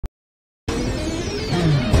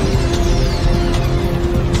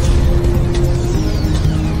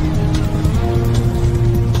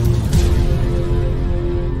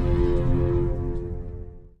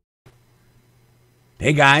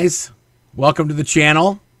Hey guys, welcome to the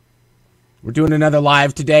channel. We're doing another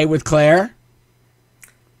live today with Claire.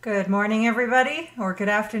 Good morning, everybody, or good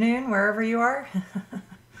afternoon, wherever you are.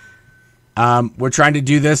 We're trying to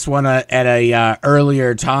do this one at a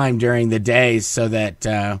earlier time during the day so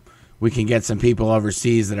that we can get some people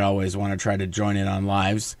overseas that always want to try to join in on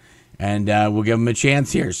lives, and we'll give them a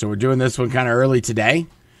chance here. So we're doing this one kind of early today,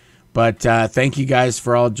 but thank you guys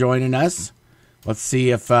for all joining us. Let's see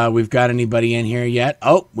if we've got anybody in here yet.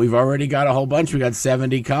 Oh, we've already got a whole bunch. We got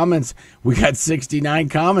 70 comments. We got 69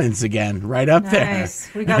 comments again, right up there.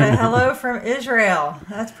 Nice. We got a hello from Israel.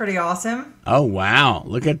 That's pretty awesome. Oh, wow.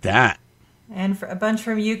 Look at that. And a bunch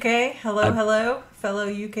from UK. Hello,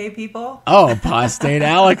 fellow UK people. Oh, Apostate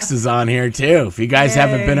Alex is on here, too. If you guys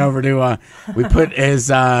haven't been over to, we put his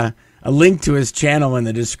a link to his channel in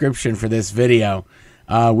the description for this video.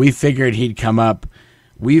 We figured he'd come up.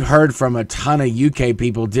 We've heard from a ton of UK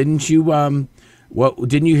people. Didn't you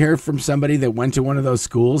didn't you hear from somebody that went to one of those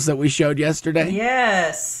schools that we showed yesterday?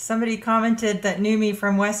 Yes. Somebody commented that knew me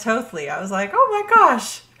from West Hoathly. I was like, oh my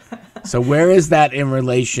gosh. So where is that in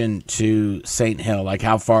relation to St. Hill? Like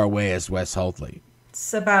how far away is West Hoathly?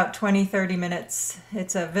 It's about 20-30 minutes.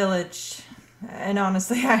 It's a village. And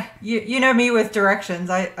honestly, you know me with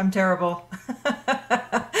directions. I'm terrible.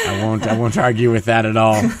 I won't argue with that at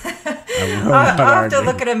all. I'll have to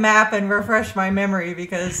look at a map and refresh my memory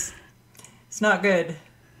because it's not good.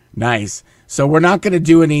 Nice. So we're not going to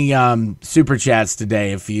do any super chats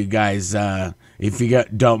today if you guys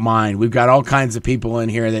don't mind. We've got all kinds of people in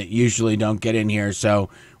here that usually don't get in here,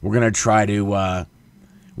 so we're going to try to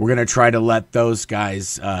let those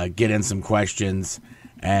guys get in some questions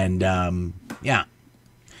and yeah.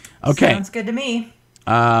 Okay. Sounds good to me.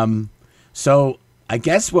 So I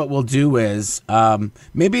guess what we'll do is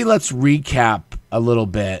maybe let's recap a little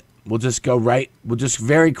bit. We'll just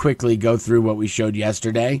very quickly go through what we showed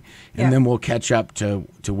yesterday, and then we'll catch up to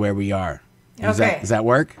where we are. Does that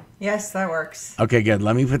work? Yes, that works. Okay, good.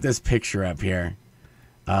 Let me put this picture up here.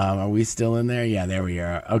 Are we still in there? Yeah, there we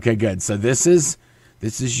are. Okay, good. So this is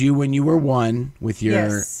you when you were one with your.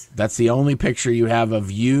 Yes. That's the only picture you have of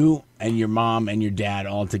you and your mom and your dad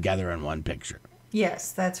all together in one picture.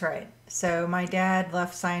 Yes, that's right. So my dad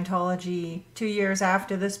left Scientology 2 years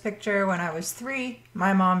after this picture when I was 3.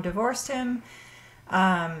 My mom divorced him,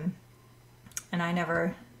 and I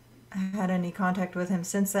never had any contact with him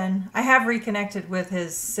since then. I have reconnected with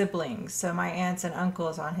his siblings, so my aunts and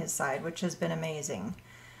uncles on his side, which has been amazing.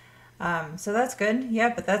 So that's good.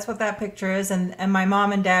 Yeah, but that's what that picture is. And my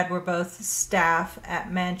mom and dad were both staff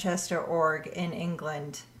at Manchester Org in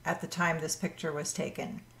England at the time this picture was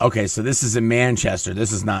taken. Okay, so this is in Manchester.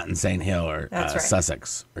 This is not in St. Hill or right.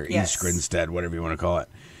 Sussex or East Grinstead, whatever you want to call it.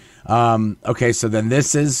 Okay, so then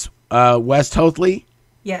this is West Hoathly?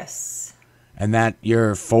 Yes. And that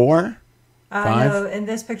you're 4? 5? No, in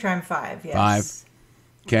this picture I'm 5, yes. 5.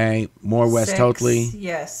 Okay, more West 6, Hoathly?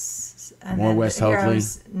 Yes. And more West Hoathly?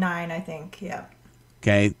 9, I think, yeah.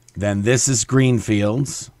 Okay, then this is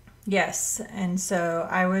Greenfields. Yes, and so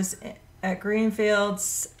I was at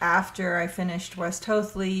Greenfields after I finished West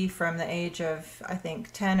Hoathly from the age of, I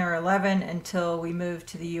think, 10 or 11 until we moved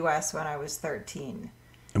to the U.S. when I was 13.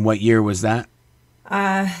 And what year was that?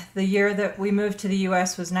 The year that we moved to the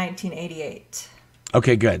U.S. was 1988.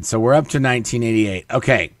 Okay, good. So we're up to 1988.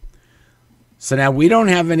 Okay. So now we don't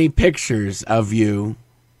have any pictures of you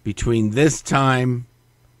between this time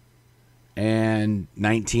and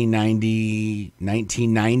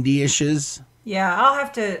 1990-ishes. Yeah, I'll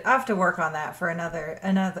have to work on that for another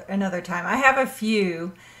time. I have a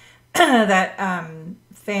few that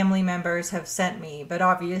family members have sent me, but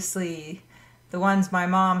obviously the ones my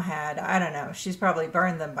mom had, I don't know. She's probably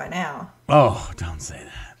burned them by now. Oh, don't say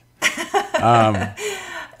that.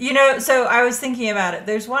 So I was thinking about it.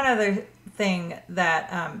 There's one other thing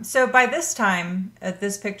that so by this time at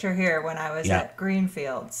this picture here when I was at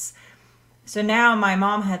Greenfields. So now my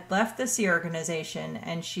mom had left the Sea organization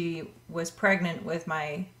and she was pregnant with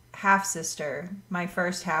my half-sister, my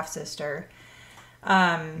first half-sister.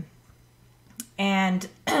 And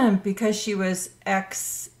because she had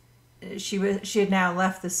now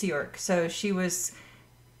left the Sea Org. So she was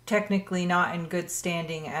technically not in good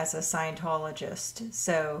standing as a Scientologist.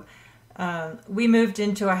 So we moved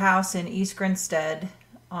into a house in East Grinstead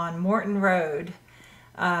on Morton Road,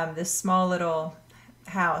 this small little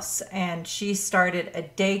house, and she started a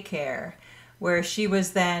daycare where she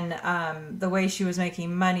was then the way she was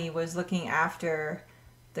making money was looking after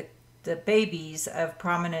the babies of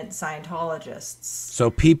prominent Scientologists. So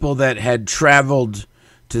people that had traveled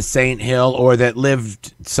to St. Hill or that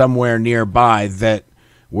lived somewhere nearby that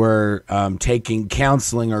were taking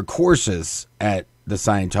counseling or courses at the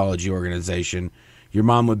Scientology organization, your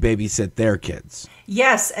mom would babysit their kids.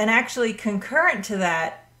 Yes, and actually concurrent to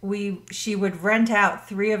that, she would rent out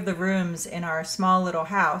 3 of the rooms in our small little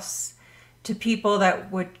house to people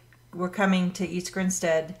that were coming to East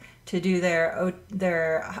Grinstead to do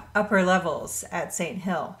their upper levels at St.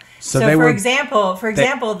 Hill. So for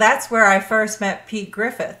example, that's where I first met Pete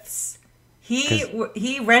Griffiths.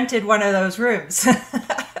 He rented one of those rooms.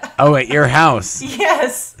 Oh, at your house?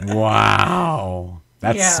 Yes. Wow.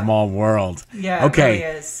 That's small world. Yeah, okay. It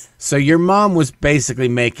really is. So your mom was basically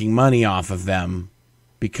making money off of them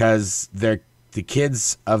because they're the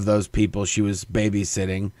kids of those people she was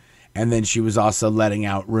babysitting, and then she was also letting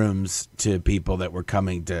out rooms to people that were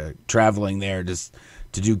traveling there just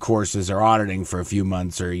to do courses or auditing for a few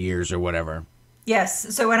months or years or whatever.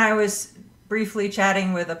 Yes. So when I was briefly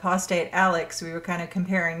chatting with Apostate Alex, we were kind of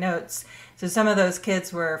comparing notes. So some of those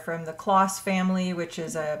kids were from the Kloss family, which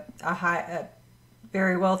is a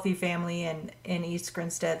very wealthy family in East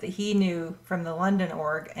Grinstead that he knew from the London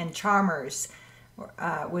org, and Chalmers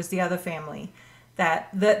was the other family that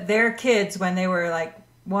their kids, when they were like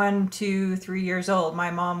 1, 2, 3 years old,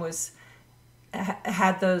 my mom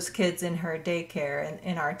had those kids in her daycare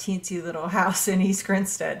in our teensy little house in East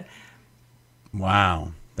Grinstead.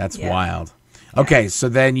 Wow, that's wild. Okay, so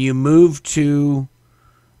then you moved to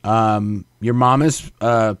your mom is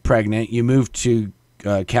pregnant. You moved to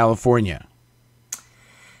California.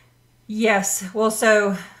 Yes. Well,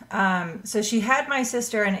 so she had my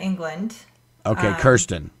sister in England. Okay,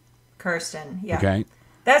 Kirsten. Kirsten, yeah. Okay.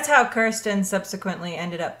 That's how Kirsten subsequently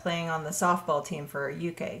ended up playing on the softball team for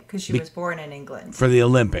UK, because she was born in England. For the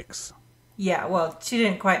Olympics. Yeah, well, she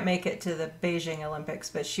didn't quite make it to the Beijing Olympics,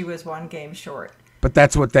 but she was 1 game short. But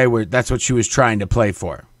that's what that's what she was trying to play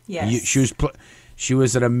for. Yes. She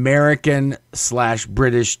was an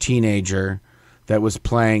American/British teenager that was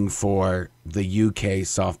playing for the UK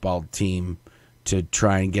softball team to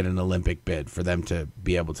try and get an Olympic bid for them to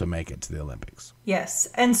be able to make it to the Olympics. Yes.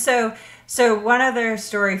 And so one other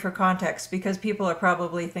story for context, because people are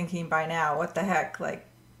probably thinking by now, what the heck, like,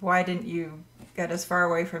 why didn't you get as far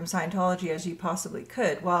away from Scientology as you possibly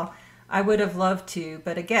could? Well, I would have loved to,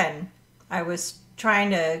 but again, I was trying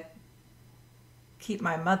to keep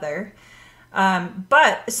my mother.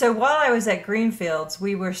 But so while I was at Greenfields,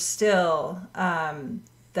 we were still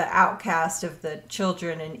the outcast of the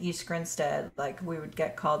children in East Grinstead. Like, we would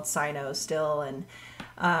get called Sino still, and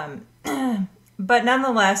but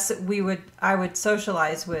nonetheless, I would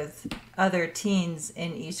socialize with other teens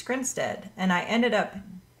in East Grinstead, and I ended up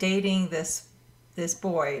dating this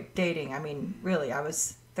boy. I mean, really, I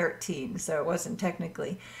was 13, so it wasn't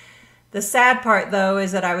technically. The sad part, though,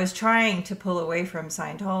 is that I was trying to pull away from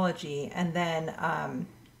Scientology, and then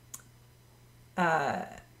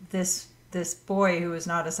this boy who was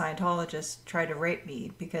not a Scientologist tried to rape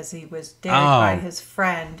me because he was dared by his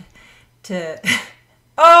friend to...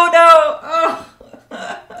 Oh, no! Oh!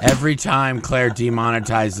 Every time Claire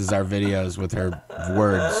demonetizes our videos with her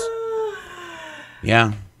words.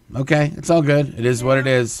 Yeah. Okay. It's all good. It is what it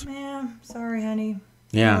is. Yeah. Sorry, honey.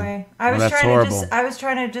 Yeah. Anyway, That's horrible. I was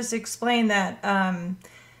trying to just explain that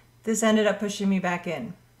this ended up pushing me back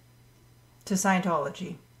in to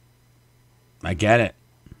Scientology. I get it.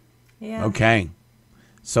 Yeah. Okay.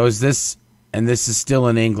 So this is still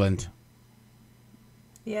in England?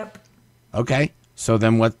 Yep. Okay. So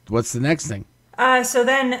then what's the next thing?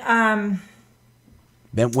 Then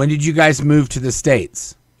when did you guys move to the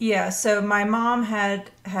States? Yeah, so my mom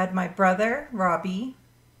had my brother, Robbie,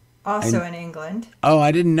 also in England. Oh,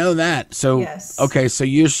 I didn't know that. So yes. Okay, so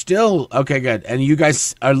you're still okay, good. And you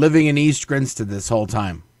guys are living in East Grinstead this whole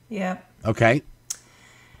time. Yep. Okay.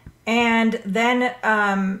 And then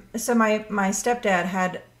so my stepdad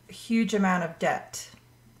had a huge amount of debt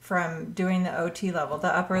from doing the OT level,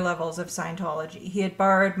 the upper levels of Scientology. He had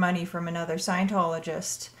borrowed money from another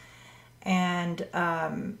Scientologist, and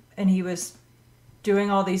he was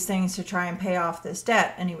doing all these things to try and pay off this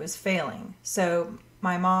debt, and he was failing. So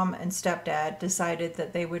my mom and stepdad decided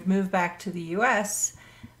that they would move back to the U.S.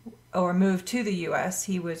 or move to the U.S.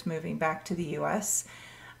 He was moving back to the U.S.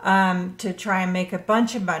 To try and make a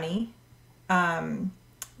bunch of money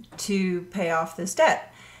to pay off this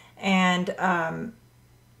debt. And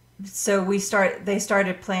so they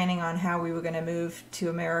started planning on how we were going to move to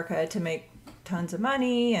America to make tons of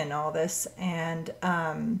money and all this. And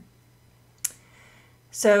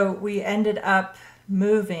so we ended up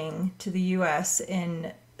moving to the U.S.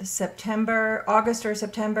 in August or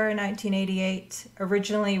September 1988.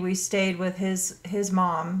 Originally, we stayed with his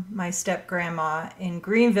mom, my step-grandma, in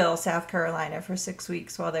Greenville, South Carolina for 6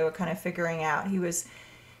 weeks while they were kind of figuring out.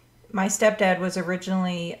 My stepdad was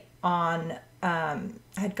originally on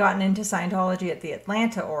had gotten into Scientology at the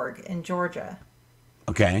Atlanta org in Georgia.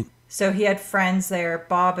 Okay. So he had friends there,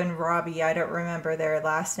 Bob and Robbie. I don't remember their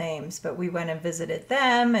last names, but we went and visited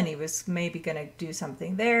them, and he was maybe going to do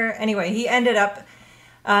something there. Anyway, he ended up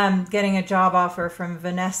getting a job offer from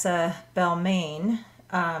Vanessa Belmain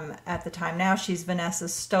at the time. Now she's Vanessa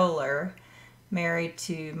Stoller, married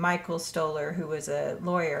to Michael Stoller, who was a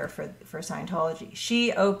lawyer for Scientology.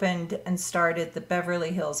 She opened and started the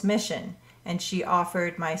Beverly Hills Mission, and she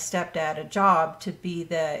offered my stepdad a job to be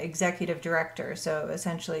the executive director, so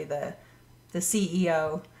essentially the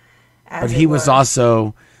CEO. But he was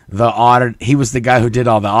also the audit. He was the guy who did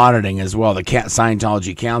all the auditing as well, the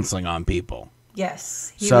Scientology counseling on people.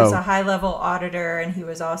 Yes, he was a high-level auditor, and he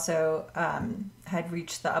was also had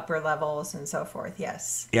reached the upper levels and so forth.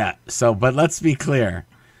 Yes. Yeah. So, but let's be clear.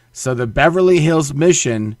 So the Beverly Hills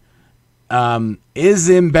Mission is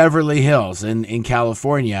in Beverly Hills in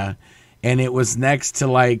California. And it was next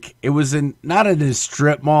to it was not in a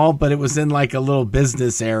strip mall, but it was in a little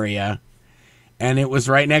business area. And it was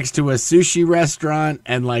right next to a sushi restaurant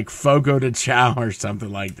and Fogo de Chao or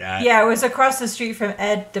something like that. Yeah, it was across the street from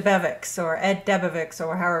Ed Debevic's or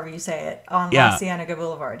however you say it on La Cienega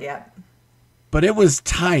Boulevard. Yeah. But it was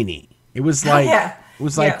tiny. It was it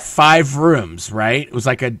was 5 rooms, right? It was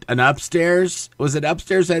an upstairs. Was it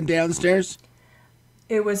upstairs and downstairs?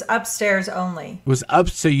 It was upstairs only. It was up,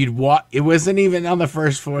 so you'd walk. It wasn't even on the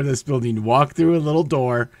first floor of this building. You'd walk through a little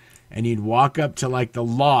door, and you'd walk up to the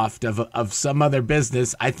loft of some other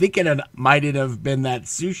business. I think it might have been that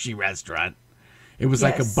sushi restaurant. It was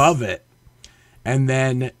above it, and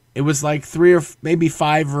then it was 3 or maybe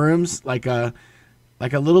 5 rooms, like a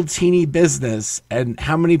little teeny business. And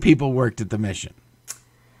how many people worked at the mission?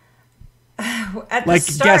 At the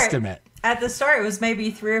start, guesstimate. At the start, it was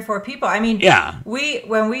maybe 3 or 4 people. I mean,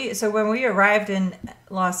 when we arrived in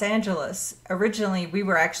Los Angeles, originally we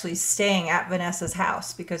were actually staying at Vanessa's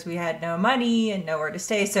house because we had no money and nowhere to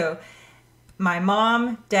stay. So my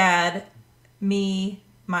mom, dad, me,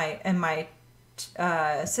 my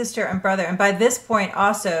sister and brother, and by this point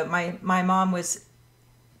also my mom was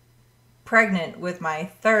pregnant with my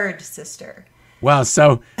third sister. Wow,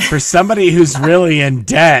 so for somebody who's really in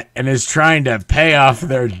debt and is trying to pay off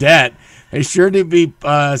their debt, they sure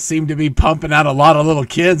seem to be pumping out a lot of little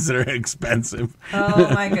kids that are expensive. Oh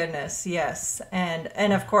my goodness, yes.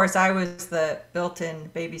 And of course I was the built-in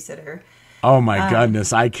babysitter. Oh my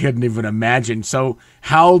goodness, I couldn't even imagine. So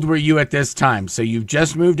how old were you at this time? So you've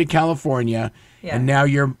just moved to California, and now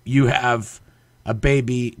you have a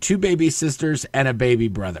baby, 2 baby sisters and a baby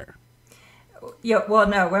brother. Yeah, well,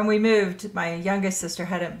 no. When we moved, my youngest sister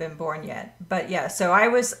hadn't been born yet. But yeah, so I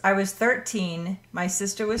was 13. My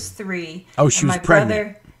sister was 3. Oh, she was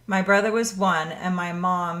pregnant. My brother was 1, and my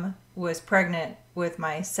mom was pregnant with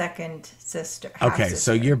my second sister. Okay,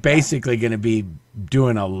 so you're basically going to be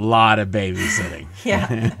doing a lot of babysitting.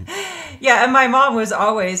 Yeah, yeah. And my mom was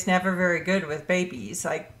always never very good with babies.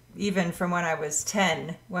 Even from when I was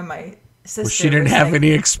 10, when my sister she didn't have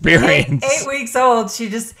any experience. 8 weeks old, she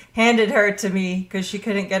just handed her to me because she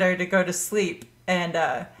couldn't get her to go to sleep.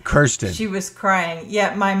 And Kirsten, she was crying.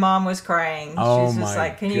 Yeah, my mom was crying. Oh, she was just my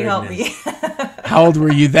can you help me? How old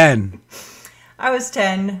were you then? I was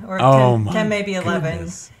 10 or 10 maybe 11.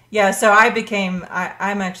 Goodness. Yeah, so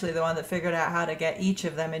I'm actually the one that figured out how to get each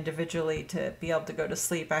of them individually to be able to go to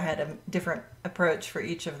sleep. I had a different approach for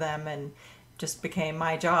each of them, and just became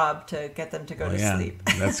my job to get them to go to sleep.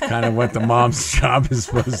 That's kind of what the mom's job is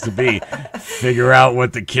supposed to be. Figure out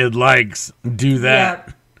what the kid likes. Do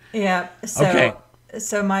that. Yeah.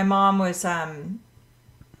 So my mom was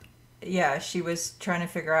she was trying to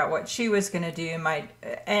figure out what she was going to do.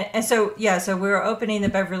 So we were opening the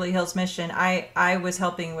Beverly Hills Mission. I was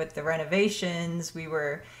helping with the renovations. We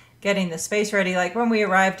were getting the space ready. When we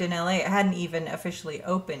arrived in LA, it hadn't even officially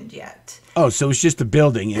opened yet. Oh, so it was just a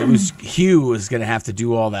building. It was Hugh was going to have to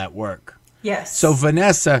do all that work. Yes. So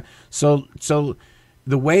Vanessa, so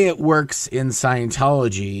the way it works in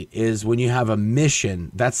Scientology is when you have a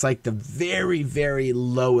mission, that's the very, very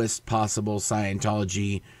lowest possible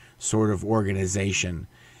Scientology sort of organization.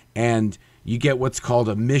 And you get what's called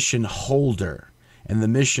a mission holder. And the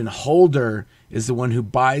mission holder is the one who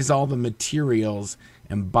buys all the materials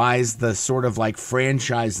and buys the sort of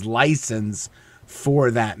franchise license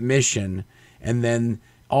for that mission. And then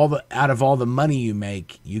out of all the money you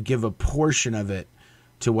make, you give a portion of it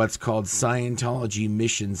to what's called Scientology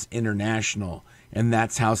Missions International. And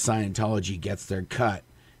that's how Scientology gets their cut,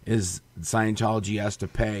 is Scientology has to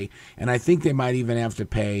pay. And I think they might even have to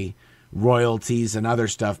pay royalties and other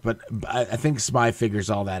stuff, but I think SPY figures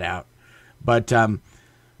all that out. But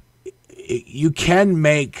you can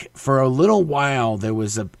make, for a little while, there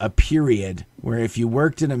was a period where if you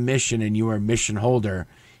worked in a mission and you were a mission holder,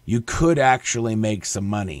 you could actually make some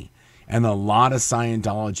money. And a lot of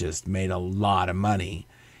Scientologists made a lot of money.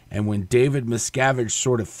 And when David Miscavige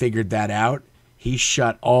sort of figured that out, he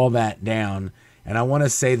shut all that down. And I want to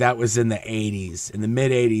say that was in the 80s. In the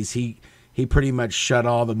mid-80s, he pretty much shut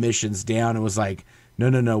all the missions down and was like,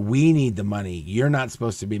 no, we need the money. You're not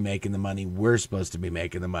supposed to be making the money. We're supposed to be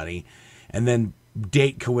making the money. And then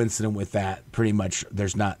date coincident with that, pretty much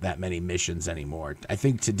there's not that many missions anymore. I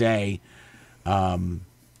think today,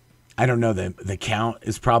 I don't know, the count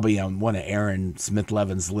is probably on one of Aaron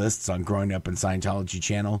Smith-Levin's lists on Growing Up in Scientology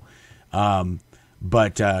channel.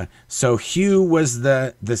 So Hugh was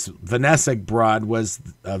this Vanessa broad was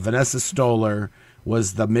Vanessa Stoller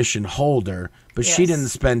was the mission holder, but she didn't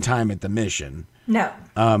spend time at the mission. No.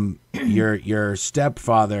 Your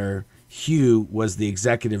stepfather Hugh was the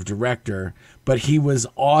executive director, but he was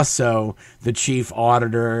also the chief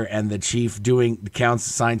auditor and the chief doing the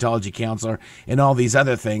Scientology counselor and all these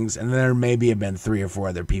other things. And there maybe have been 3 or 4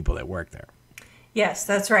 other people that worked there. Yes,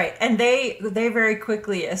 that's right. And they very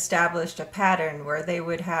quickly established a pattern where they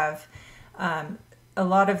would have a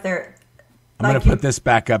lot of their... I'm going to put this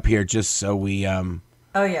back up here just so we... oh,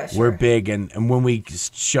 yeah, sure. We're big, and when we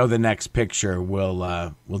show the next picture,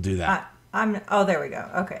 we'll do that. Oh, there we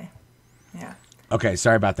go. Okay. Yeah. Okay,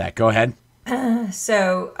 sorry about that. Go ahead.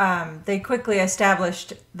 So they quickly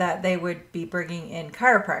established that they would be bringing in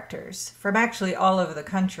chiropractors from actually all over the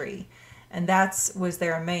country. And was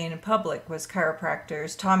their main public, was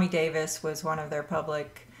chiropractors. Tommy Davis was one of their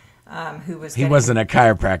public, who was... He wasn't a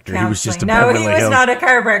chiropractor. Counseling. He was just a Beverly Hills. No, he was not a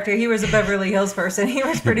chiropractor. He was a Beverly Hills person. He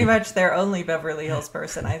was pretty much their only Beverly Hills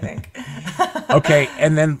person, I think. Okay,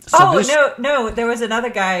 and then... No, there was another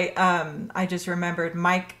guy, I just remembered,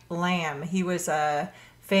 Mike Lamb. He was a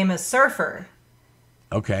famous surfer.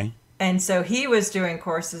 Okay. And so he was doing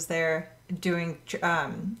courses there, studying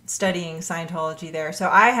Scientology there. So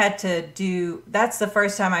I had to do... That's the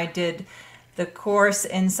first time I did the course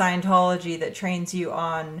in Scientology that trains you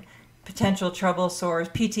on potential trouble source.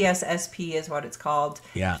 PTSSP is what it's called.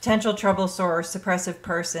 Yeah. Potential trouble source, suppressive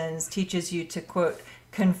persons, teaches you to, quote,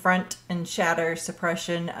 confront and shatter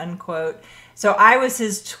suppression, unquote. So I was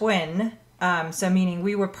his twin. So meaning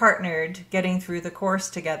we were partnered getting through the course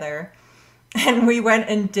together. And we went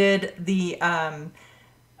and did the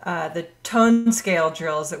tone scale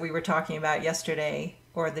drills that we were talking about yesterday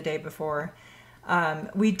or the day before.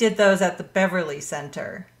 We did those at the Beverly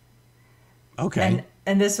Center. Okay.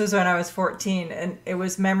 And this was when I was 14, and it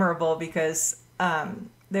was memorable because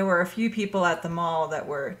there were a few people at the mall that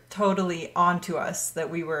were totally onto us that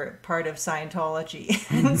we were part of Scientology.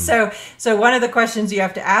 Mm-hmm. And so one of the questions you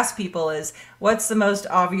have to ask people is, what's the most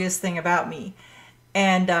obvious thing about me?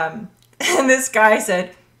 And this guy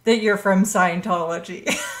said that you're from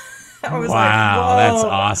Scientology. I was wow, like, that's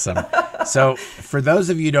awesome. So for those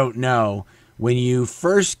of you who don't know, when you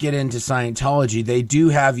first get into Scientology, they do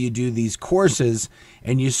have you do these courses,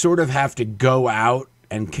 and you sort of have to go out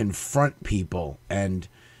and confront people, and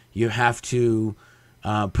you have to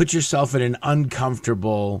put yourself in an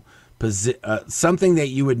uncomfortable position, something that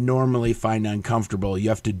you would normally find uncomfortable. You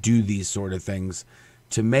have to do these sort of things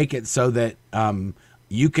to make it so that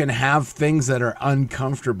you can have things that are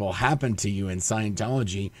uncomfortable happen to you in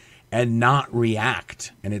Scientology and not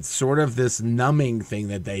react. And it's sort of this numbing thing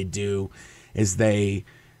that they do, is they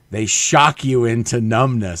shock you into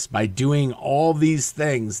numbness by doing all these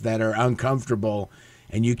things that are uncomfortable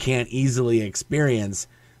and you can't easily experience.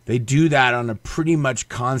 They do that on a pretty much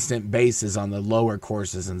constant basis on the lower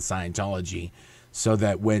courses in Scientology, so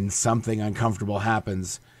that when something uncomfortable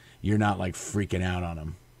happens, you're not like freaking out on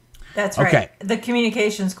them. That's right. Okay. The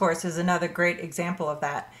communications course is another great example of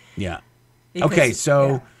that. Yeah. Because,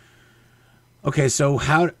 so what's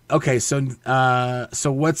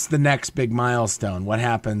the next big milestone? What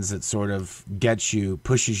happens that sort of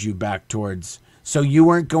pushes you back towards? So you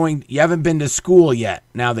haven't been to school yet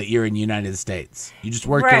now that you're in the United States. You just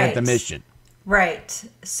working at the mission. Right.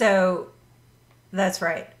 So that's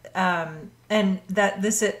right. And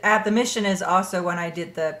that at the mission is also when I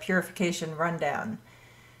did the purification rundown.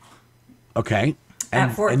 Okay.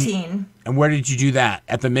 At 14. And where did you do that?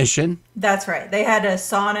 At the mission? That's right. They had a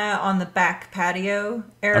sauna on the back patio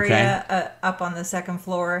area up on the second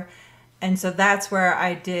floor. And so that's where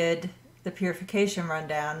I did the purification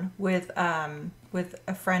rundown with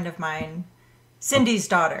a friend of mine, Cindy's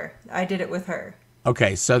daughter. I did it with her.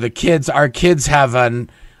 Okay, so our kids have a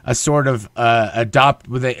sort of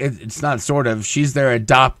it's not sort of, she's their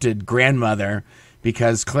adopted grandmother,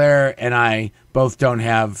 because Claire and I both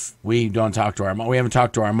we don't talk to our mom. We haven't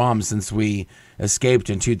talked to our mom since we escaped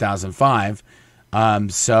in 2005.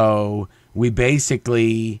 So we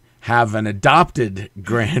basically have an adopted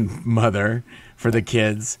grandmother for the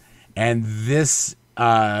kids, and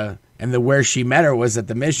where she met her was at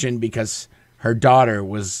the mission because her daughter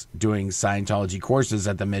was doing Scientology courses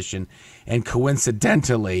at the mission, and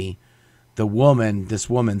coincidentally, this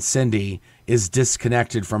woman Cindy is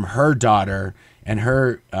disconnected from her daughter,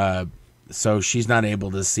 and so she's not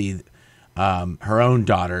able to see her own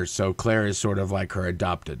daughter. So Claire is sort of like her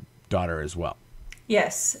adopted daughter as well.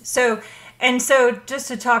 Yes. So just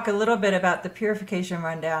to talk a little bit about the purification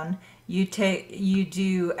rundown, you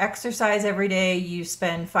do exercise every day. You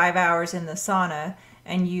spend 5 hours in the sauna,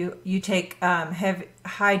 and you take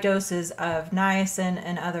high doses of niacin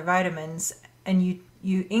and other vitamins, and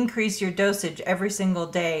you increase your dosage every single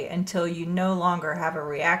day until you no longer have a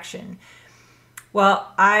reaction.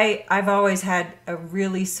 Well, I've always had a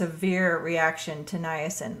really severe reaction to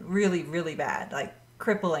niacin, really, really bad, like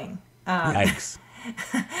crippling. Yikes.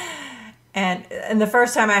 And the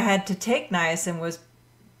first time I had to take niacin was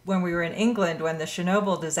when we were in England, when the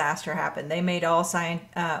Chernobyl disaster happened. They made all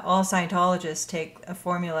Scientologists take a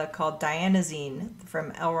formula called dianazine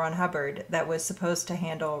from L. Ron Hubbard that was supposed to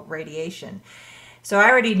handle radiation. So I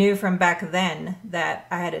already knew from back then that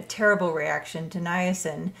I had a terrible reaction to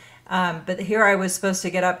niacin. But here I was supposed to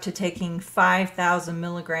get up to taking 5,000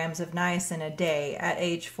 milligrams of niacin a day at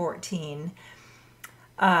age 14.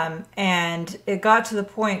 And it got to the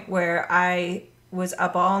point where I was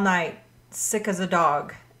up all night, sick as a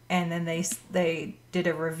dog. And then they did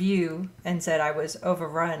a review and said I was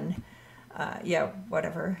overrun.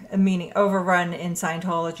 Whatever. Meaning overrun in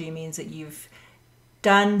Scientology means that you've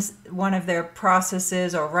done one of their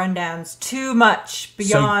processes or rundowns too much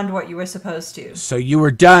beyond what you were supposed to. So you were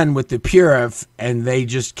done with the Purif, and they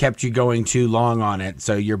just kept you going too long on it.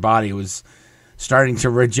 So your body was starting to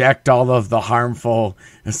reject all of the harmful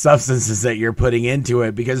substances that you're putting into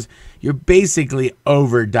it, because you're basically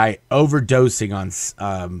overdosing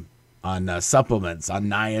on supplements, on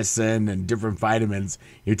niacin and different vitamins.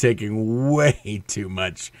 You're taking way too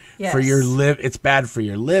much for your It's bad for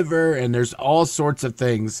your liver, and there's all sorts of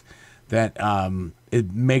things that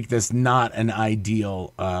it make this not an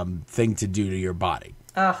ideal thing to do to your body.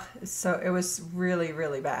 Oh, so it was really,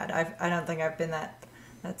 really bad. I don't think I've been that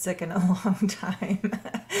sick in a long time.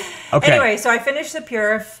 Okay. Anyway, so I finished the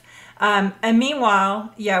Purif. And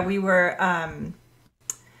meanwhile, we were,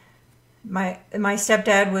 my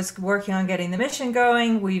stepdad was working on getting the mission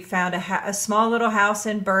going. We found a small little house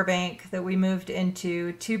in Burbank that we moved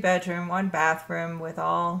into, 2-bedroom, 1 bathroom with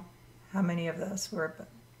how many of those were?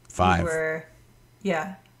 5.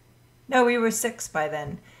 We were 6 by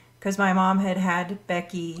then, because my mom had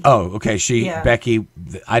Becky. Oh, okay. Becky,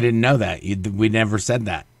 I didn't know that. We never said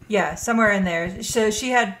that. Yeah, somewhere in there. So she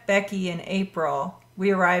had Becky in April.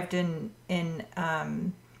 We arrived in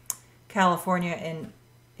California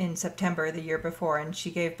in September the year before, and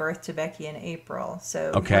she gave birth to Becky in April.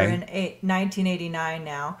 So we're in 1989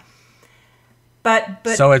 now. But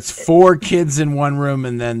so it's 4 kids in one room,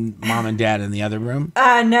 and then mom and dad in the other room?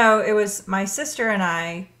 No, it was my sister and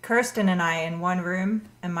I, Kirsten and I, in one room,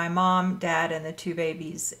 and my mom, dad, and the 2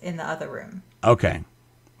 babies in the other room. Okay.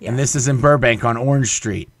 Yeah. And this is in Burbank on Orange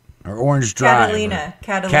Street or Orange Drive.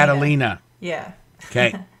 Catalina. Yeah.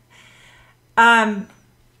 Okay.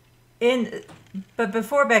 But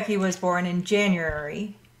before Becky was born in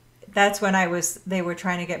January, that's when they were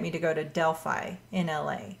trying to get me to go to Delphi in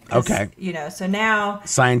LA. Okay. So now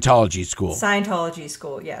Scientology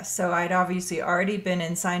school, yes. So I'd obviously already been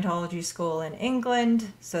in Scientology school in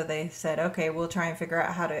England. So they said, okay, we'll try and figure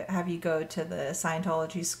out how to have you go to the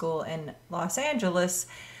Scientology school in Los Angeles.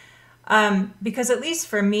 Because at least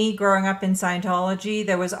for me, growing up in Scientology,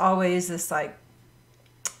 there was always this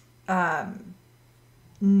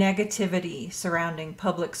negativity surrounding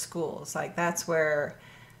public schools. Like, that's where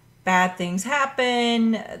bad things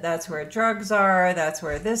happen. That's where drugs are. That's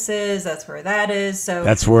where this is. That's where that is. So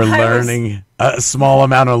that's where a small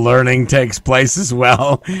amount of learning takes place as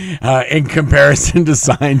well, in comparison to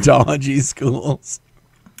Scientology schools.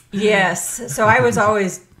 Yes. So I was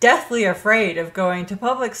always deathly afraid of going to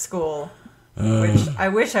public school, which I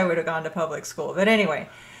wish I would have gone to public school. But anyway,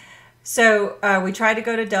 so we tried to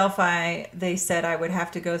go to Delphi. They said I would have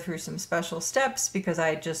to go through some special steps because I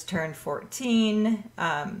had just turned 14.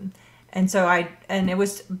 And it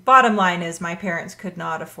was, bottom line is my parents could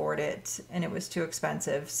not afford it, and it was too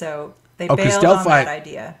expensive. So they bailed on that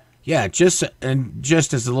idea. Yeah, just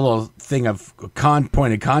as a little thing of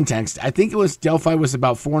point of context, I think it was Delphi was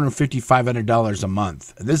about $450, $500 a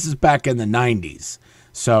month. This is back in the 90s,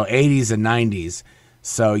 so 80s and 90s.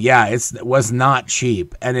 So yeah, it was not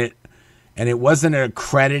cheap, and it wasn't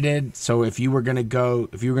accredited. So if you were going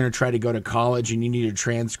to try to go to college and you need a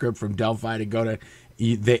transcript from Delphi to go to,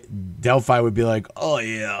 Delphi would be like, oh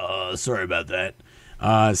yeah, sorry about that.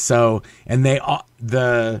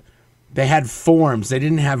 They had forms. They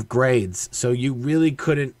didn't have grades, so you really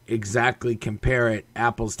couldn't exactly compare it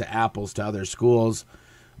apples to other schools.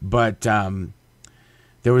 But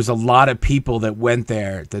there was a lot of people that went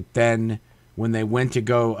there that then, when they went to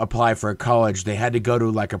go apply for a college, they had to go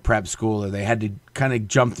to like a prep school, or they had to kind of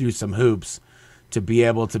jump through some hoops to be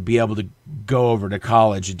able to go over to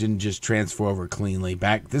college. It didn't just transfer over cleanly.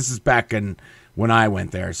 This is back when I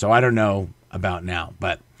went there, so I don't know about now,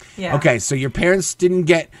 but. Yeah. Okay, so your parents didn't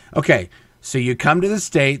get... Okay, so you come to the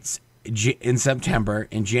States in September.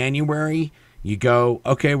 In January, you go,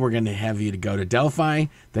 okay, we're going to have you to go to Delphi.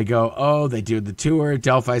 They go, oh, they do the tour.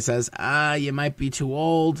 Delphi says, you might be too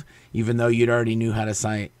old. Even though you'd already knew how to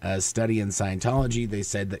study in Scientology, they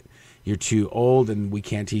said that you're too old and we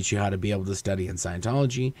can't teach you how to be able to study in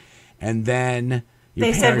Scientology. And then...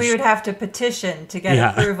 They said we would have to petition to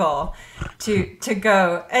get approval to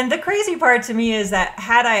go. And the crazy part to me is that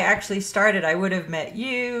had I actually started, I would have met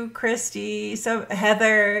you, Christy,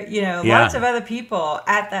 Heather, lots of other people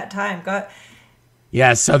at that time.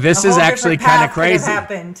 So this is actually kind of crazy.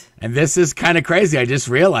 Happened. And this is kind of crazy. I just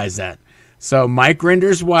realized that. So Mike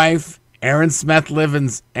Rinder's wife, Aaron Smith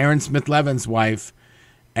Levin's wife,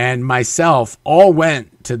 and myself all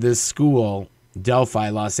went to this school, Delphi,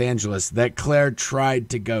 Los Angeles, that Claire tried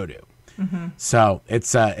to go to. Mm-hmm. So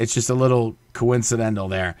it's just a little coincidental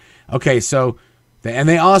there. Okay, so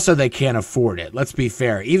they can't afford it. Let's be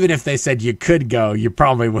fair. Even if they said you could go, you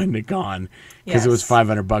probably wouldn't have gone because it was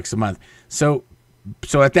 $500 a month. So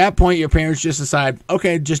at that point, your parents just decide,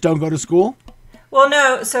 okay, just don't go to school. Well,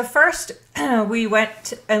 no. So first we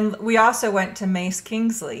went, and we also went to Mace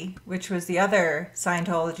Kingsley, which was the other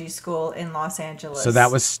Scientology school in Los Angeles. So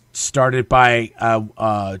that was started by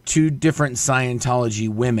two different Scientology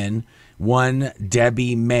women. One,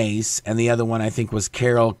 Debbie Mace, and the other one, I think, was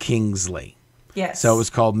Carol Kingsley. Yes. So it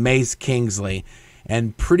was called Mace Kingsley.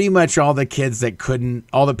 And pretty much all the parents that couldn't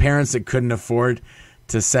afford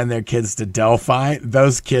to send their kids to Delphi,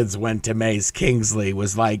 those kids went to Mace Kingsley.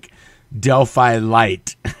 Was like Delphi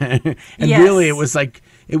Light. And really it was like,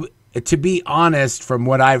 to be honest, from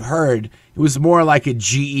what I've heard, it was more like a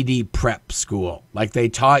GED prep school. Like they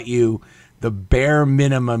taught you the bare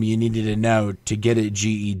minimum you needed to know to get a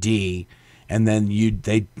GED, and then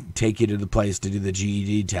they take you to the place to do the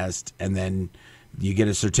GED test, and then you get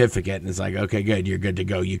a certificate, and it's like, okay, good, you're good to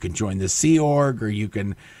go. You can join the Sea Org, or you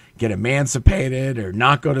can get emancipated, or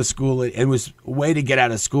not go to school. It was a way to get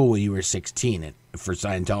out of school when you were 16 for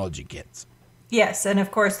Scientology kids. Yes, and of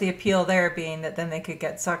course the appeal there being that then they could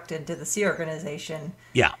get sucked into the Sea organization.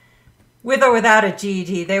 Yeah. With or without a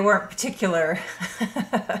GED, they weren't particular.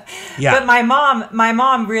 Yeah. But my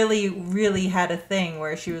mom really, really had a thing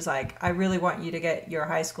where she was like, I really want you to get your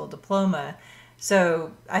high school diploma.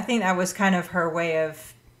 So I think that was kind of her way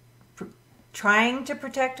of trying to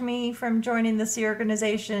protect me from joining the Sea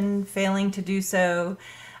organization, failing to do so.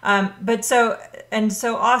 So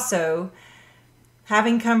also,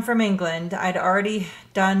 having come from England, I'd already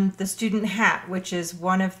done the student hat, which is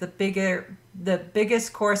one of the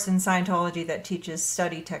biggest course in Scientology that teaches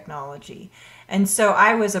study technology. And so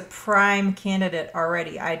I was a prime candidate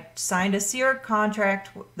already. I signed a Sea Org contract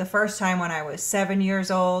the first time when I was 7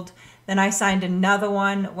 years old. Then I signed another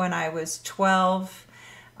one when I was 12.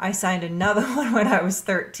 I signed another one when I was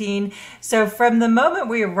 13. So from the moment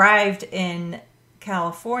we arrived in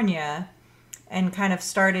California and kind of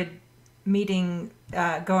started meeting,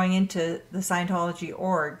 going into the Scientology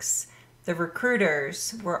orgs, the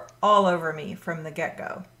recruiters were all over me from the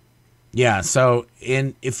get-go. Yeah, so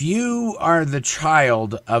if you are the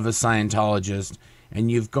child of a Scientologist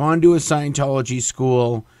and you've gone to a Scientology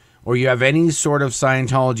school, or you have any sort of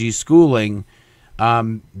Scientology schooling,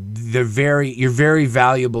 you're very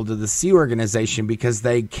valuable to the Sea organization, because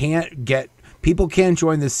people can't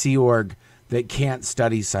join the Sea Org that can't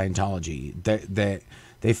study Scientology.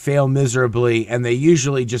 They fail miserably, and they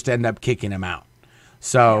usually just end up kicking them out.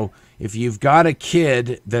 So if you've got a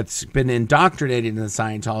kid that's been indoctrinated in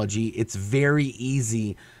Scientology, it's very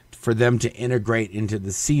easy for them to integrate into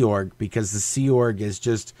the Sea Org, because the Sea Org is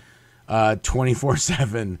just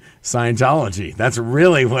 24/7 Scientology. That's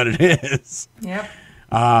really what it is. Yep.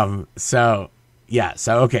 So Yeah.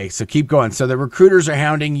 So, okay. So keep going. So the recruiters are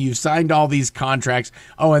hounding you. You've signed all these contracts.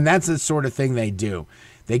 Oh, and that's the sort of thing they do.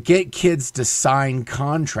 They get kids to sign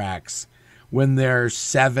contracts when they're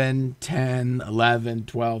 7, 10, 11,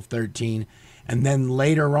 12, 13. And then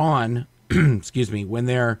later on, excuse me, when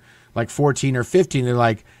they're like 14 or 15, they're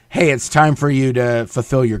like, hey, it's time for you to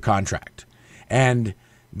fulfill your contract. And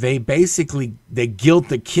they basically, they guilt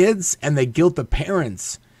the kids and they guilt the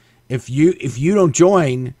parents. If you don't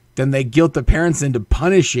join, then they guilt the parents into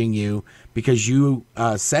punishing you because you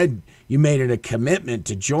said you made it a commitment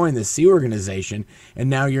to join the Sea organization, and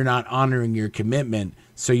now you're not honoring your commitment.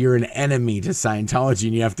 So you're an enemy to Scientology,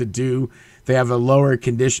 and you have to do. They have a lower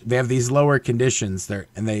condition. They have these lower conditions there,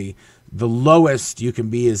 and the lowest you can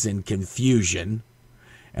be is in confusion.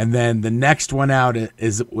 And then the next one out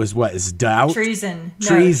was doubt? Treason.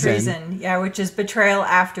 Treason. Yeah, which is betrayal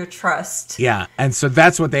after trust. Yeah, and so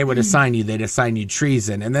that's what they would assign you. They'd assign you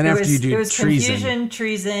treason. And then it was treason. Confusion,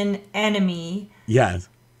 treason, enemy. Yes.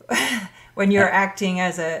 When you're acting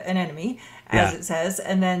as an enemy, as it says.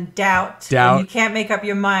 And then doubt. Doubt. When you can't make up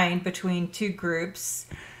your mind between two groups.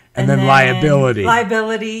 And then liability.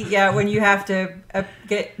 Liability, yeah, when you have to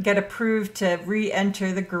get approved to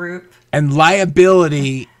re-enter the group. And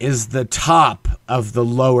liability is the top of the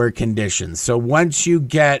lower conditions. So once you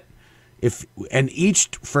get,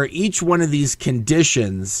 for each one of these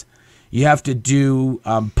conditions, you have to do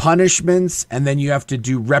punishments, and then you have to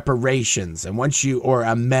do reparations, and or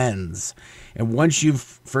amends. And once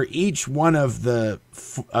for each one of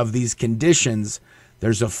these conditions,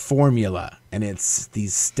 there's a formula, and it's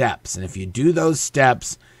these steps. And if you do those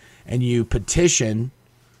steps and you petition,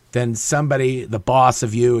 then somebody, the boss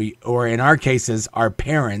of you, or in our cases, our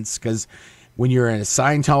parents, because when you're a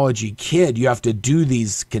Scientology kid, you have to do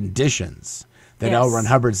these conditions that L. Ron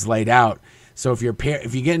Hubbard's laid out. So if you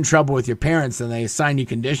get in trouble with your parents and they assign you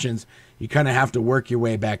conditions, you kind of have to work your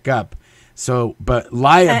way back up. So, but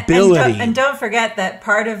liability, and don't forget that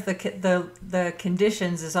part of the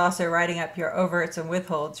conditions is also writing up your overts and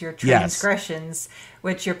withholds, your transgressions,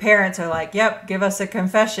 which your parents are like, "Yep, give us a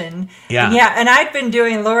confession." Yeah, and I've been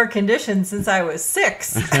doing lower conditions since I was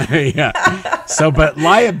 6. Yeah. So, but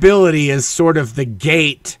liability is sort of the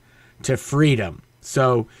gate to freedom.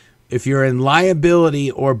 So, if you're in liability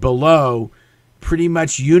or below, pretty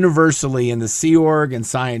much universally in the Sea Org and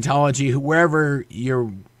Scientology,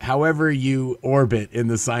 however you orbit in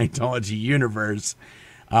the Scientology universe,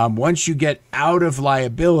 once you get out of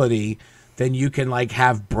liability, then you can like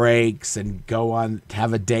have breaks and go on,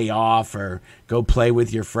 have a day off, or go play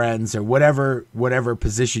with your friends, or whatever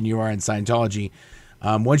position you are in Scientology.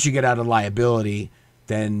 Once you get out of liability,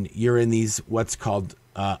 then you're in these what's called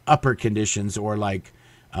upper conditions, or like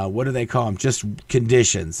what do they call them? Just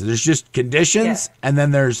conditions. There's just conditions, and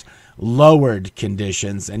then there's lowered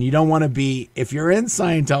conditions. And you don't want to be, if you're in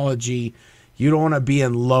Scientology, you don't want to be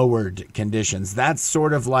in lowered conditions. That's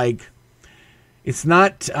sort of like, it's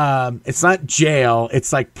not jail.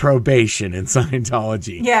 It's like probation in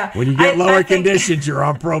Scientology. Yeah. When you get lower conditions, you're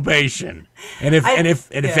on probation. And if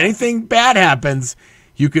anything bad happens,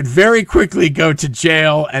 you could very quickly go to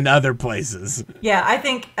jail and other places. Yeah, I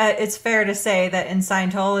think it's fair to say that in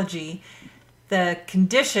Scientology, the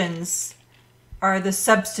conditions are the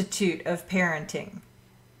substitute of parenting.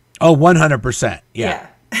 Oh, 100%. Yeah.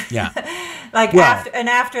 Like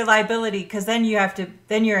after liability, because then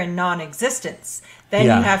you're in non-existence. Then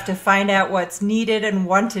you have to find out what's needed and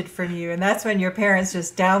wanted from you, and that's when your parents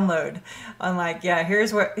just download on like,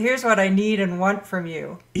 here's what I need and want from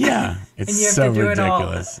you. Yeah, it's so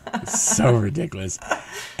ridiculous. It's so ridiculous.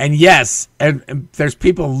 And yes, and there's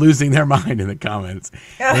people losing their mind in the comments.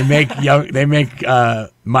 They make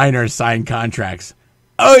minors sign contracts.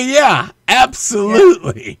 Oh yeah,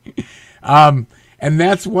 absolutely. Yeah. And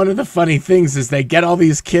that's one of the funny things is they get all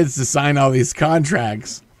these kids to sign all these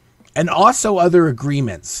contracts and also other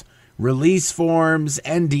agreements, release forms,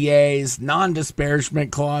 NDAs,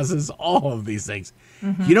 non-disparagement clauses, all of these things.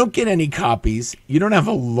 Mm-hmm. You don't get any copies. You don't have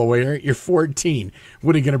a lawyer. You're 14.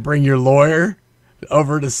 What, are you going to bring your lawyer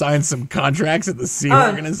over to sign some contracts at the Sea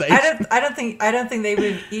organization? I don't think they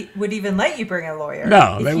would even let you bring a lawyer.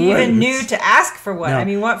 No, if they you wouldn't. Even knew to ask for one. No. I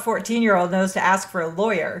mean, what 14-year-old knows to ask for a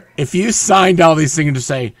lawyer? If you signed all these things to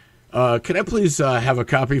say, "Can I please have a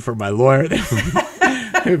copy for my lawyer?"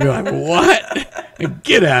 They'd be like, "What?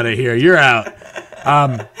 Get out of here! You're out."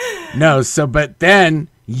 No. So, but then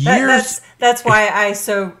years. That's why I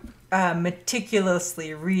so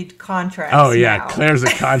meticulously read contracts. Oh yeah, now. Claire's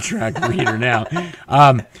a contract reader now.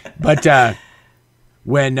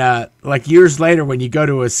 when like years later when you go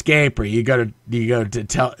to escape or you go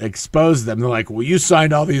to expose them, they're like, well, you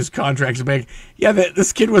signed all these contracts. Like, yeah,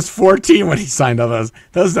 this kid was 14 when he signed all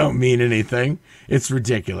those don't mean anything. It's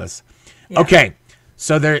ridiculous. Yeah. Okay,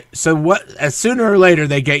 so sooner or later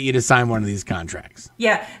they get you to sign one of these contracts.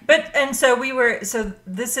 Yeah,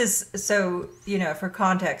 this is for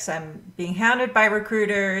context, I'm being hounded by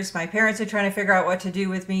recruiters. My parents are trying to figure out what to do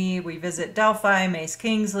with me. We visit Delphi, Mace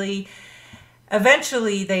Kingsley.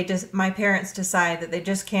 Eventually, my parents decide that they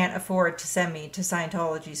just can't afford to send me to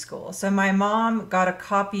Scientology school. So my mom got a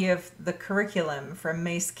copy of the curriculum from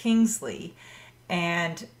Mace Kingsley,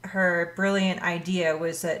 and her brilliant idea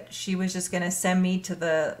was that she was just going to send me to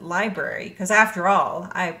the library. Because after all,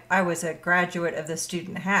 I was a graduate of the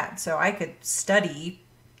student hat, so I could study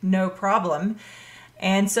no problem.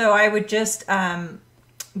 And so I would just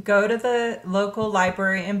go to the local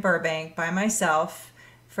library in Burbank by myself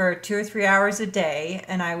for 2 or 3 hours a day,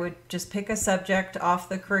 and I would just pick a subject off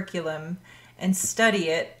the curriculum and study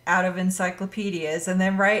it out of encyclopedias, and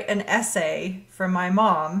then write an essay for my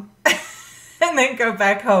mom and then go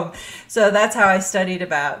back home. So that's how I studied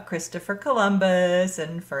about Christopher Columbus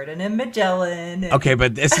and Ferdinand Magellan. Okay,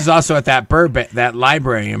 but this is also at that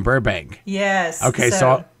library in Burbank. Yes. Okay,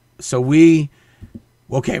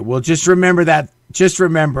 we'll just remember that. Just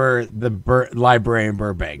remember the library in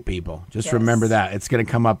Burbank, people. Just remember that. It's going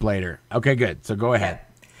to come up later. Okay, good. So go ahead.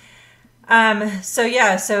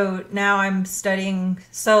 So now I'm studying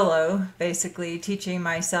solo, basically teaching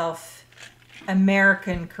myself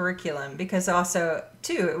American curriculum, because also,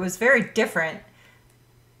 too, it was very different.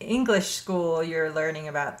 English school, you're learning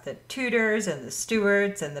about the Tudors and the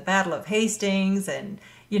Stuarts and the Battle of Hastings and,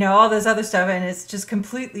 all this other stuff, and it's just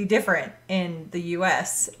completely different in the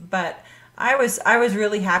U.S., but I was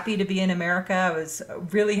really happy to be in America. I was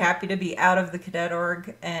really happy to be out of the cadet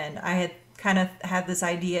org, and I had kind of had this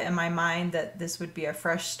idea in my mind that this would be a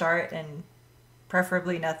fresh start and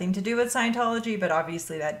preferably nothing to do with Scientology, but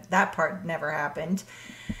obviously that part never happened.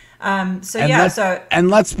 And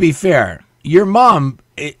let's be fair. Your mom,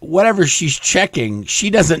 whatever she's checking, she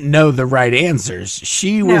doesn't know the right answers.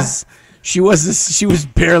 She was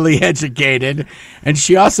barely educated, and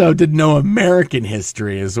she also didn't know American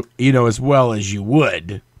history as well as you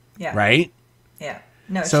would. Yeah. Right? Yeah.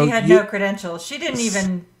 No, so she had no credentials. She didn't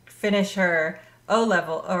even finish her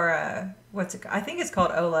O-level or what's it? I think it's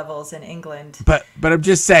called O-levels in England. But I'm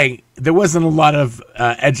just saying there wasn't a lot of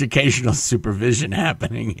educational supervision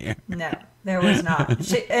happening here. No. There was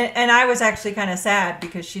not. And I was actually kind of sad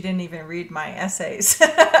because she didn't even read my essays.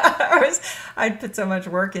 I'd put so much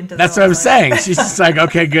work into them. That's what I'm saying. She's just like,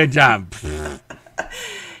 okay, good job.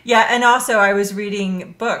 Yeah, and also I was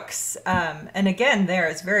reading books. And again,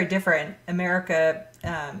 it's very different. America,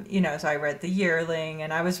 so I read The Yearling,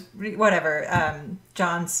 and I was,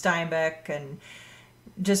 John Steinbeck, and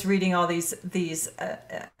just reading all these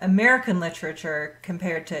American literature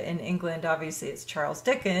compared to in England. Obviously it's Charles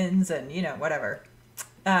Dickens and whatever.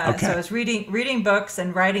 So I was reading books,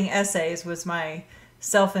 and writing essays was my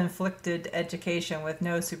self-inflicted education with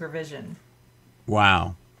no supervision.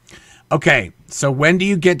 Wow. Okay, so when do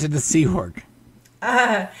you get to the Sea Org?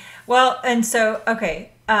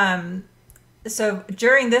 So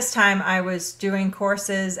during this time I was doing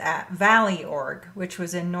courses at Valley Org, which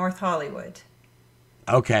was in North Hollywood.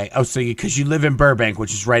 Okay. Oh, so because you live in Burbank,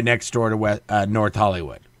 which is right next door to North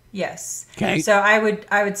Hollywood. Yes. Okay. So I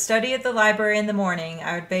would study at the library in the morning.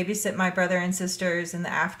 I would babysit my brother and sisters in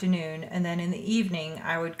the afternoon, and then in the evening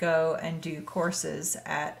I would go and do courses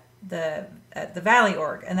at the Valley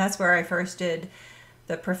Org, and that's where I first did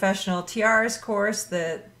the professional TRs course,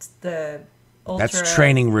 the ultra. That's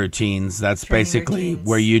training routines. That's basically routines.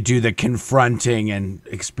 Where you do the confronting and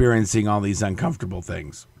experiencing all these uncomfortable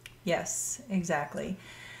things. Yes, exactly.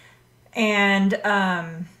 And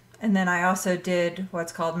then I also did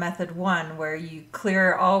what's called Method 1, where you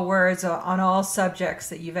clear all words on all subjects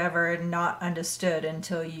that you've ever not understood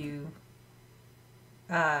until you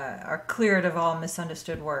are cleared of all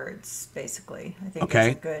misunderstood words, basically. I think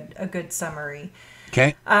it's a good summary.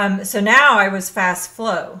 Okay. So now I was fast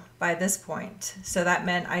flow by this point. So that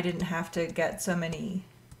meant I didn't have to get so many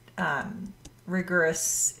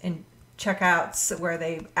rigorous checkouts where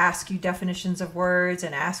they ask you definitions of words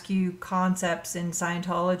and ask you concepts in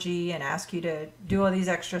Scientology and ask you to do all these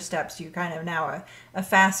extra steps. You're kind of now a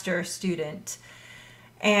faster student.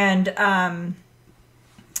 And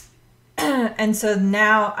and so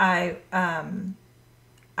now I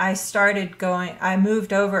started going, I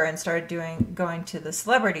moved over and started going to the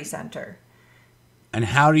Celebrity Center. And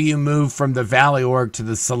how do you move from the Valley Org to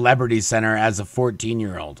the Celebrity Center as a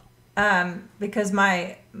 14-year-old? Because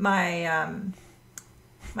my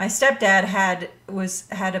my stepdad had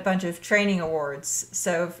a bunch of training awards.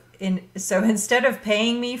 So instead of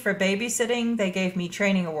paying me for babysitting, they gave me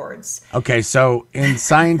training awards. Okay, so in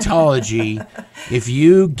Scientology, if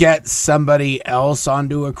you get somebody else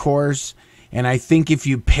onto a course, and I think if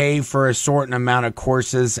you pay for a certain amount of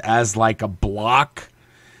courses as like a block,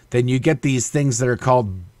 then you get these things that are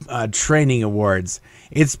called training awards.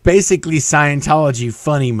 It's basically Scientology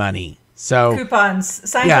funny money. So coupons,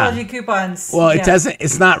 Scientology coupons. Well,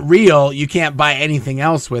 it's not real. You can't buy anything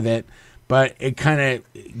else with it, but it kind of,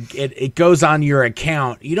 it goes on your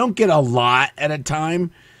account. You don't get a lot at a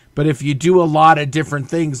time, but if you do a lot of different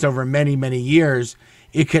things over many, many years,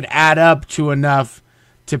 it could add up to enough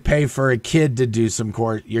to pay for your kid to do some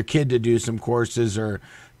courses, or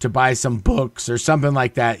to buy some books or something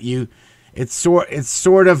like that. It's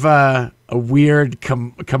sort of a weird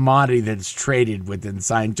commodity that's traded within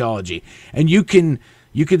Scientology, and you can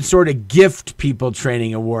sort of gift people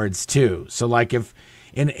training awards too. So like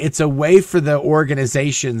it's a way for the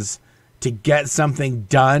organizations to get something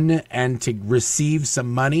done and to receive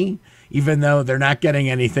some money, even though they're not getting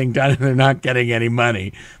anything done and they're not getting any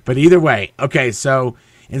money. But either way, okay, so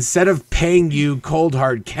instead of paying you cold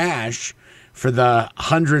hard cash for the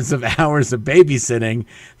hundreds of hours of babysitting,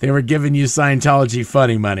 they were giving you Scientology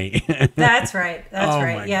funny money. That's right. That's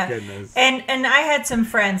right. My yeah. Goodness. And I had some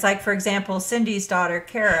friends, like for example, Cindy's daughter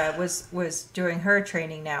Kara was doing her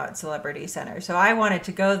training now at Celebrity Center. So I wanted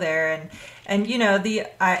to go there, and you know,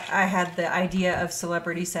 I had the idea of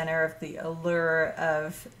Celebrity Center, of the allure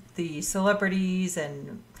of the celebrities,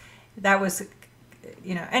 and that was,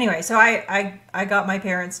 you know, anyway. So I got my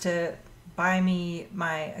parents to buy me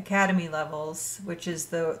my academy levels, which is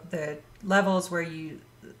the levels where you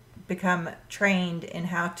become trained in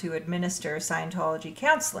how to administer Scientology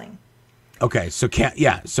counseling. Okay, so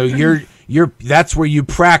so you're that's where you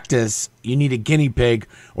practice. You need a guinea pig,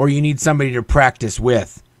 or you need somebody to practice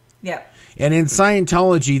with. Yeah. And in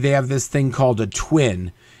Scientology, they have this thing called a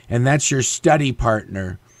twin, and that's your study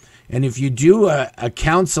partner. And if you do a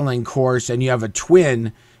counseling course and you have a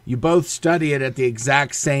twin, you both study it at the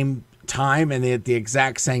exact same time and at the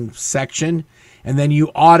exact same section, and then you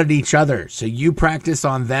audit each other. So you practice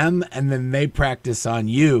on them, and then they practice on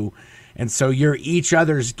you, and so you're each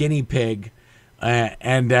other's guinea pig.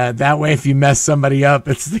 And that way, if you mess somebody up,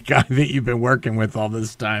 it's the guy that you've been working with all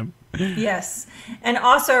this time. Yes. And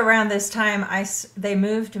also around this time, they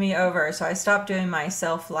moved me over, so I stopped doing my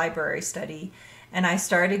self-library study, and I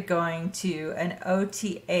started going to an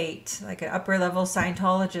OT8, like an upper-level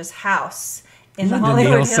Scientologist house in the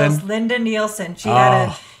Hollywood Hills. Linda Nielsen.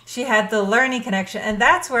 She had the learning connection, and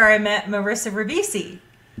that's where I met Marissa Ribisi.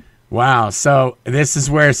 Wow. So this is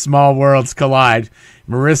where small worlds collide.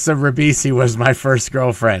 Marissa Ribisi was my first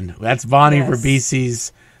girlfriend. That's Vonnie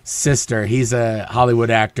Ribisi's sister. He's a Hollywood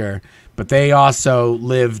actor, but they also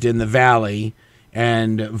lived in the Valley,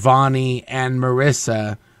 and Vonnie and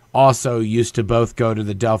Marissa also used to both go to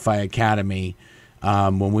the Delphi Academy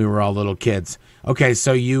when we were all little kids. Okay,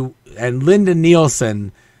 so and Linda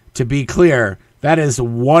Nielsen, to be clear, that is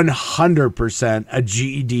 100% a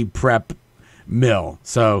GED prep mill.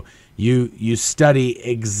 So you study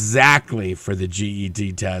exactly for the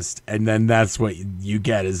GED test, and then that's what you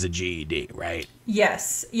get as a GED, right?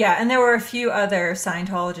 Yes, yeah, and there were a few other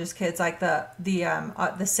Scientologist kids, like the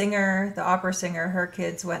singer, the opera singer. Her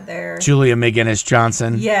kids went there. Julia McGinnis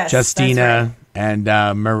Johnson, yes, Justina, right. And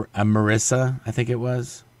Marissa, I think it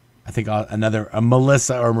was. I think another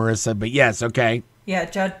Melissa or Marissa, but yes, okay. Yeah,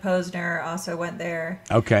 Judd Posner also went there.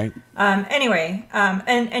 Okay. Anyway,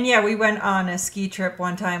 and yeah, we went on a ski trip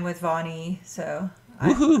one time with Vonnie, so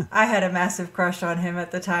I had a massive crush on him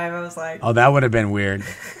at the time. I was like, oh, that would have been weird.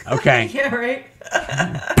 Okay. Yeah, right.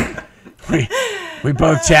 we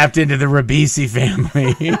both tapped into the Ribisi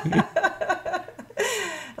family.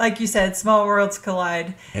 Like you said, small worlds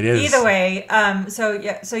collide. It is. Either way, so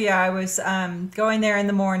yeah, I was going there in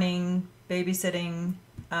the morning, babysitting,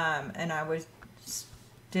 and I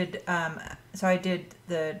did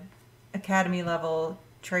the academy level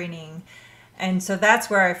training, and so that's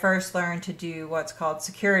where I first learned to do what's called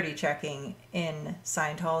security checking in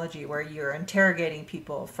Scientology, where you're interrogating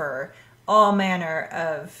people for all manner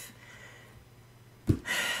of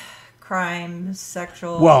crimes,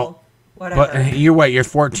 sexual, whatever. But you're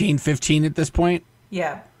 14, 15 at this point?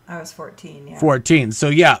 Yeah, I was 14, yeah. 14. So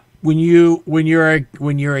yeah, when you're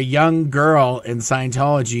a young girl in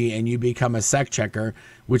Scientology and you become a sec checker,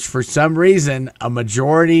 which for some reason, a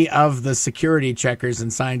majority of the security checkers in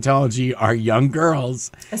Scientology are young girls.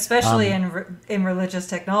 Especially in Religious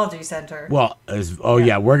Technology Center. Well,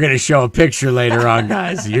 yeah, we're going to show a picture later on,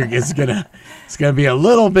 guys. It's gonna be a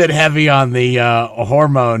little bit heavy on the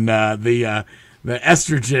hormone, the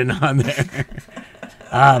estrogen on there.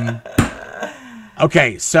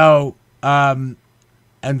 Okay, so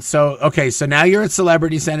so now you're at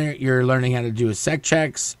Celebrity Center. You're learning how to do sec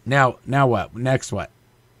checks. Now what? Next what?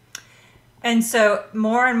 And so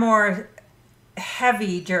more and more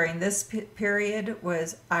heavy during this period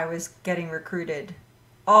was I was getting recruited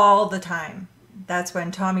all the time. That's when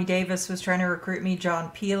Tommy Davis was trying to recruit me. John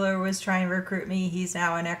Peeler was trying to recruit me. He's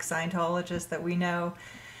now an ex-Scientologist that we know.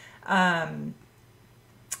 And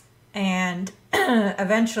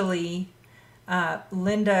eventually,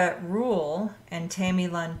 Linda Rule and Tammy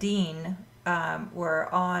Lundeen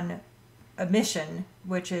were on a mission,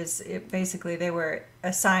 which is basically they were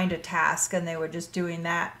assigned a task and they were just doing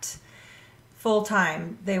that full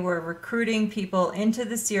time. They were recruiting people into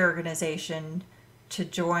the Sea organization to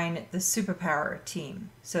join the Superpower team.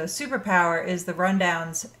 So Superpower is the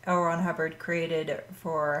rundowns L. Ron Hubbard created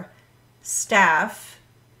for staff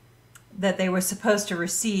that they were supposed to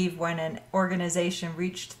receive when an organization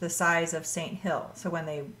reached the size of St. Hill. So when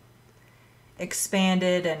they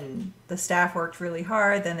expanded and the staff worked really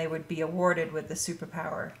hard, then they would be awarded with the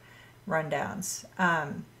Superpower rundowns.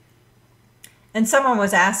 And someone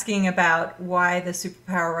was asking about why the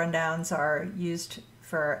Superpower rundowns are used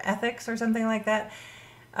for ethics or something like that.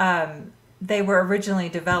 They were originally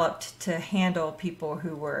developed to handle people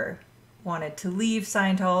who wanted to leave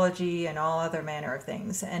Scientology and all other manner of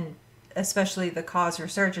things, and especially the cause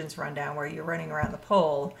resurgence rundown where you're running around the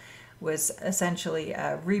pole was essentially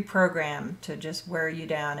a reprogram to just wear you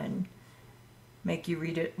down and make you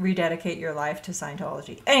rededicate your life to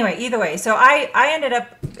Scientology. Anyway, either way, so I ended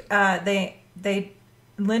up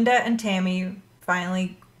Linda and Tammy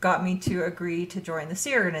finally got me to agree to join the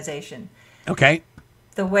Sea organization. Okay.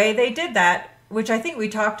 The way they did that, which I think we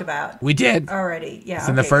talked about. We did already. Yeah. It's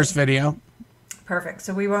in the first video. Perfect.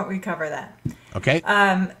 So we won't recover that. Okay.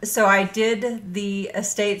 So I did the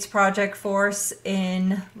Estates Project Force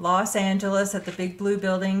in Los Angeles at the big blue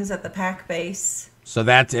buildings at the PAC base. So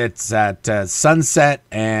it's at Sunset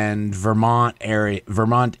and Vermont area,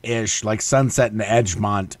 Vermont-ish, like Sunset and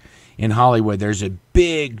Edgemont in Hollywood. There's a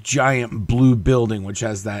big, giant blue building which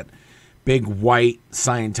has that big white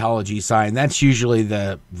Scientology sign. That's usually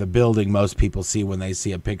the building most people see when they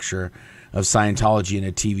see a picture of Scientology in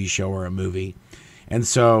a TV show or a movie. And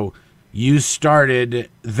so you started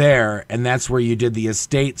there, and that's where you did the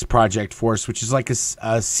Estates Project Force, which is like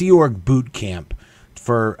a Sea Org boot camp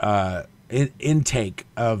for intake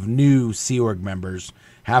of new Sea Org members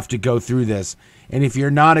have to go through this. And if you're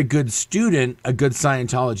not a good student, a good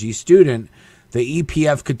Scientology student, the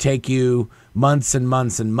EPF could take you months and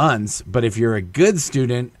months and months. But if you're a good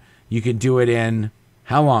student, you can do it in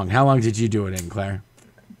how long? How long did you do it in, Claire?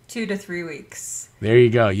 2 to 3 weeks. There you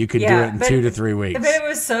go. You could do it in 2 to 3 weeks. But it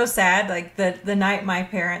was so sad. Like the night my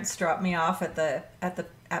parents dropped me off at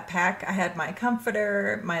PAC, I had my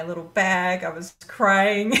comforter, my little bag. I was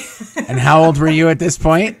crying. And how old were you at this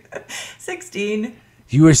point? 16.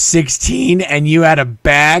 You were 16 and you had a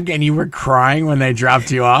bag and you were crying when they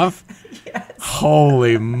dropped you off? Yes.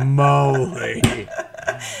 Holy moly.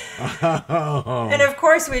 Oh. And of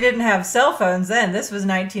course, we didn't have cell phones then. This was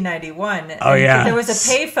 1991. Oh, yeah. There was a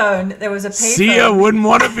payphone. See ya, wouldn't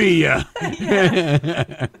want to be ya.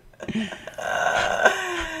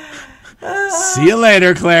 See you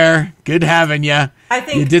later, Claire. Good having you. I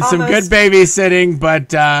think you did some good babysitting, but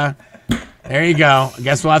there you go. I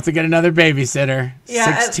guess we'll have to get another babysitter.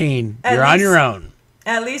 Yeah, 16. You're on your own.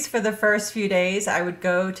 At least for the first few days, I would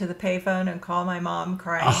go to the payphone and call my mom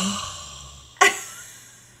crying.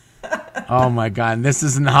 Oh my God! And this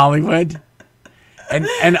is in Hollywood,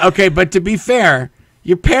 and okay, but to be fair,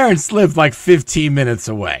 your parents lived like 15 minutes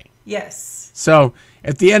away. Yes. So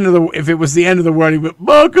at the end of if it was the end of the world, he would,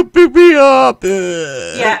 "Mom, come pick me up."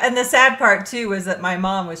 Yeah, and the sad part too was that my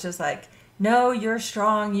mom was just like, "No, you're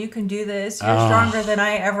strong. You can do this. You're stronger than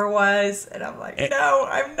I ever was." And I'm like, "No,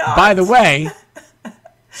 I'm not." By the way,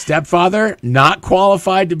 stepfather, not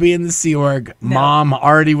qualified to be in the Sea Org. No. Mom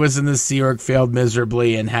already was in the Sea Org, failed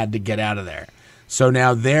miserably, and had to get out of there. So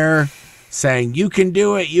now they're saying, you can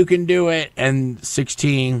do it. And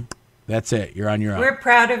 16, that's it. You're on your own. We're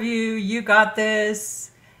proud of you. You got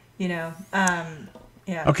this. Yeah.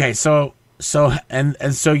 Okay, so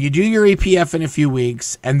you do your EPF in a few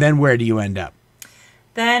weeks, and then where do you end up?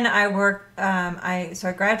 Then I work. I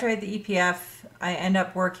graduated the EPF. I end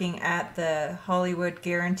up working at the Hollywood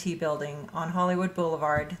Guarantee Building on Hollywood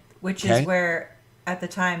Boulevard, which is where, at the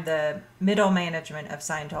time, the middle management of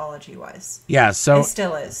Scientology was. Yeah, so it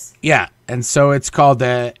still is. Yeah, and so it's called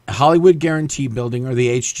the Hollywood Guarantee Building, or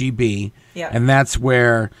the HGB. Yeah, and that's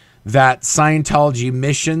where that Scientology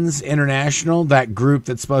Missions International, that group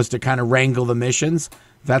that's supposed to kind of wrangle the missions,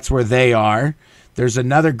 that's where they are. There's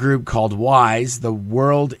another group called WISE, the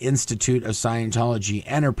World Institute of Scientology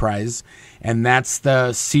Enterprise, and that's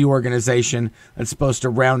the sea organization that's supposed to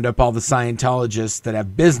round up all the Scientologists that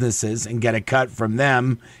have businesses and get a cut from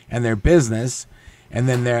them and their business. And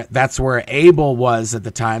then that's where ABLE was at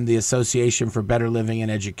the time, the Association for Better Living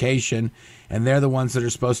and Education. And they're the ones that are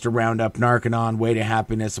supposed to round up Narconon, Way to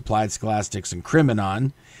Happiness, Applied Scholastics, and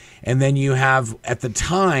Criminon. And then you have, at the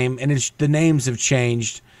time, and the names have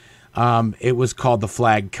changed, it was called the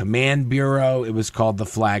Flag Command Bureau. It was called the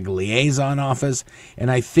Flag Liaison Office. And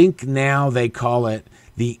I think now they call it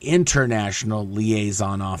the International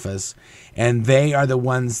Liaison Office. And they are the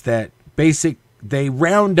ones that they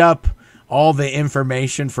round up all the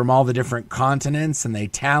information from all the different continents, and they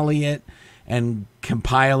tally it and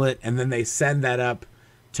compile it, and then they send that up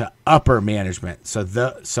to upper management.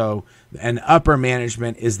 So upper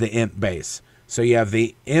management is the IMP base. So you have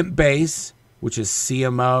the IMP base, which is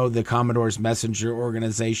CMO, the Commodore's Messenger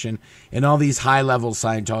Organization, and all these high-level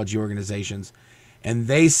Scientology organizations, and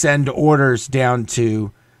they send orders down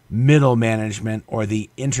to middle management, or the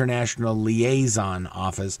International Liaison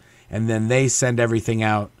Office, and then they send everything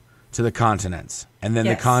out to the continents, and then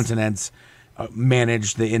the continents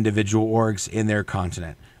manage the individual orgs in their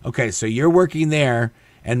continent. Okay, so you're working there,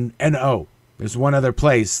 and there's one other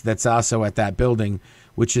place that's also at that building,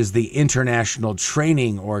 which is the International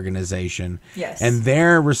Training Organization. Yes. And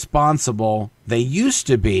they're responsible, they used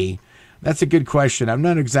to be, that's a good question. I'm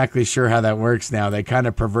not exactly sure how that works now. They kind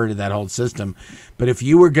of perverted that whole system. But if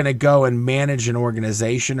you were going to go and manage an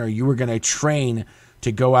organization, or you were going to train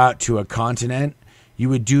to go out to a continent, you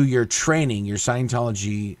would do your training, your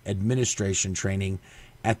Scientology administration training,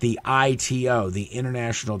 at the ITO, the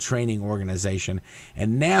International Training Organization.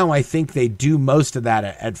 And now I think they do most of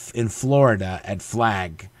that in Florida at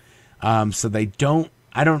Flag. So they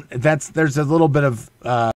there's a little bit of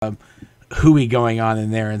hooey going on in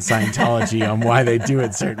there in Scientology on why they do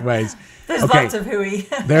it certain ways. There's lots of hooey.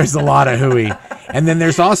 There's a lot of hooey. And then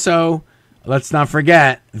there's also, let's not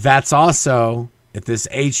forget, that's also at this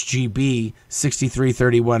HGB,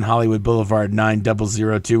 6331 Hollywood Boulevard,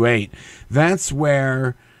 90028. That's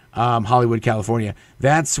where, Hollywood, California,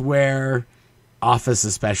 that's where Office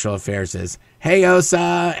of Special Affairs is. Hey,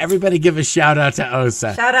 OSA. Everybody give a shout out to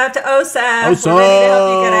OSA. Shout out to OSA. OSA. We're ready to help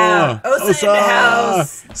you get out. OSA in the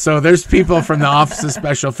house. So there's people from the Office of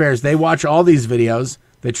Special Affairs. They watch all these videos.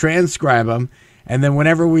 They transcribe them. And then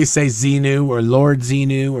whenever we say Xenu or Lord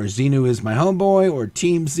Xenu or Xenu is my homeboy or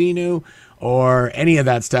Team Xenu or any of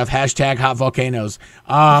that stuff, hashtag hot volcanoes.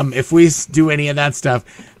 If we do any of that stuff,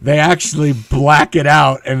 they actually black it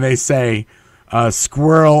out and they say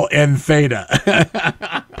squirrel and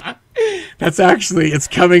theta. That's actually, it's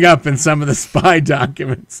coming up in some of the spy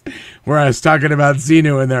documents where I was talking about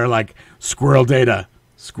Xenu and they're like squirrel data,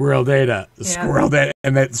 squirrel data, squirrel data,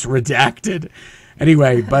 and it's redacted.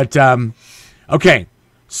 Anyway, but okay.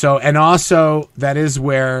 So, and also that is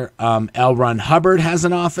where L. Ron Hubbard has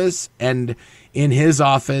an office, and in his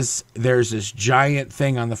office, there's this giant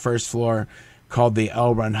thing on the first floor called the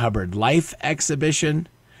L. Ron Hubbard Life Exhibition.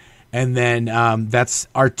 And then that's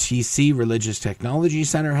RTC, Religious Technology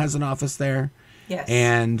Center, has an office there. Yes.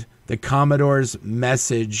 And the Commodore's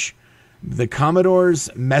Messenger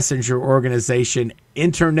Organization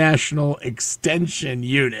International Extension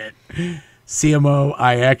Unit,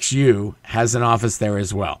 CMOIXU, has an office there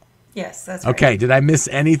as well. Yes, that's right. Okay, did I miss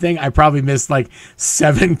anything? I probably missed like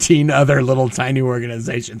 17 other little tiny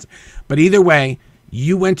organizations. But either way,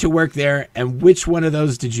 you went to work there, and which one of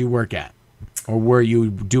those did you work at? Or were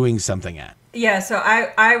you doing something at? Yeah, so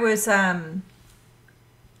I was under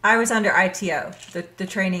ITO, the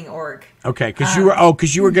training org. Okay, because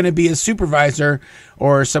you were going to be a supervisor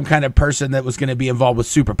or some kind of person that was going to be involved with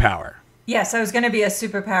superpower. Yes, I was going to be a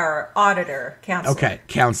superpower auditor, counselor. Okay,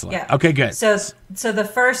 counselor. Yeah. Okay, good. So the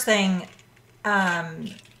first thing,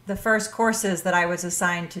 the first courses that I was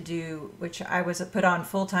assigned to do, which I was put on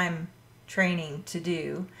full-time training to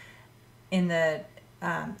do, in the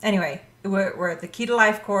anyway, were the Key to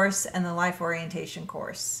Life course and the Life Orientation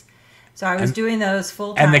course. So I was doing those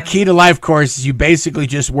full-time. And the Key to Life course, you basically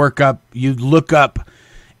just look up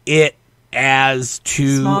it as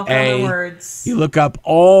to small common words. You look up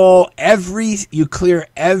you clear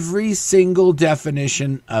every single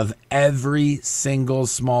definition of every single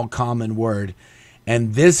small common word.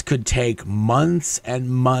 And this could take months and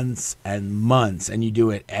months and months. And you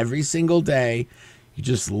do it every single day. You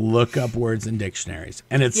just look up words in dictionaries.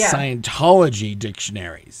 And it's Scientology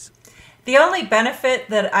dictionaries. The only benefit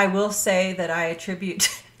that I will say that I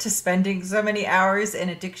attribute to spending so many hours in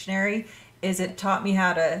a dictionary is it taught me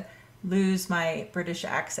how to lose my British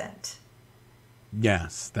accent.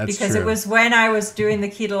 Yes, that's because true. It was when I was doing the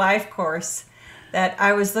Key to Life course that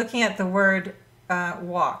I was looking at the word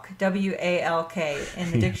walk, W-A-L-K,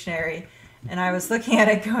 in the dictionary, and I was looking at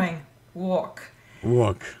it going, walk.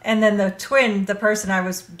 Walk. And then the person I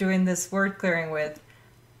was doing this word clearing with,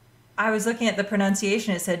 I was looking at the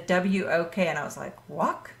pronunciation, it said W-O-K, and I was like,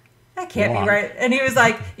 walk? That can't be right. And he was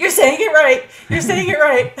like, you're saying it right. You're saying it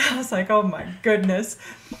right. I was like, oh my goodness.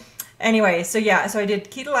 Anyway, so I did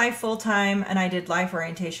Key to Life full time, and I did life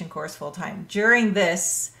orientation course full time. During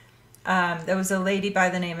this, there was a lady by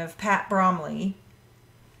the name of Pat Bromley,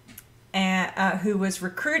 who was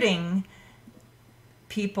recruiting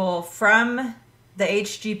people from the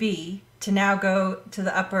HGB to now go to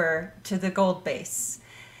the gold base.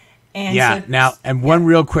 And one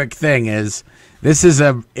real quick thing is,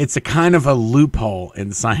 it's a kind of a loophole in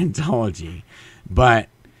Scientology, but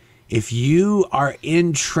if you are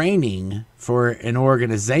in training for an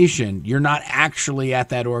organization, you're not actually at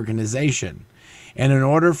that organization. And in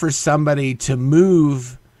order for somebody to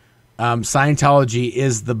move, Scientology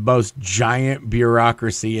is the most giant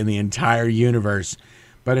bureaucracy in the entire universe.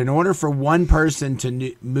 But in order for one person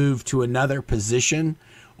to move to another position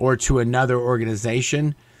or to another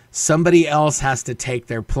organization, somebody else has to take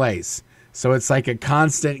their place. So it's like a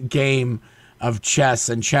constant game of chess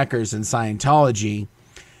and checkers in Scientology.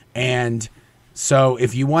 And so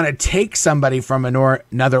if you want to take somebody from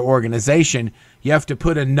another organization, you have to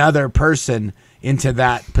put another person into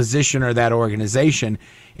that position or that organization.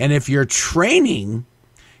 And if you're training,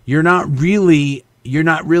 you're not really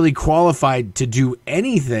qualified to do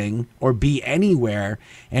anything or be anywhere.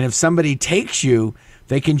 And if somebody takes you,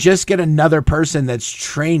 they can just get another person that's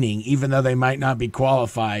training, even though they might not be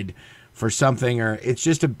qualified for something, or it's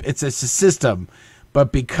a system.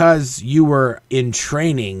 But because you were in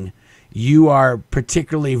training, you are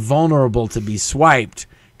particularly vulnerable to be swiped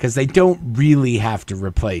because they don't really have to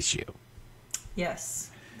replace you.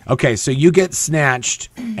 Yes. Okay, so you get snatched,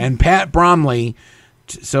 and Pat Bromley,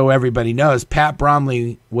 so everybody knows, Pat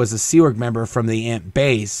Bromley was a Sea Org member from the Ant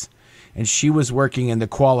Base, and she was working in the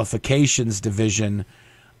qualifications division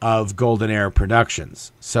of Golden Era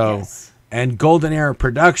Productions. So, yes. And Golden Era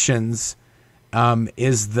Productions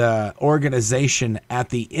is the organization at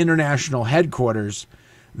the international headquarters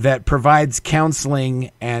that provides counseling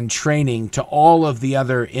and training to all of the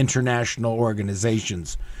other international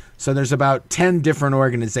organizations. So there's about 10 different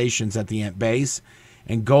organizations at the Ant Base,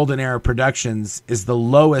 and Golden Era Productions is the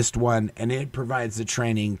lowest one, and it provides the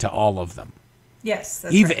training to all of them. Yes,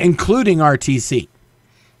 that's right. Including RTC.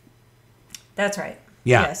 That's right.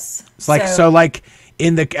 Yeah. Yes. It's like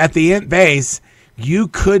at the Ant Base, you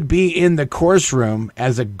could be in the course room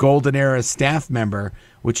as a Golden Era staff member,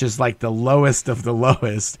 which is like the lowest of the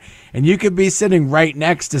lowest, and you could be sitting right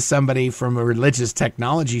next to somebody from a religious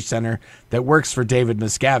technology center that works for David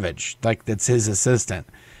Miscavige, like that's his assistant.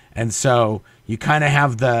 And so you kind of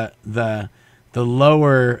have the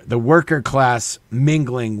worker class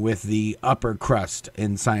mingling with the upper crust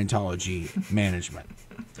in Scientology management.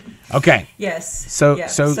 Okay. Yes.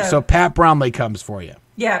 So Pat Bromley comes for you.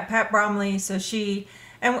 Yeah, Pat Bromley. So she,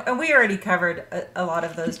 and we already covered a lot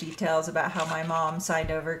of those details about how my mom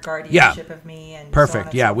signed over guardianship of me. And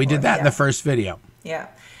perfect. So we did that in the first video. Yeah.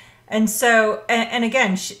 And so, and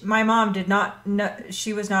again, my mom did not know,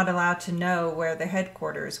 she was not allowed to know where the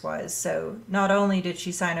headquarters was. So not only did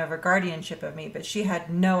she sign over guardianship of me, but she had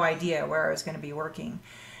no idea where I was going to be working.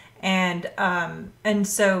 And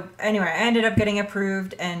so anyway, I ended up getting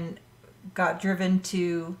approved and got driven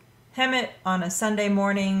to Hemet on a Sunday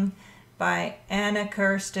morning by Anna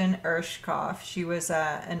Kirsten Ershkoff. She was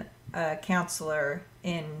a counselor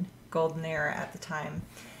in Golden Era at the time.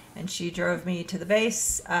 And she drove me to the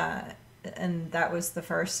base, and that was the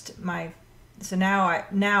first. So now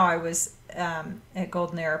I was at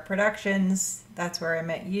Golden Era Productions. That's where I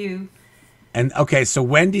met you. And okay, so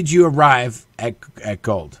when did you arrive at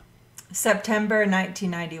Gold? September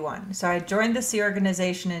 1991. So I joined the Sea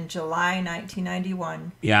Organization in July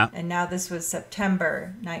 1991. Yeah. And now this was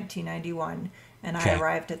September 1991, and I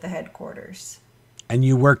arrived at the headquarters. And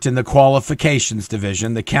you worked in the qualifications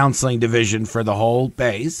division, the counseling division for the whole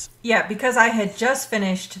base. Yeah, because I had just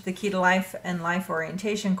finished the Key to Life and Life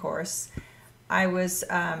Orientation course, I was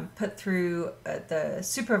put through the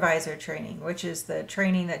supervisor training, which is the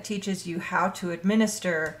training that teaches you how to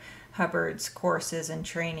administer Hubbard's courses and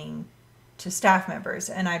training to staff members.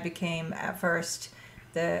 And I became, at first,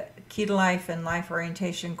 the Key to Life and Life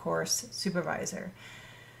Orientation course supervisor.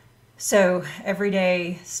 So every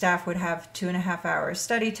day, staff would have 2.5 hours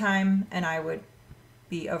study time, and I would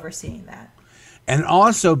be overseeing that. And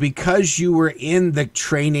also, because you were in the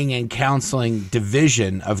training and counseling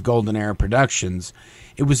division of Golden Era Productions,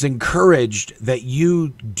 it was encouraged that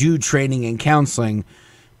you do training and counseling,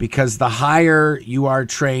 because the higher you are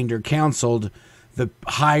trained or counseled, the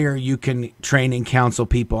higher you can train and counsel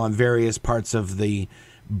people on various parts of the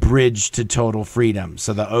bridge to total freedom.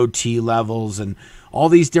 So the OT levels and all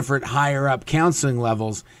these different higher up counseling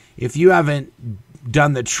levels. If you haven't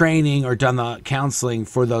done the training or done the counseling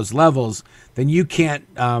for those levels, then you can't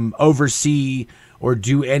oversee or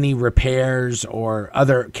do any repairs or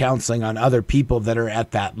other counseling on other people that are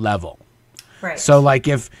at that level. Right. So like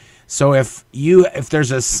if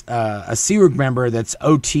there's a CRUG member that's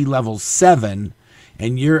OT level 7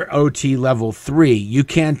 and you're OT level 3, you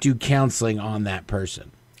can't do counseling on that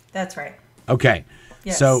person. That's right. Okay.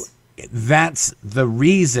 Yes. So that's the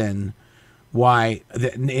reason why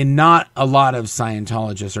not a lot of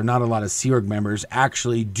Scientologists or not a lot of CRUG members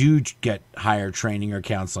actually do get higher training or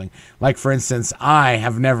counseling. Like, for instance, I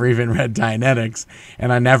have never even read Dianetics,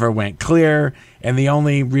 and I never went clear, and the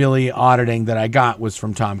only really auditing that I got was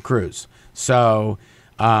from Tom Cruise. So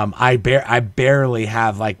I barely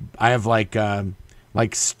have, like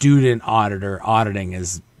student auditing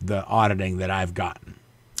is the auditing that I've gotten.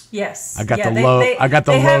 Yes. I got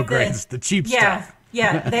the low grades, the cheap stuff.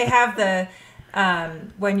 Yeah, they have the,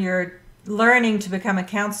 when you're learning to become a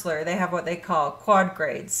counselor, they have what they call quad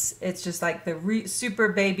grades. It's just like the super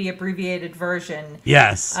baby abbreviated version.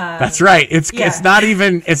 Yes, that's right. It's not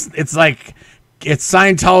even, it's like, it's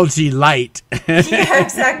Scientology light. Yeah,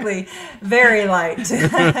 exactly. Very light.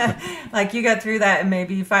 Like you got through that in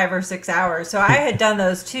maybe 5 or 6 hours. So I had done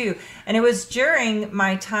those too. And it was during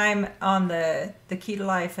my time on the Key to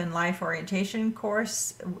Life and Life Orientation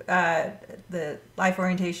course, the Life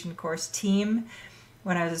Orientation course team,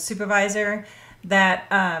 when I was a supervisor, that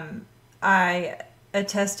I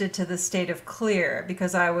attested to the state of clear,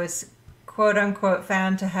 because I was, quote unquote,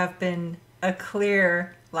 found to have been a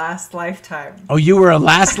clear last lifetime. Oh, you were a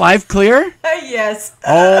last life clear? Yes.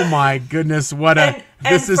 Oh my goodness,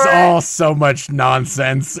 this is all so much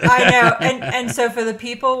nonsense. I know. And so for the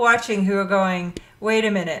people watching who are going, wait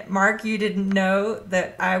a minute, Mark, you didn't know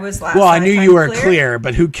that I was last lifetime. Well, I knew you were clear,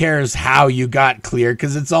 but who cares how you got clear,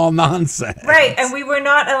 because it's all nonsense. Right, and we were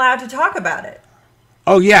not allowed to talk about it.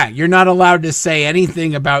 Oh yeah, you're not allowed to say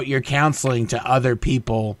anything about your counseling to other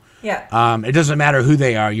people. Yeah. It doesn't matter who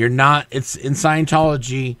they are. You're not, it's in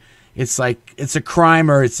Scientology, it's like, it's a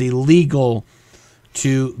crime or it's illegal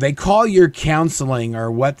they call your counseling,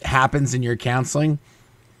 or what happens in your counseling,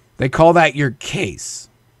 they call that your case.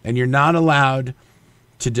 And you're not allowed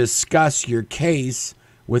to discuss your case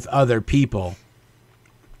with other people.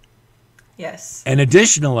 Yes. And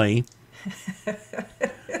additionally,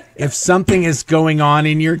 if something is going on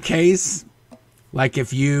in your case, like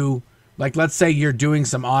let's say you're doing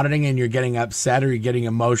some auditing and you're getting upset or you're getting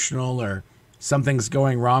emotional or something's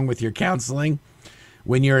going wrong with your counseling,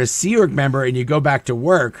 when you're a CRUG member and you go back to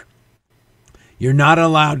work, you're not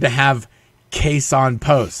allowed to have case on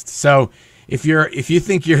post. So if you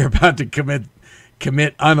think you're about to commit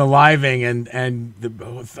unaliving and the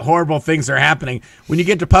horrible things are happening, when you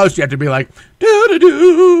get to post, you have to be like, do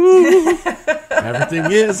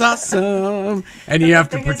everything is awesome, and you have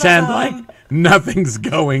to pretend like nothing's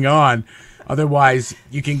going on. Otherwise,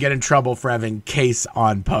 you can get in trouble for having case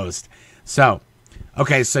on post. So,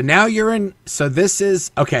 okay, so now we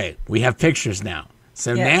have pictures now.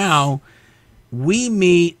 So yes. Now we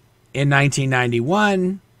meet in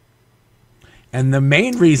 1991. And the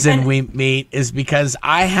main reason we meet is because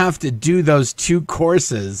I have to do those 2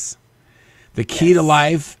 courses, the Key to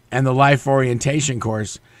Life and the Life Orientation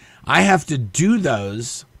course. I have to do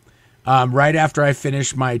those right after I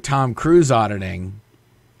finish my Tom Cruise auditing.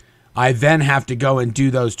 I then have to go and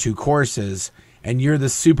do those 2 courses, and you're the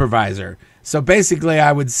supervisor. So basically,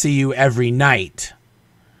 I would see you every night.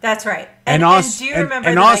 That's right. And do you remember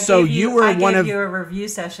I gave you a review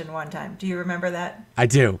session one time? Do you remember that? I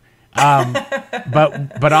do.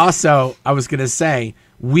 But also, I was going to say,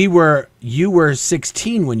 you were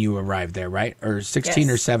 16 when you arrived there, right? Or 16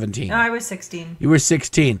 or 17? No, I was 16. You were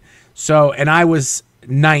 16. So, and I was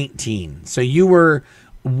 19. So you were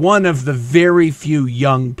one of the very few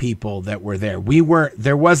young people that were there.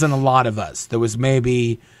 There wasn't a lot of us. There was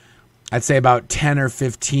maybe, I'd say about 10 or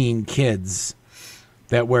 15 kids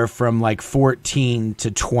that were from like 14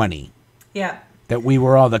 to 20. Yeah. That we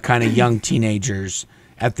were all the kind of young teenagers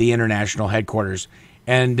at the international headquarters.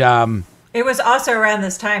 And it was also around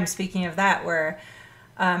this time, speaking of that, where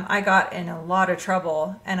I got in a lot of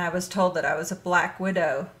trouble and I was told that I was a black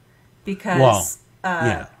widow because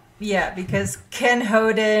because Ken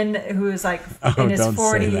Hoden, who was like in his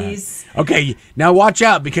 40s. Okay, now watch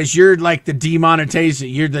out, because you're like the demonetization.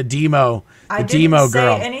 You're the demo. I didn't didn't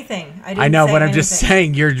say anything. I know, but I'm just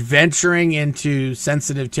saying you're venturing into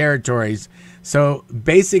sensitive territories. So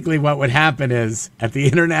basically what would happen is at the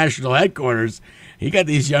international headquarters, you got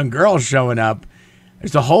these young girls showing up.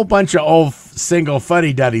 There's a whole bunch of old single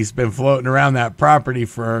fuddy-duddies been floating around that property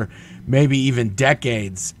for maybe even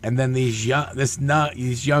decades. And then these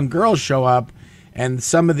young girls show up, and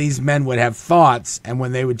some of these men would have thoughts, and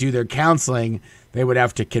when they would do their counseling, they would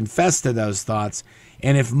have to confess to those thoughts.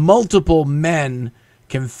 And if multiple men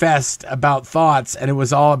confessed about thoughts and it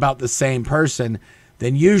was all about the same person,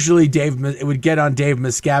 then usually it would get on Dave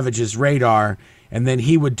Miscavige's radar, and then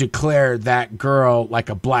he would declare that girl like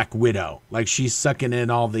a black widow, like she's sucking in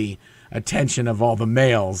all the attention of all the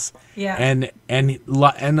males. Yeah. And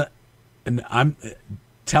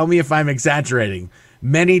tell me if I'm exaggerating.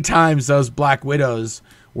 Many times those black widows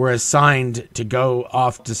were assigned to go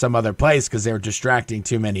off to some other place because they were distracting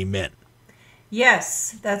too many men.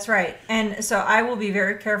 Yes, that's right. And so I will be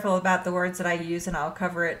very careful about the words that I use, and I'll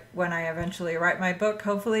cover it when I eventually write my book,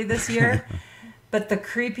 hopefully this year. But the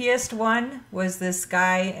creepiest one was this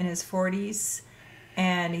guy in his 40s,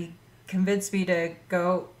 and he convinced me to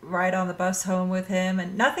go ride on the bus home with him,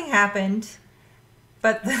 and nothing happened.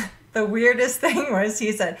 But the weirdest thing was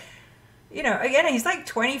he said, again, he's like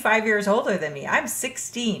 25 years older than me. I'm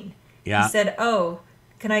 16. Yeah. He said, "Oh,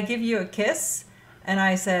 can I give you a kiss?" And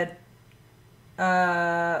I said,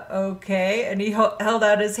 okay. And he held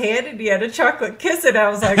out his hand and he had a chocolate kiss, and I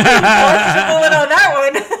was like, pulling on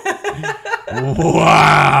that one.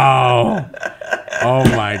 Wow. Oh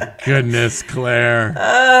my goodness, Claire.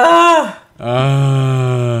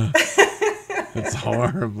 That's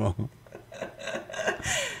horrible.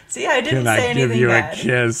 See, I didn't say anything bad. Can I give you a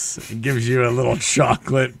kiss? It gives you a little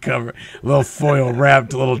chocolate cover, a little foil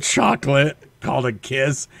wrapped little chocolate called a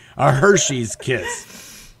kiss, a Hershey's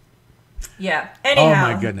kiss. Yeah. Anyhow. Oh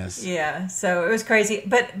my goodness. Yeah. So it was crazy.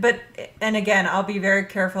 But and again, I'll be very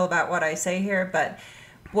careful about what I say here. But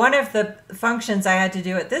one of the functions I had to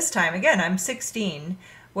do at this time, again, I'm 16,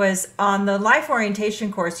 was on the life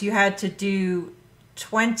orientation course. You had to do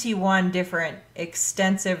 21 different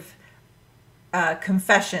extensive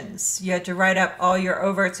confessions. You had to write up all your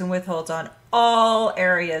overts and withholds on all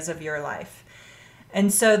areas of your life.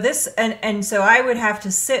 And so so I would have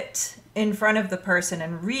to sit in front of the person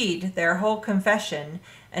and read their whole confession,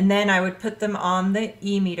 and then I would put them on the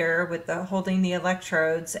e-meter with holding the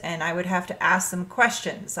electrodes, and I would have to ask them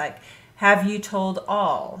questions like, have you told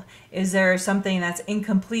all? Is there something that's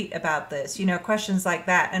incomplete about this? Questions like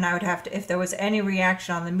that. And I would have to, if there was any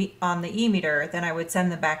reaction on the e-meter, then I would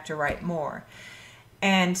send them back to write more.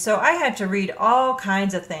 And so I had to read all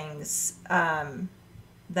kinds of things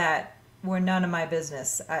that were none of my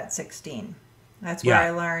business at 16. That's where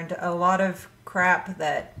I learned a lot of crap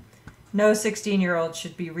that no 16-year-old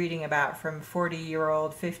should be reading about from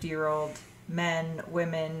 40-year-old, 50-year-old men,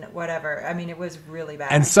 women, whatever. I mean, it was really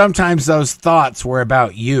bad. And sometimes those thoughts were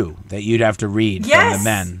about you that you'd have to read from the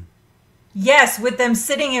men. Yes, with them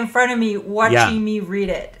sitting in front of me watching me read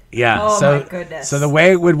it. Yeah. Oh, my goodness. So the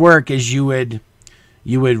way it would work is you would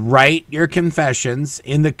write your confessions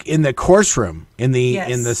in the course room, in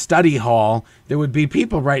the study hall. There would be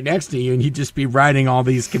people right next to you, and you'd just be writing all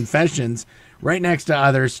these confessions right next to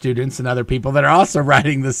other students and other people that are also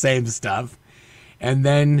writing the same stuff. And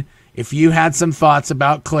then if you had some thoughts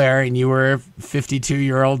about Claire and you were a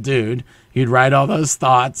 52-year-old dude, you'd write all those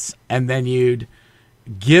thoughts, and then you'd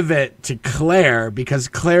give it to Claire, because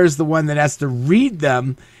Claire's the one that has to read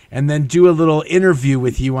them and then do a little interview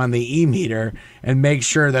with you on the e-meter and make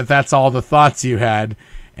sure that that's all the thoughts you had.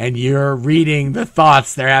 And you're reading the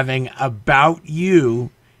thoughts they're having about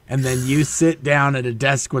you, and then you sit down at a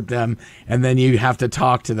desk with them, and then you have to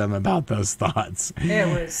talk to them about those thoughts. It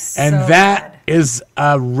was and that is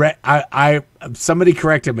somebody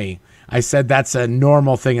corrected me. I said that's a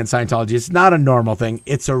normal thing in Scientology. It's not a normal thing.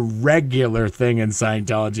 It's a regular thing in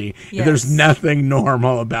Scientology. Yes. There's nothing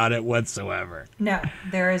normal about it whatsoever. No,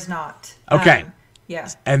 there is not. Okay. Yeah.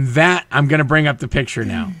 And that, I'm going to bring up the picture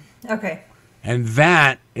now. Okay. And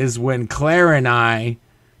that is when Claire and I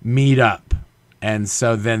meet up. And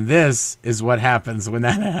so then this is what happens when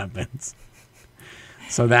that happens.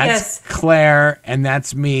 So that's Claire, and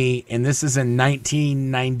that's me, and this is in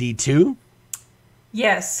 1992?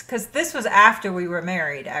 Yes, because this was after we were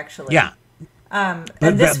married, actually. Yeah. And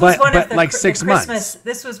this was one of the like 6 months.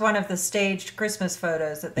 This was one of the staged Christmas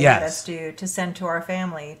photos that they had us do to send to our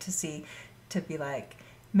family to be like,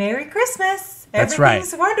 Merry Christmas. That's right.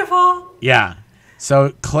 Everything's wonderful. Yeah.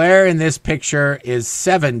 So Claire in this picture is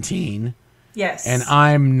 17. Yes. And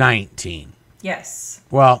I'm 19. Yes.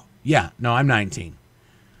 Well, yeah. No, I'm 19.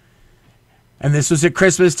 And this was at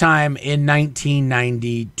Christmas time in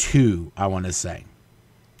 1992, I want to say.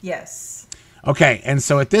 Yes. Okay, and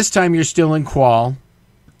so at this time you're still in Qual.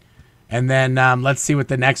 And then let's see what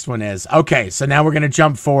the next one is. Okay, so now we're going to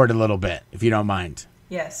jump forward a little bit, if you don't mind.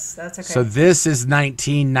 Yes, that's okay. So this is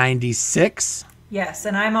 1996. Yes,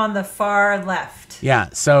 and I'm on the far left. Yeah,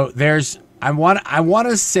 so I want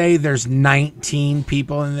to say there's 19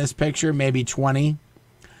 people in this picture, maybe 20.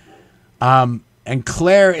 And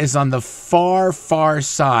Claire is on the far, far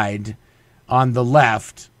side on the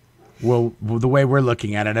left. Well, the way we're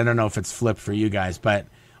looking at it, I don't know if it's flipped for you guys, but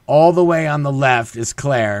all the way on the left is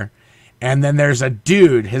Claire. And then there's a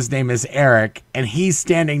dude, his name is Eric, and he's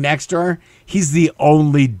standing next to her. He's the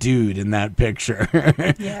only dude in that picture.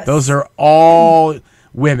 Yes. Those are all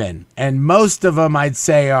women. And most of them, I'd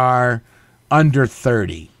say, are under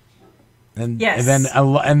 30. And, yes.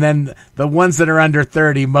 and then the ones that are under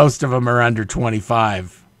 30, most of them are under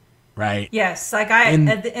 25, right? Yes, like in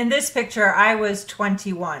this picture, I was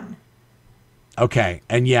 21. Okay,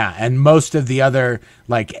 and most of the other,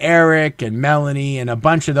 like Eric and Melanie and a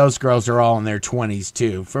bunch of those girls are all in their 20s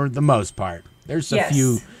too, for the most part. There's a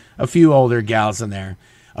few older gals in there.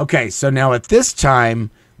 Okay, so now at this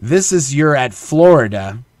time, you're at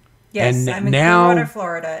Florida. Yes, and I'm in Clearwater,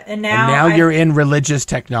 Florida. And now you're in Religious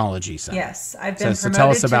Technology Center. Yes, I've been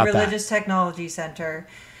promoted to Religious Technology Center.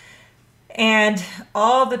 And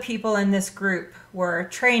all the people in this group were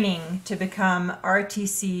training to become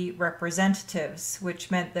RTC representatives, which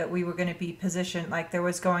meant that we were going to be positioned, like there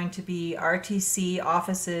was going to be RTC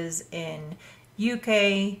offices in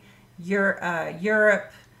UK,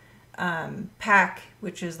 Europe, PAC,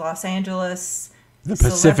 which is Los Angeles. The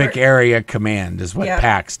Pacific Area Command is what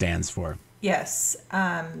PAC stands for. Yes.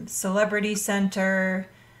 Celebrity Center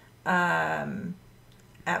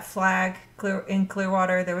at Flag in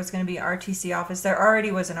Clearwater. There was going to be RTC office. There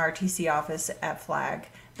already was an RTC office at Flag,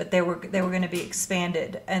 but they were going to be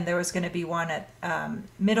expanded, and there was going to be one at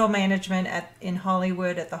middle management in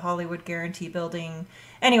Hollywood at the Hollywood Guarantee Building.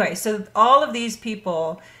 Anyway, so all of these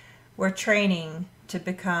people were training to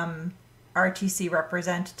become RTC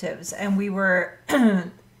representatives, and we were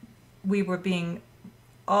being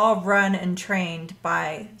all run and trained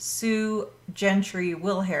by Sue Gentry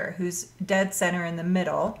Wilhair, who's dead center in the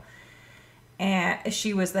middle, and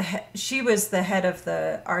she was the head of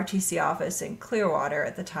the RTC office in Clearwater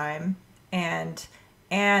at the time, and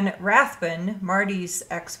Anne Rathbun, Marty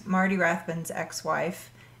Rathbun's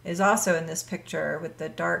ex-wife, is also in this picture with the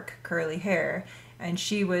dark curly hair, and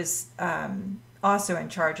she was also in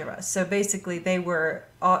charge of us. So basically they were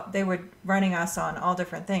running us on all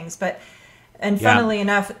different things. And funnily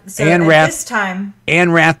enough, so this time,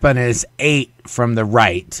 Anne Rathbun is 8 from the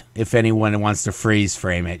right, if anyone wants to freeze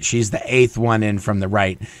frame it. She's the 8th one in from the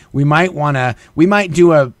right. We might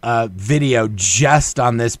do a video just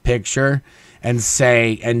on this picture and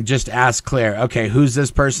just ask Claire, okay, who's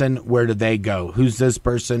this person? Where did they go? Who's this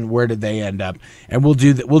person? Where did they end up? And we'll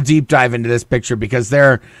deep dive into this picture, because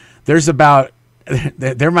there's about,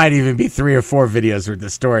 there might even be 3 or 4 videos with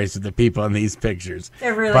the stories of the people in these pictures.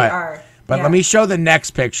 There really are. But let me show the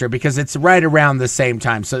next picture, because it's right around the same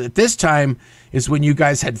time. So at this time is when you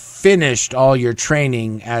guys had finished all your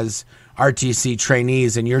training as RTC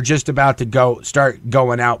trainees, and you're just about to start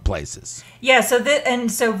going out places. Yeah,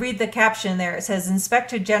 so read the caption there. It says,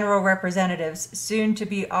 Inspector General Representatives, soon to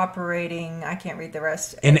be operating, I can't read the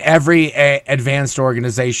rest. In every advanced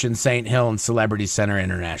organization, St. Hill and Celebrity Center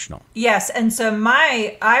International. Yes, and so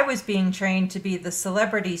I was being trained to be the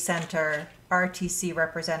Celebrity Center RTC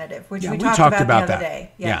representative, which we talked about the other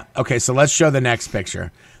day. Yeah. Okay, so let's show the next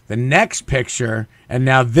picture. The next picture, and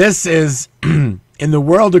now this is, in the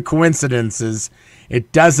world of coincidences,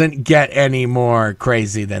 it doesn't get any more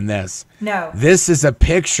crazy than this. No. This is a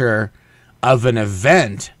picture of an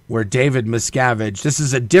event where David Miscavige,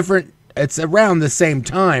 it's around the same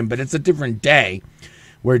time, but it's a different day,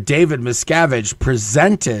 where David Miscavige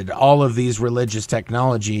presented all of these religious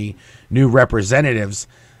technology new representatives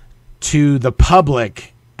to the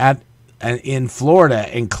public at in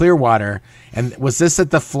Florida, in Clearwater. And was this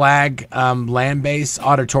at the Flag Land Base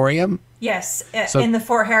Auditorium? Yes, in the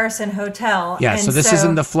Fort Harrison Hotel. Yeah, so this is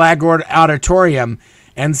in the Flag Auditorium.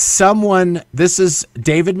 And this is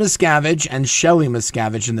David Miscavige and Shelley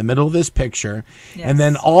Miscavige in the middle of this picture. Yes. And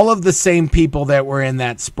then all of the same people that were in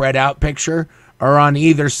that spread out picture are on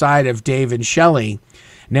either side of Dave and Shelley.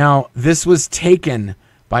 Now, this was taken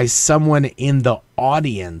by someone in the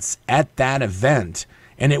audience at that event,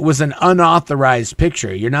 and it was an unauthorized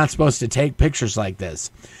picture. You're not supposed to take pictures like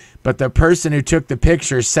this. But the person who took the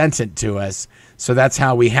picture sent it to us, so that's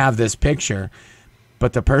how we have this picture.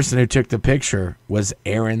 But the person who took the picture was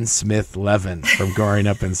Aaron Smith Levin from Growing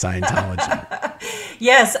Up in Scientology.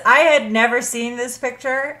 Yes, I had never seen this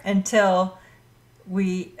picture until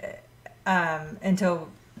Aaron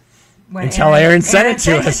sent it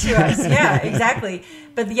to us. Yeah, exactly.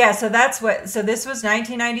 But yeah, so this was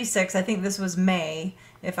 1996. I think this was May,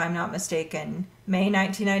 if I'm not mistaken. May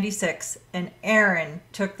 1996. And Aaron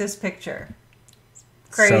took this picture.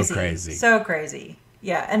 Crazy. So crazy.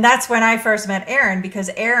 Yeah. And that's when I first met Aaron, because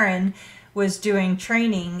Aaron was doing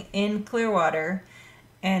training in Clearwater.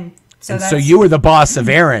 And so you were the boss of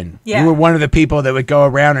Aaron. Yeah. You were one of the people that would go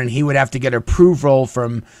around, and he would have to get approval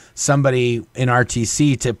from somebody in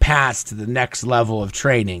RTC to pass to the next level of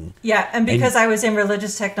training. Yeah, and because I was in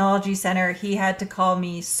Religious Technology Center, he had to call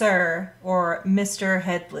me Sir or Mr.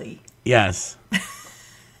 Headley. Yes.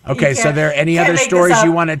 Okay, so there any other stories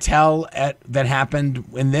you want to tell that happened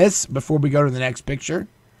in this before we go to the next picture?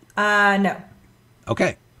 No.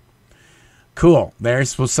 Okay. Cool.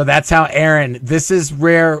 So that's how Aaron. This is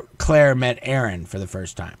where Claire met Aaron for the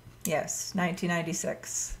first time. Yes,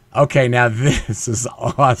 1996. Okay, now this is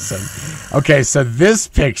awesome. Okay, so this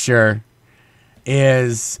picture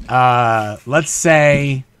is, let's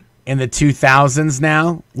say, in the 2000s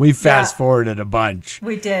now. We fast forwarded a bunch.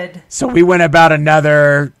 We did. So we went about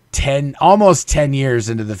another almost 10 years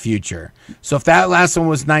into the future. So if that last one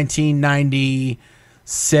was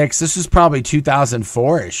 1996, this was probably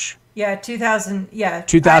 2004-ish. Yeah, 2000. Yeah,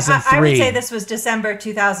 2003. I would say this was December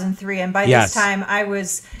 2003, and by this time I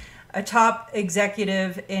was a top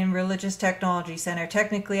executive in Religious Technology Center.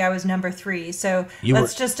 Technically, I was number 3. So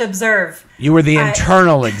let's just observe. You were the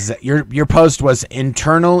internal your post was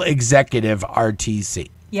internal executive RTC.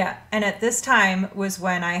 Yeah, and at this time was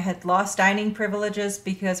when I had lost dining privileges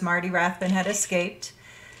because Marty Rathbun had escaped.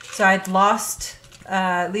 So I'd lost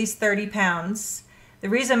at least 30 pounds. The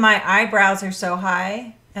reason my eyebrows are so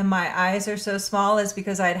high and my eyes are so small is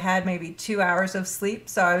because I'd had maybe 2 hours of sleep.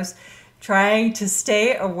 So I was trying to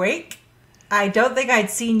stay awake. I don't think I'd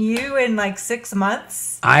seen you in like 6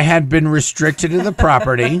 months. I had been restricted to the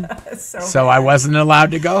property, so I wasn't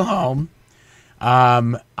allowed to go home.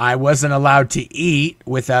 I wasn't allowed to eat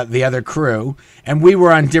without the other crew, and we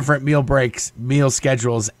were on different meal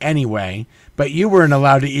schedules anyway, but you weren't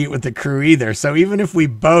allowed to eat with the crew either. So even if we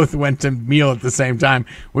both went to meal at the same time,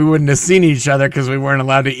 we wouldn't have seen each other because we weren't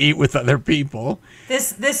allowed to eat with other people.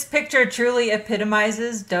 This picture truly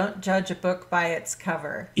epitomizes don't judge a book by its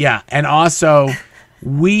cover. Yeah, and also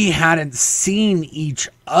we hadn't seen each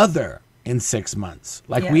other in 6 months.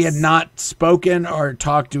 We had not spoken or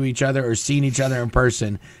talked to each other or seen each other in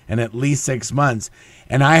person in at least 6 months.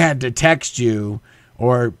 And I had to text you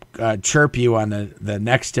or chirp you on the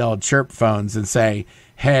Nextel chirp phones and say,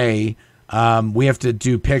 hey, we have to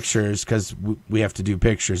do pictures because we have to do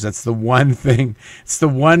pictures. That's the one thing. It's the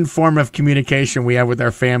one form of communication we have with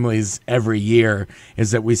our families every year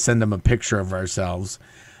is that we send them a picture of ourselves.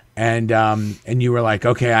 And you were like,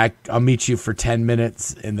 okay, I'll meet you for 10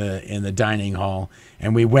 minutes in the dining hall.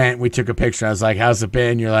 And we took a picture. I was like, how's it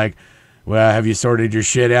been? You're like, well, have you sorted your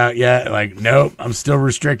shit out yet? Like, nope, I'm still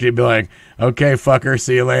restricted. Be like, okay, fucker,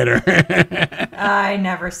 see you later. I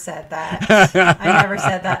never said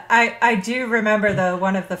that. I do remember, though,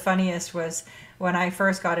 one of the funniest was when I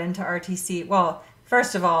first got into RTC. Well,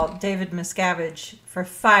 first of all, David Miscavige for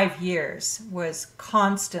 5 years was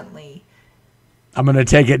constantly... I'm going to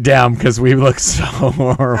take it down because we look so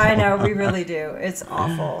horrible. I know, we really do. It's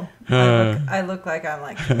awful. I look like I'm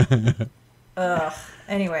like, ugh.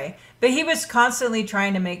 Anyway, but he was constantly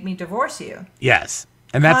trying to make me divorce you. Yes.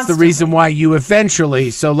 And that's the reason why you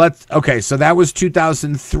eventually, so that was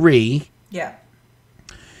 2003. Yeah.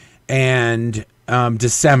 And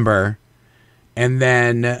December. And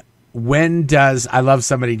then I love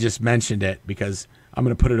somebody just mentioned it because I'm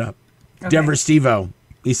going to put it up. Okay. Denver Steve-O.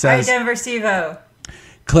 He says, hi, Denver Steve-O.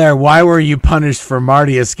 Claire, why were you punished for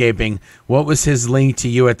Marty escaping? What was his link to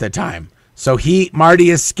you at the time? So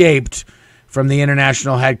Marty escaped from the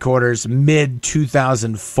international headquarters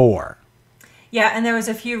mid-2004. Yeah, and there was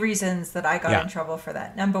a few reasons that I got Yeah. in trouble for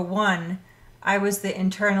that. Number one, I was the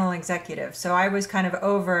internal executive. So I was kind of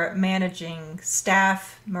over managing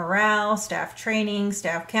staff morale, staff training,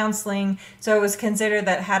 staff counseling. So it was considered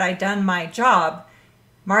that had I done my job,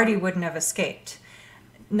 Marty wouldn't have escaped.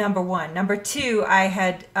 Number one. Number two, I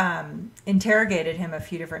had interrogated him a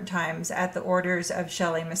few different times at the orders of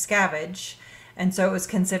Shelley Miscavige. And so it was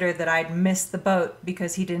considered that I'd missed the boat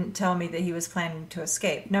because he didn't tell me that he was planning to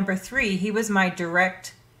escape. Number three, he was my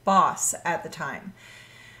direct boss at the time.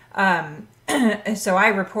 So I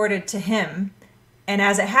reported to him. And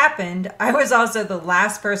as it happened, I was also the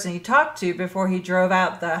last person he talked to before he drove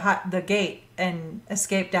out the gate and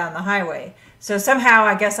escaped down the highway. So somehow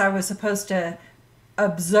I guess I was supposed to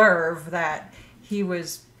observe that he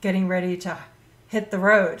was getting ready to hit the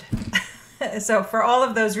road. So for all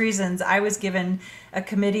of those reasons, I was given a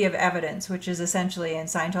committee of evidence, which is essentially in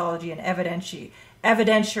Scientology an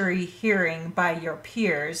evidentiary hearing by your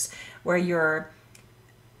peers, where you're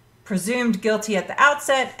presumed guilty at the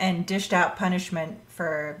outset and dished out punishment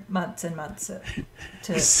for months and months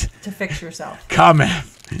to fix yourself. Comment.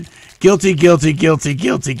 Guilty, guilty, guilty,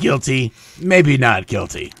 guilty, guilty. Maybe not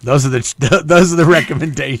guilty. Those are the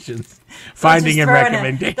recommendations. Finding a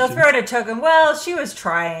recommendation. They'll throw in a token. Well, she was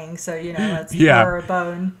trying, so let's throw her a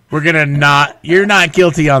bone. We're gonna you're not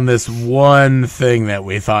guilty on this one thing that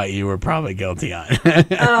we thought you were probably guilty on.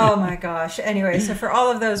 Oh my gosh. Anyway, so for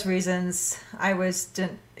all of those reasons, I was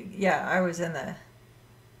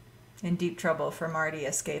in deep trouble for Marty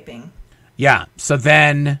escaping. Yeah. So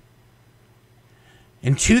then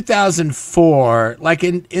in 2004, like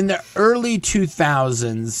in the early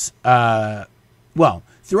 2000s,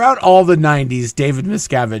 throughout all the 90s, David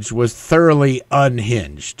Miscavige was thoroughly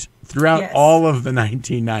unhinged throughout all of the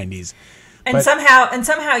 1990s. And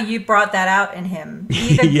somehow you brought that out in him,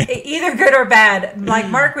 either good or bad. Like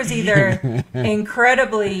Mark was either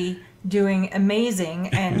incredibly doing amazing,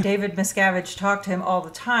 and David Miscavige talked to him all the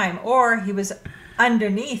time, or he was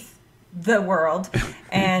underneath the world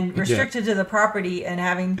and restricted to the property and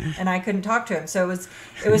I couldn't talk to him. So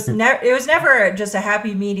it was never just a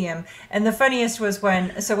happy medium. And the funniest was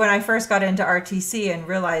when I first got into RTC and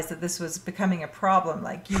realized that this was becoming a problem,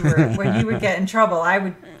 like when you would get in trouble,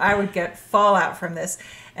 I would get fallout from this.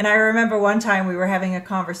 And I remember one time we were having a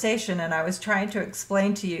conversation and I was trying to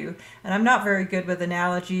explain to you, and I'm not very good with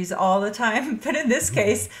analogies all the time, but in this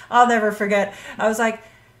case, I'll never forget. I was like,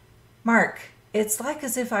 Mark, it's like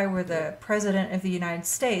as if I were the president of the United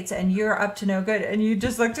States and you're up to no good. And you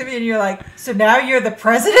just looked at me and you're like, so now you're the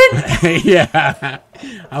president? Yeah.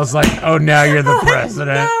 I was like, oh, now you're the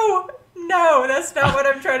president. No, that's not what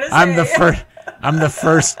I'm trying to say. I'm the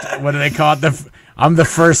first, what do they call it? I'm the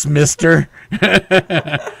first mister.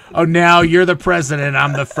 Oh, now you're the president.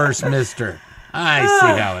 I'm the first mister. I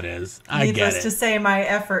see how it is. I get it. Needless to say, my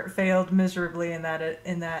effort failed miserably in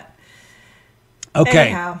that. Okay.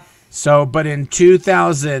 Anyhow. So, but in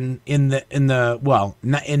 2000, in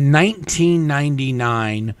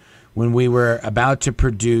 1999, when we were about to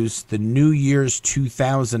produce the New Year's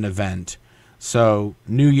 2000 event, so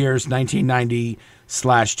New Year's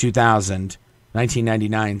 1990/2000,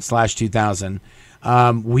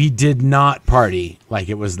 1999/2000, we did not party like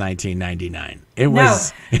it was 1999. It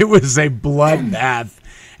was a bloodbath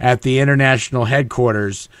at the international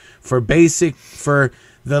headquarters for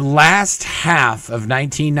the last half of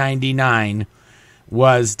 1999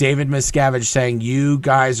 was David Miscavige saying, you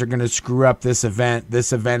guys are going to screw up this event.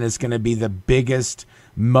 This event is going to be the biggest,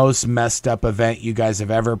 most messed up event you guys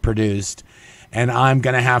have ever produced. And I'm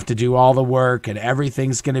going to have to do all the work and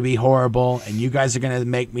everything's going to be horrible. And you guys are going to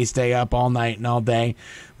make me stay up all night and all day.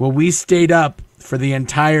 Well, we stayed up for the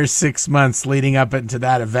entire 6 months leading up into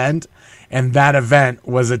that event. And that event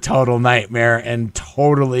was a total nightmare and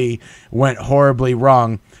totally went horribly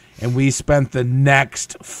wrong. And we spent the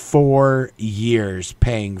next 4 years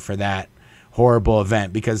paying for that horrible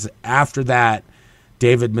event. Because after that,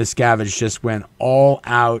 David Miscavige just went all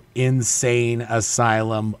out, insane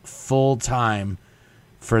asylum, full time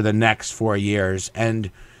for the next 4 years. And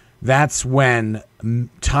that's when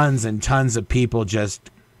tons and tons of people just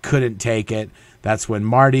couldn't take it. That's when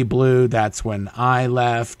Marty blew. That's when I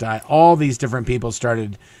left. All these different people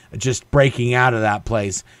started just breaking out of that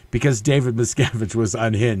place because David Miscavige was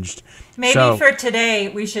unhinged. Maybe for today,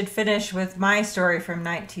 we should finish with my story from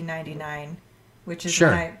 1999, which is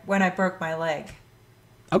when I broke my leg.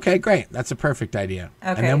 Okay, great. That's a perfect idea.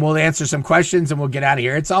 Okay. And then we'll answer some questions and we'll get out of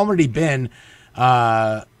here. It's already been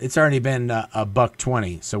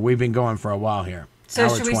 $1:20, so we've been going for a while here. So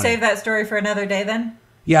should we save that story for another day then?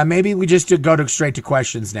 Yeah, maybe we just go straight to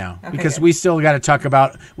questions now, Okay, because good. we still got to talk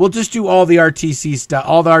about. We'll just do all the RTC stuff,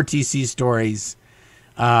 all the RTC stories,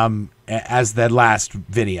 as the last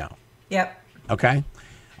video. Yep. Okay,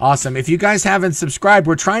 awesome. If you guys haven't subscribed,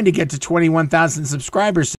 we're trying to get to 21,000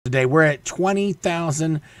 subscribers today. We're at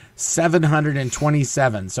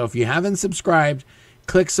 20,727. So if you haven't subscribed,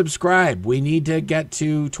 click subscribe. We need to get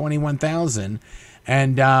to 21,000,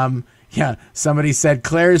 and yeah, somebody said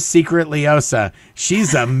Claire's secret Leosa.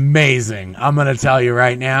 She's amazing. I'm going to tell you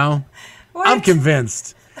right now. What? I'm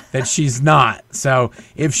convinced that she's not. So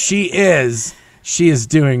if she is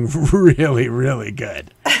doing really, really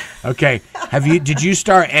good. Okay. Did you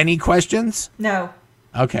start any questions? No.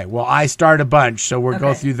 Okay. Well, I start a bunch, so we'll go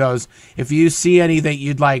Okay. through those. If you see any that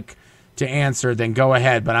you'd like to answer, then go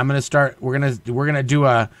ahead. But I'm going to start. We're going to do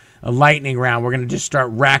a lightning round. We're going to just start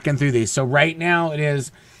racking through these. So right now it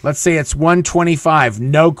is, let's say it's 125.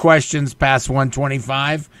 No questions past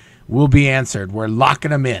 125 will be answered. We're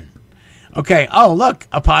locking them in. Okay. Oh, look,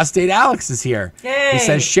 Apostate Alex is here. Yay. He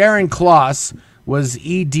says Sharon Kloss was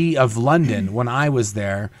ED of London when I was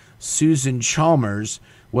there. Susan Chalmers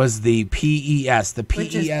was the PES. The PES,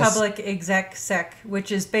 Which is public exec sec,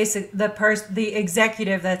 which is the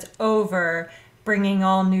executive that's over bringing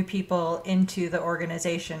all new people into the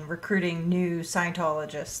organization, recruiting new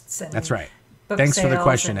Scientologists. And That's right. book Thanks for the sales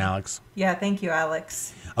question, and- Alex. Yeah, thank you,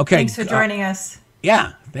 Alex. Okay, Thanks for joining us.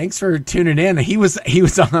 Yeah, thanks for tuning in. He was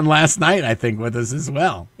on last night, I think, with us as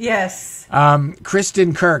well. Yes.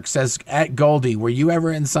 Kristen Kirk says, at Goldie, were you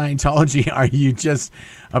ever in Scientology? Are you just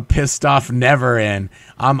a pissed off never in?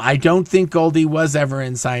 I don't think Goldie was ever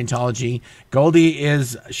in Scientology.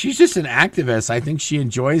 She's just an activist. I think she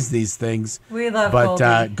enjoys these things. We love but,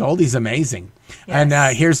 Goldie. Goldie's amazing. Yes.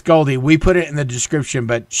 And here's Goldie. We put it in the description,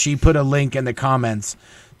 but she put a link in the comments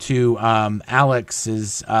to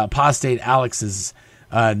Apostate Alex's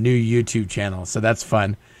new YouTube channel. So that's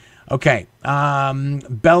fun. Okay.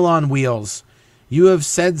 Bell on Wheels. You have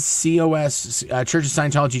said COS, Church of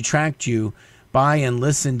Scientology, tracked you by and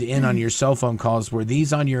listened in on your cell phone calls. Were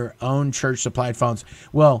these on your own church supplied phones?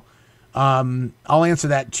 Well, I'll answer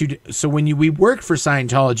that too. So when we worked for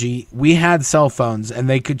Scientology, we had cell phones and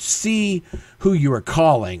they could see who you were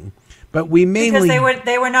calling. But we mainly, because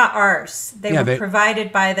they were not ours. They Yeah, were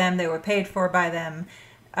provided by them. They were paid for by them.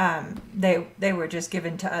 They were just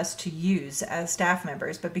given to us to use as staff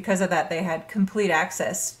members. But because of that, they had complete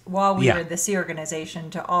access while we were in the C organization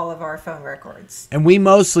to all of our phone records. And we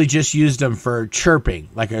mostly just used them for chirping,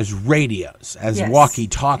 like as radios, as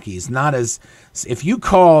walkie-talkies, not as, if you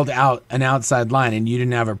called out an outside line and you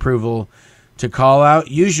didn't have approval to call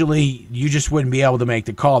out, usually you just wouldn't be able to make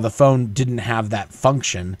the call. The phone didn't have that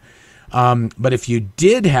function. But if you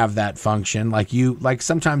did have that function, like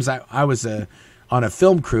sometimes I was on a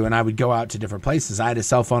film crew and I would go out to different places. I had a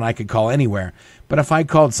cell phone I could call anywhere. But if I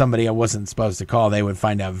called somebody I wasn't supposed to call, they would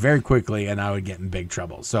find out very quickly and I would get in big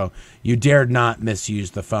trouble. So you dared not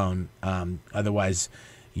misuse the phone. Otherwise,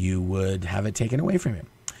 you would have it taken away from you.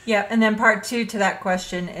 Yeah, and then part 2 to that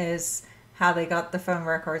question is how they got the phone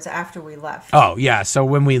records after we left. Oh, yeah. So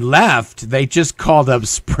when we left, they just called up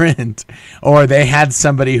Sprint, or they had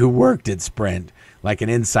somebody who worked at Sprint, like an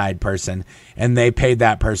inside person, and they paid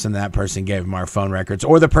that person. That person gave them our phone records.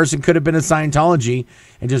 Or the person could have been a Scientology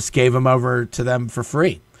and just gave them over to them for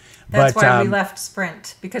free. That's why we left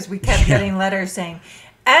Sprint, because we kept getting letters saying,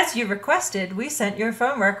 as you requested, we sent your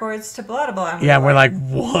phone records to blah, blah, blah. We're like,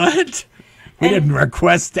 what? We didn't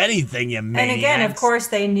request anything, you maniacs. And again, of course,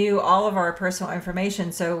 they knew all of our personal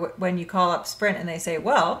information. So when you call up Sprint and they say,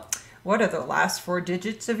 well, what are the last 4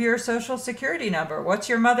 digits of your social security number? What's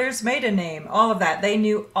your mother's maiden name? All of that. They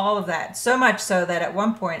knew all of that. So much so that at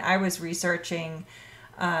one point I was researching...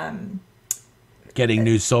 getting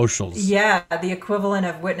new socials. Yeah, the equivalent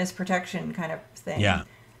of witness protection kind of thing. Yeah.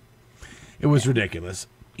 It was ridiculous.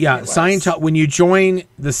 Yeah, when you join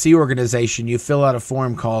the C organization, you fill out a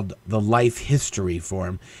form called the Life History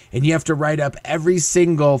Form, and you have to write up every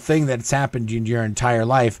single thing that's happened in your entire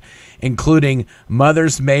life, including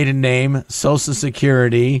mother's maiden name, social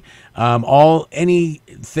security, all the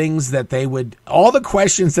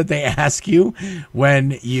questions that they ask you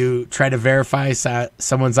when you try to verify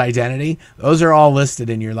someone's identity. Those are all listed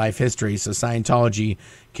in your life history. So Scientology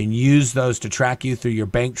can use those to track you through your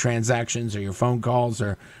bank transactions or your phone calls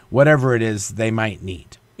or whatever it is they might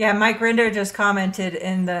need. Yeah, Mike Rinder just commented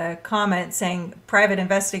in the comments saying private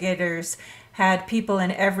investigators had people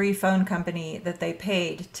in every phone company that they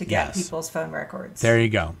paid to get people's phone records. There you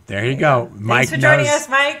go. There you go. Thanks for joining us,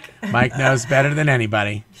 Mike. Mike knows better than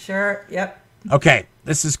anybody. Sure. Yep. Okay,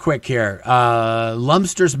 this is quick here.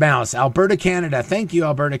 Lumster's Mouse, Alberta, Canada. Thank you,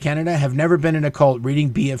 Alberta, Canada. Have never been in a cult.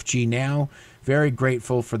 Reading BFG now. Very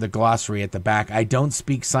grateful for the glossary at the back. I don't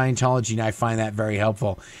speak Scientology, and I find that very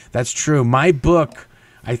helpful. That's true. My book,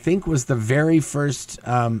 I think, was the very first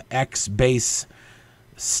X-Base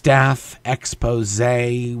staff expose,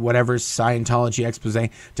 whatever, Scientology expose,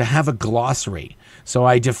 to have a glossary. So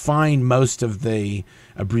I define most of the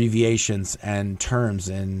abbreviations and terms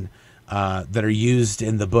that are used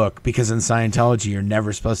in the book, because in Scientology you're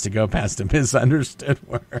never supposed to go past a misunderstood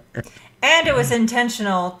word. And it was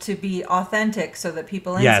intentional to be authentic so that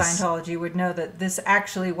people in Scientology would know that this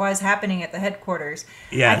actually was happening at the headquarters.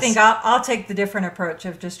 Yes. I think I'll take the different approach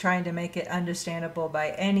of just trying to make it understandable by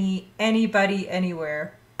anybody,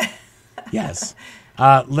 anywhere. Yes.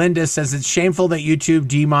 Linda says it's shameful that YouTube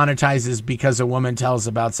demonetizes because a woman tells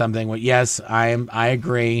about something. Well, yes, I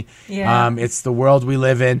agree. Yeah. It's the world we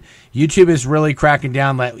live in. YouTube is really cracking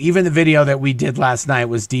down. Even the video that we did last night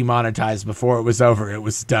was demonetized before it was over. It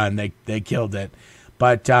was done. They killed it.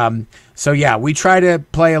 But so yeah, we try to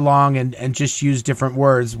play along and just use different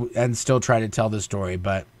words and still try to tell the story.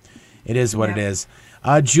 But it is what it is.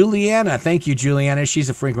 Juliana, thank you, Juliana. She's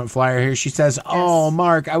a frequent flyer here. She says, "Oh,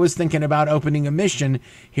 Mark, I was thinking about opening a mission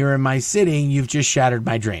here in my city. You've just shattered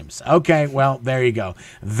my dreams." Okay, well, there you go.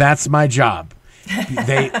 That's my job.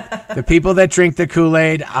 The people that drink the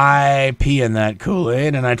Kool-Aid, I pee in that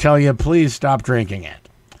Kool-Aid, and I tell you, please stop drinking it.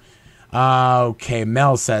 Okay,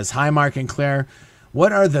 Mel says, "Hi, Mark and Claire.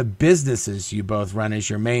 What are the businesses you both run as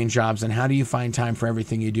your main jobs, and how do you find time for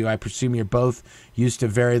everything you do? I presume you're both used to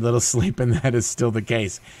very little sleep, and that is still the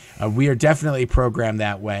case." We are definitely programmed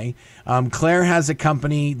that way. Claire has a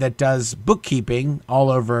company that does bookkeeping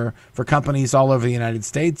for companies all over the United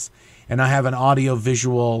States, and I have an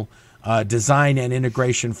audio-visual design and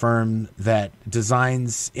integration firm that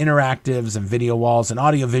designs interactives and video walls and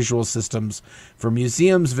audio-visual systems for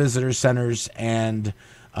museums, visitor centers, and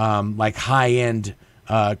like high-end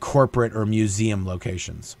corporate or museum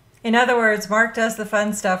locations. In other words, Mark does the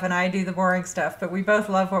fun stuff and I do the boring stuff, but we both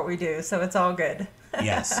love what we do, so it's all good.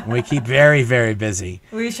 Yes, we keep very, very busy.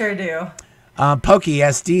 We sure do. Pokey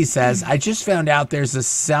SD says, "I just found out there's a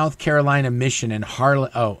South Carolina mission in a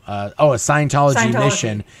Scientology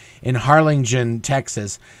mission in Harlingen,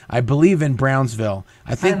 Texas. I believe in Brownsville.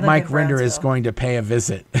 I think Mike Rinder is going to pay a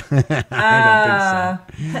visit." I don't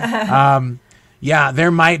think so. Yeah, there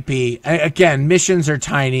might be. Again, missions are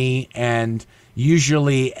tiny and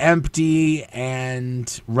usually empty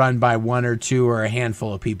and run by one or two or a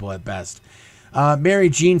handful of people at best. Mary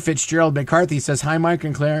Jean Fitzgerald McCarthy says, "Hi, Mike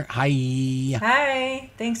and Claire." Hi. Hi.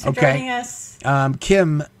 Thanks for joining us.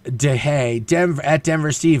 Kim DeHay, at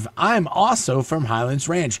Denver Steve. "I'm also from Highlands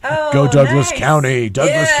Ranch." Oh, go Douglas nice. County.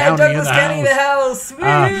 Douglas County Douglas in the County house. In the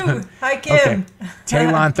house. Woo! Hi, Kim. Okay.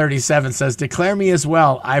 Talon37 says, "Declare me as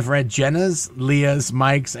well. I've read Jenna's, Leah's,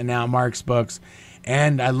 Mike's, and now Mark's books.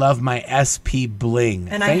 And I love my SP Bling."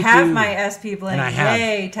 And Thank I have you. my SP Bling. And I have.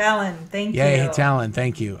 Yay, Talon. Thank you. Yay, Talon.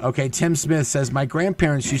 Thank you. Okay, Tim Smith says, "My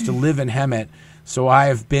grandparents used to live in Hemet, so I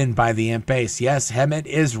have been by the Imp Base." Yes, Hemet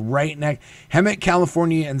is right next. Hemet,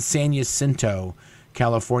 California, and San Jacinto,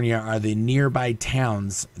 California, are the nearby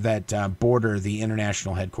towns that border the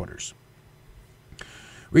international headquarters.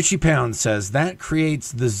 Richie Pound says, "That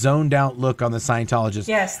creates the zoned out look on the Scientologist."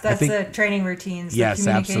 Yes, that's the training routines, the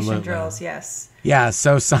communication absolutely. drills, yes. Yeah,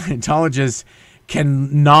 so Scientologists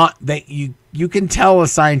cannot, you can tell a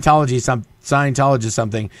Scientologist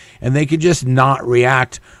something, and they can just not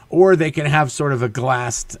react, or they can have sort of a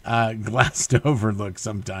glassed over look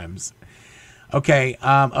sometimes. Okay,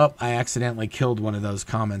 I accidentally killed one of those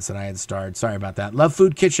comments that I had starred. Sorry about that. Love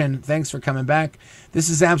Food Kitchen, thanks for coming back. "This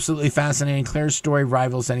is absolutely fascinating. Claire's story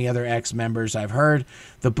rivals any other ex-members I've heard.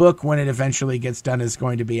 The book, when it eventually gets done, is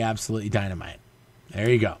going to be absolutely dynamite." There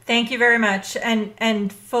you go. Thank you very much.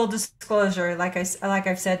 And full disclosure, like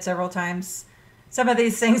I've said several times, some of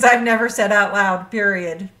these things I've never said out loud,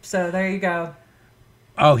 period. So there you go.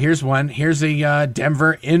 Oh, here's one. Here's a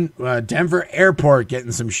Denver airport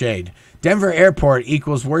getting some shade. "Denver airport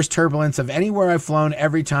equals worst turbulence of anywhere I've flown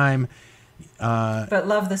every time. But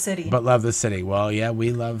love the city. Well, yeah,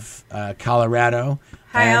 we love Colorado.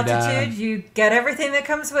 High altitude, you get everything that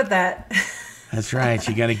comes with that. That's right.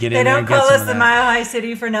 You got to get They in there don't and get call some us of the that. Mile High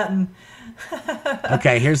City for nothing.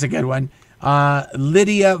 Okay, here's a good one.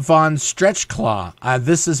 Lydia von Stretchclaw.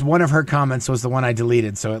 This is one of her comments was the one I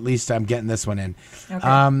deleted, so at least I'm getting this one in.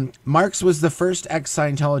 Okay. "Mark's was the first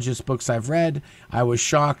ex-Scientologist books I've read. I was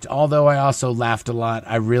shocked, although I also laughed a lot.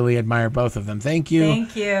 I really admire both of them." Thank you.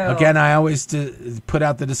 Thank you. Again, I always put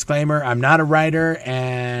out the disclaimer, I'm not a writer,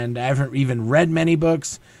 and I haven't even read many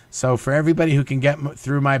books, So for everybody who can get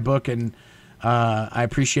through my book, and I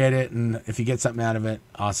appreciate it. And if you get something out of it,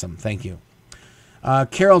 awesome. Thank you.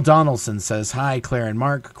 Carol Donaldson says, hi, Claire and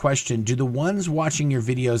Mark. Question, do the ones watching your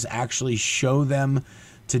videos actually show them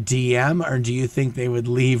to DM, or do you think they would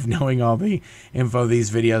leave knowing all the info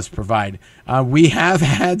these videos provide? We have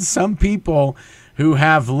had some people who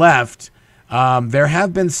have left. There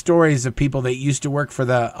have been stories of people that used to work for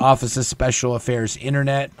the Office of Special Affairs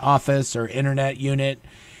Internet Office or Internet Unit,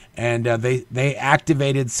 and they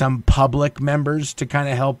activated some public members to kind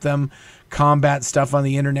of help them combat stuff on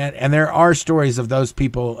the internet. And there are stories of those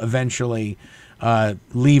people eventually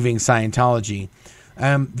leaving Scientology.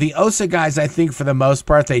 The OSA guys, I think for the most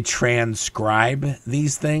part, they transcribe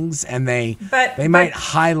these things, and they might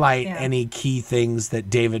highlight any key things that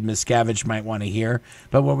David Miscavige might want to hear.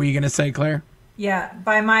 But what were you going to say, Claire? Yeah,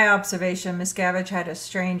 by my observation, Miscavige had a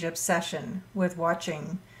strange obsession with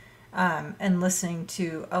watching and listening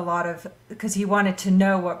to a lot of, because he wanted to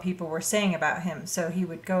know what people were saying about him. So he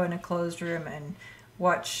would go in a closed room and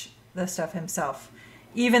watch the stuff himself.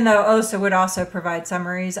 Even though OSA would also provide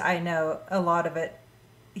summaries, I know a lot of it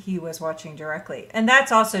he was watching directly. And that's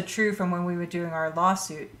also true from when we were doing our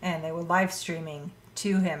lawsuit and they were live streaming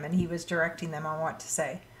to him and he was directing them on what to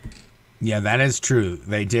say. Yeah, that is true.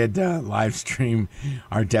 They did live stream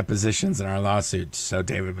our depositions and our lawsuit so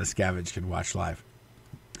David Miscavige could watch live.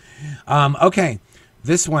 Okay,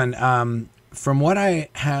 this one, from what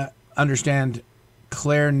I understand,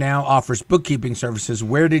 Claire now offers bookkeeping services.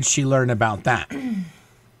 Where did she learn about that?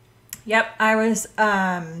 Yep, I was,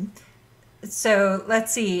 so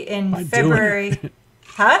let's see, in February, in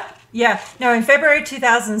February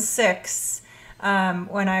 2006,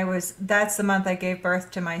 that's the month I gave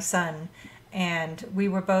birth to my son, and we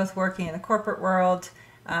were both working in the corporate world.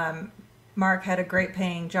 Mark had a great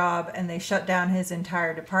paying job and they shut down his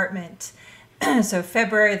entire department. So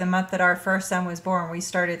February, the month that our first son was born, we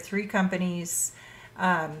started 3 companies.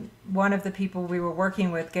 One of the people we were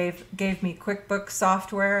working with gave me QuickBooks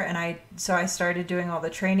software, and I started doing all the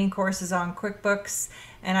training courses on QuickBooks,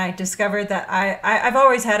 and I discovered that I've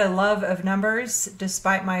always had a love of numbers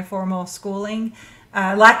despite my formal schooling,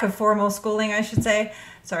 lack of formal schooling, I should say.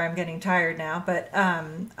 Sorry, I'm getting tired now, but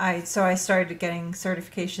I started getting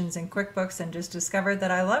certifications in QuickBooks and just discovered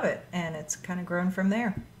that I love it, and it's kind of grown from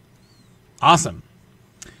there. Awesome.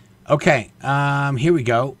 Okay, here we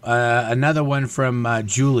go. Another one from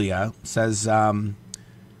Julia says,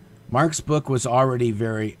 Mark's book was already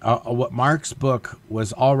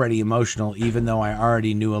emotional, even though I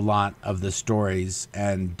already knew a lot of the stories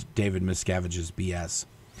and David Miscavige's BS.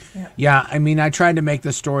 Yeah, I mean, I tried to make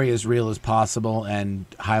the story as real as possible and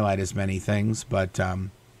highlight as many things, but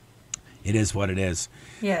it is what it is.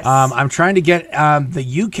 Yes. I'm trying to get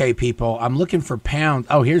the UK people. I'm looking for pound.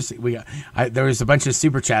 Oh, there was a bunch of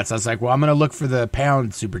super chats. I was like, well, I'm going to look for the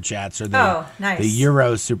pound super chats or the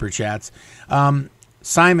euro super chats.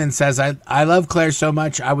 Simon says, I love Claire so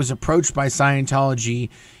much. I was approached by Scientology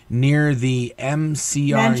near the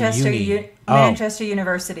MCR Manchester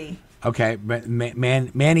University. Okay,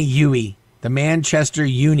 Manny Huey, the Manchester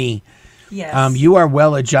Uni. Yes. You are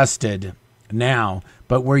well adjusted now,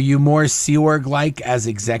 but were you more Sea Org-like as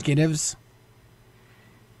executives?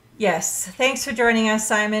 Yes. Thanks for joining us,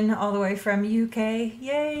 Simon, all the way from UK.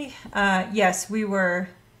 Yay. Yes, we were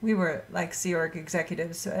like Sea Org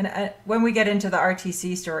executives. And when we get into the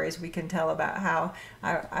RTC stories, we can tell about how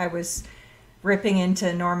I was ripping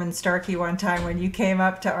into Norman Starkey one time when you came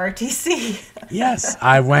up to RTC. Yes,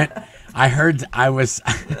 I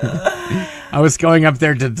was going up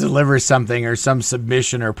there to deliver something or some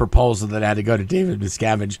submission or proposal that had to go to David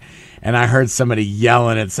Miscavige, and I heard somebody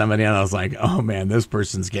yelling at somebody, and I was like, oh man, this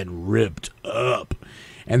person's getting ripped up.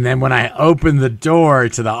 And then when I opened the door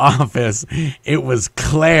to the office, it was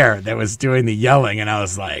Claire that was doing the yelling, and I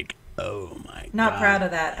was like, oh my Not God. proud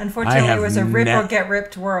of that. Unfortunately, it was a rip or get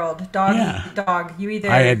ripped world. Dog. You either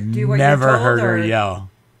I had do what never you're told heard her or... yell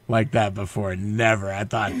like that before. Never. I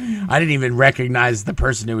thought I didn't even recognize the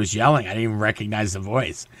person who was yelling. I didn't even recognize the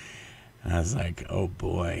voice. And I was like, oh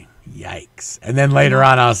boy, yikes. And then later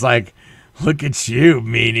on, I was like, look at you,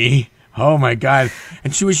 meanie. Oh my God.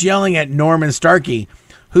 And she was yelling at Norman Starkey,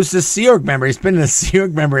 who's the Sea Org member. He's been a Sea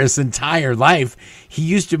Org member his entire life. He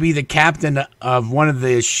used to be the captain of one of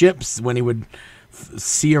the ships when he would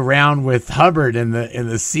see around with Hubbard in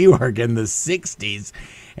the Sea Org in the 60s.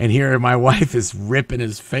 And here my wife is ripping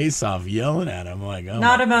his face off, yelling at him. Like, oh,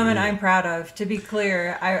 not a moment I'm proud of. To be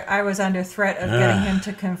clear, I was under threat of getting him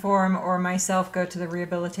to conform or myself go to the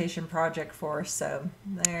rehabilitation project force. So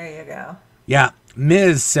there you go. Yeah.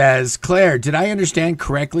 Ms. says, Claire, did I understand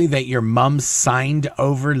correctly that your mom signed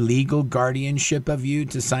over legal guardianship of you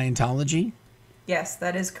to Scientology? Yes,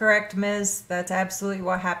 that is correct, Ms. That's absolutely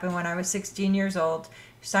what happened when I was 16 years old.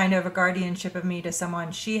 She signed over guardianship of me to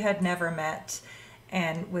someone she had never met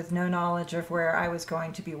and with no knowledge of where I was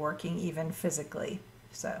going to be working, even physically.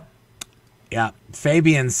 So, yeah.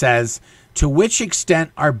 Fabian says, to which extent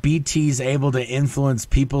are BTs able to influence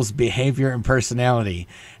people's behavior and personality?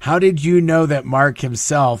 How did you know that Mark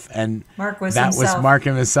himself and was Mark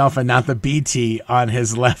himself and not the BT on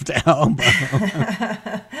his left elbow?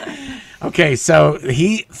 Okay, so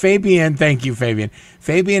Fabian, thank you, Fabian.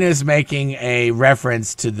 Fabian is making a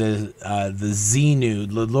reference to the Xenu,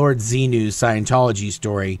 the Lord Xenu Scientology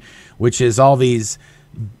story, which is all these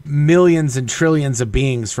millions and trillions of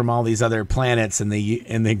beings from all these other planets in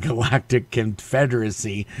the galactic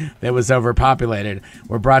confederacy that was overpopulated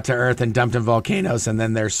were brought to Earth and dumped in volcanoes, and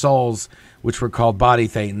then their souls, which were called body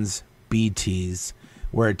thetans, BTs,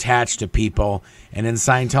 were attached to people. And in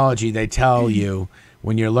Scientology, they tell you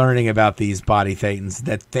when you're learning about these body thetans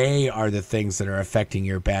that they are the things that are affecting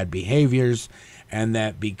your bad behaviors, and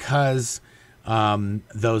that because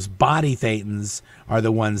those body thetans are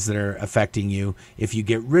the ones that are affecting you, if you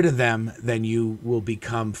get rid of them, then you will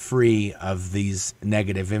become free of these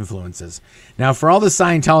negative influences. Now, for all the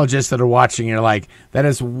Scientologists that are watching, you're like, that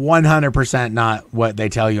is 100% not what they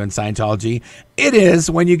tell you in Scientology. It is.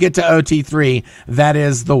 When you get to OT3, that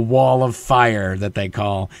is the wall of fire that they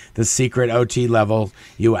call the secret OT level.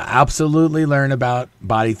 You absolutely learn about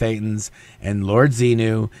body thetans and Lord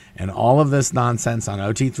Xenu and all of this nonsense on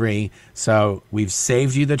OT3. So we've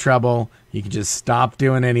saved you the trouble. You can just stop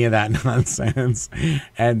doing any of that nonsense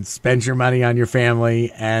and spend your money on your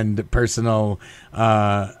family and personal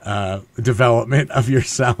development of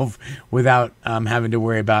yourself without having to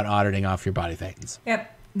worry about auditing off your body thetans.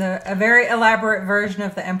 Yep. A very elaborate version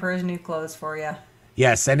of the Emperor's New Clothes for you.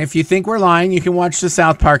 Yes, and if you think we're lying, you can watch the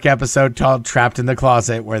South Park episode called Trapped in the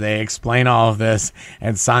Closet, where they explain all of this,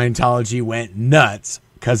 and Scientology went nuts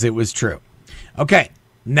because it was true. Okay,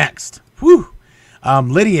 next. Whew.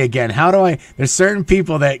 Lydia again, there's certain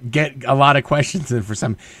people that get a lot of questions in for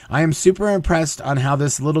some. I am super impressed on how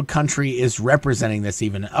this little country is representing this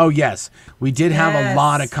even. Oh, yes, we did have a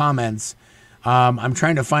lot of comments. I'm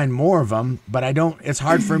trying to find more of them, but it's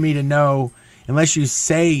hard for me to know unless you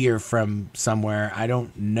say you're from somewhere. I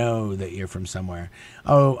don't know that you're from somewhere.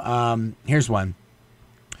 Oh, here's one.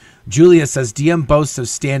 Julia says, DM boasts of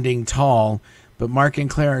standing tall, but Mark and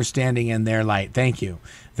Claire are standing in their light. Thank you.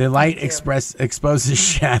 The light exposes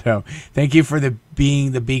shadow. Thank you for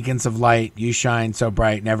being the beacons of light. You shine so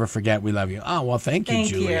bright. Never forget we love you. Oh, well, thank you,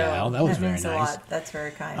 Julia. Well, that was very nice. A lot. That's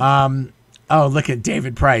very kind. Oh, look at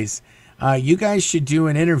David Price. You guys should do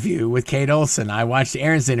an interview with Kate Olson. I watched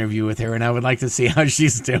Aaron's interview with her, and I would like to see how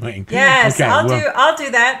she's doing. Yes, okay, I'll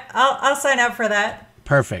do that. I'll sign up for that.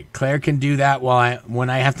 Perfect. Claire can do that when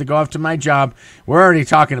I have to go off to my job. We're already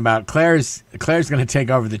talking about Claire's going to take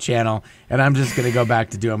over the channel, and I'm just going to go back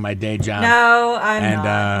to doing my day job. No, I'm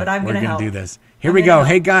not, but I'm going to help. We're going to do this. Here we go.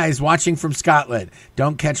 Hey, guys, watching from Scotland.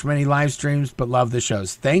 Don't catch many live streams, but love the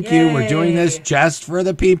shows. Thank you. We're doing this just for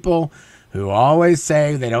the people who always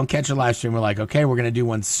say they don't catch a live stream. We're like, okay, we're going to do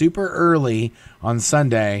one super early on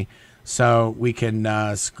Sunday so we can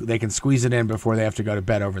they can squeeze it in before they have to go to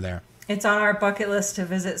bed over there. It's on our bucket list to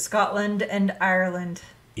visit Scotland and Ireland.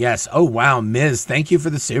 Yes. Oh, wow, Ms. Thank you for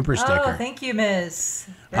the super sticker. Oh, thank you, Ms.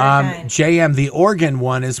 Very kind. JM, the Oregon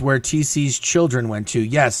one is where TC's children went to.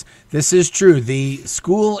 Yes, this is true. The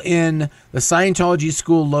Scientology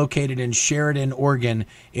school located in Sheridan, Oregon,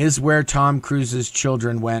 is where Tom Cruise's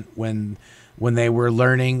children went when they were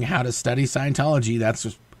learning how to study Scientology.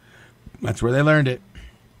 That's where they learned it.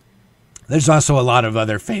 There's also a lot of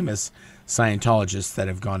other famous Scientologists that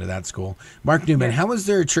have gone to that school. Mark Newman, how is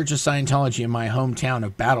there a Church of Scientology in my hometown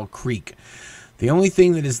of Battle Creek? The only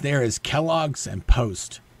thing that is there is Kellogg's and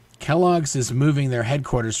Post. Kellogg's is moving their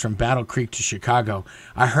headquarters from Battle Creek to Chicago.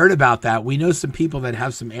 I heard about that. We know some people that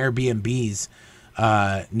have some Airbnbs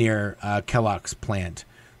near Kellogg's plant.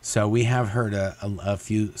 So we have heard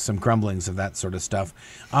some grumblings of that sort of stuff.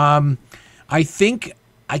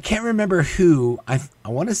 I can't remember who. I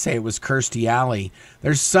want to say it was Kirstie Alley.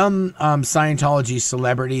 There's some Scientology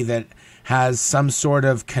celebrity that has some sort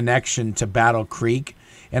of connection to Battle Creek,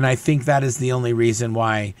 and I think that is the only reason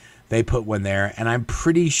why they put one there. And I'm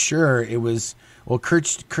pretty sure it was,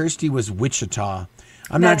 Kirstie was Wichita.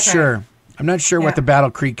 I'm not sure. I'm not sure what the Battle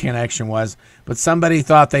Creek connection was, but somebody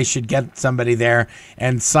thought they should get somebody there,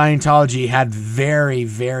 and Scientology had very,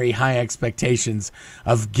 very high expectations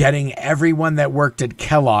of getting everyone that worked at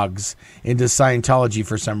Kellogg's into Scientology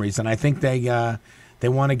for some reason. I think they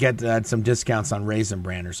want to get some discounts on Raisin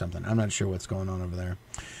Bran or something. I'm not sure what's going on over there.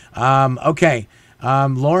 Okay.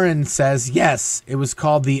 Lauren says, yes, it was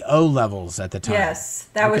called the O levels at the time. Yes,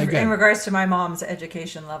 that was in regards to my mom's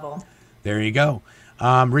education level. There you go.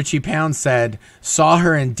 Richie Pound said, saw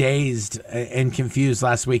her in Dazed and Confused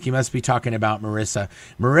last week. He must be talking about Marissa.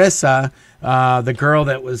 Marissa, the girl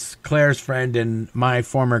that was Claire's friend and my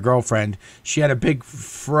former girlfriend, she had a big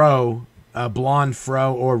fro, a blonde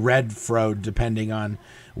fro or red fro, depending on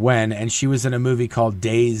when. And she was in a movie called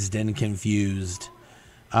Dazed and Confused.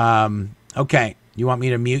 Okay. You want me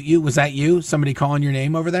to mute you? Was that you? Somebody calling your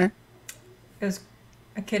name over there? It was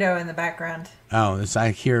a kiddo in the background. Oh, I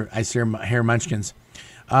hear munchkins.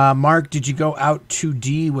 Mark, did you go out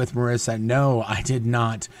 2D with Marissa? No, I did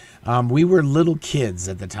not. We were little kids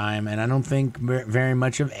at the time, and I don't think very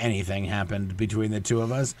much of anything happened between the two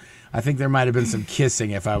of us. I think there might have been some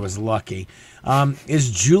kissing if I was lucky.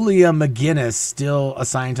 Is Julia McGinnis still a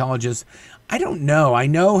Scientologist? I don't know. I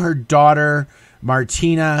know her daughter,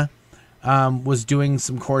 Martina, was doing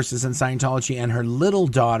some courses in Scientology, and her little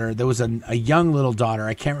daughter, there was a young little daughter,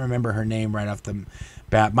 I can't remember her name right off the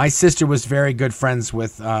bat. My sister was very good friends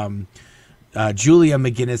with Julia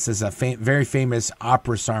McGinnis, is a very famous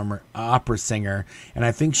opera singer, and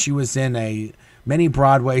I think she was in many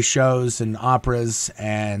Broadway shows and operas,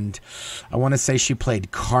 and I want to say she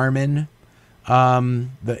played Carmen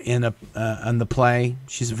on the play.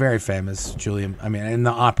 She's very famous, Julia. I mean, in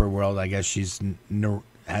the opera world, I guess she's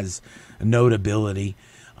has notability.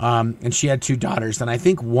 And she had two daughters, and I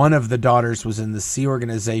think one of the daughters was in the Sea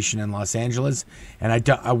Organization in Los Angeles, and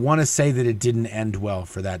I want to say that it didn't end well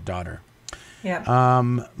for that daughter. Yeah.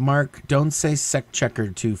 Mark, don't say sec checker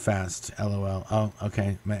too fast. LOL. Oh,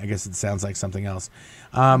 okay. I guess it sounds like something else.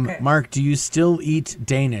 Okay. Mark, do you still eat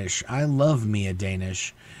Danish? I love me a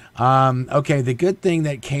Danish. Okay, the good thing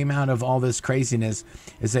that came out of all this craziness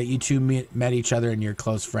is that you two met each other and you're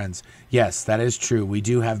close friends. Yes, that is true. We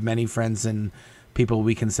do have many friends and people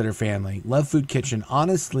we consider family. Love Food Kitchen.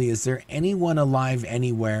 Honestly, is there anyone alive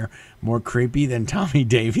anywhere more creepy than Tommy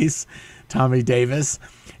Davis? Tommy Davis.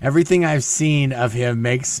 Everything I've seen of him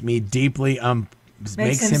makes me deeply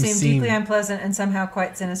makes him seem deeply unpleasant and somehow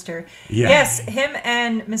quite sinister. Yeah. Yes, him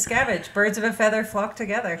and Miscavige, birds of a feather flock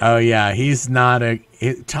together. Oh yeah, he's not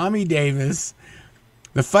Tommy Davis.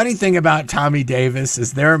 The funny thing about Tommy Davis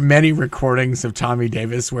is there are many recordings of Tommy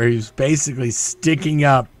Davis where he's basically sticking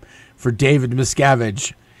up for David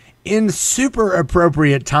Miscavige in super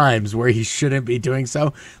appropriate times where he shouldn't be doing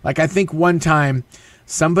so. Like, I think one time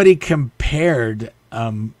somebody compared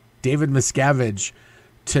David Miscavige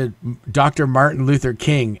to Dr. Martin Luther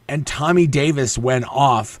King, and Tommy Davis went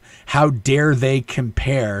off. How dare they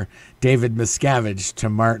compare David Miscavige to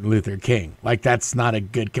Martin Luther King? Like, that's not a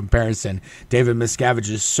good comparison. David Miscavige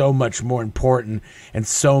is so much more important and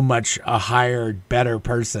so much a higher, better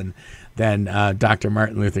person than Dr.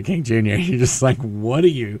 Martin Luther King Jr. You're just like, what are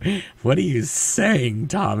you saying,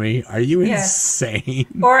 Tommy? Are you insane?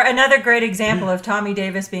 Or another great example of Tommy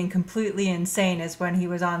Davis being completely insane is when he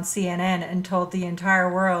was on CNN and told the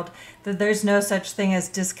entire world that there's no such thing as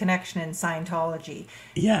disconnection in Scientology.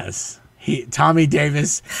 Yes. Tommy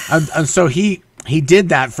Davis, so he did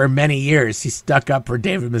that for many years. He stuck up for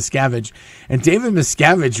David Miscavige, and David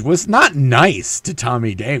Miscavige was not nice to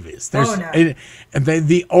Tommy Davis.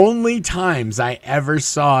 The only times I ever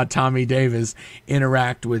saw Tommy Davis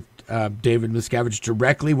interact with David Miscavige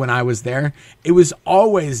directly when I was there, it was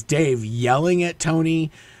always Dave yelling at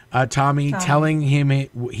Tommy, telling him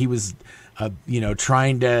he was,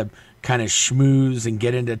 trying to kind of schmooze and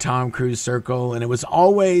get into Tom Cruise circle, and it was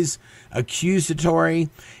always accusatory.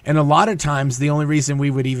 And a lot of times the only reason we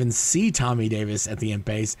would even see Tommy Davis at the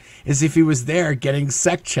base is if he was there getting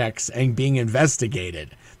sec checks and being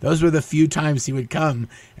investigated. Those were the few times he would come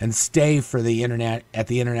and stay for the internet at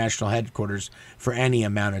the international headquarters for any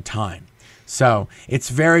amount of time. So it's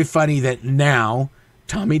very funny that now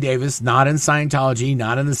Tommy Davis, not in Scientology,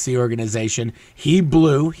 not in the Sea Organization, he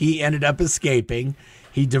ended up escaping.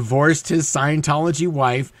 He divorced his Scientology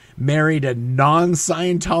wife, married a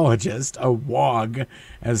non-Scientologist, a WOG,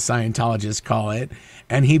 as Scientologists call it,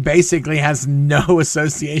 and he basically has no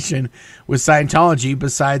association with Scientology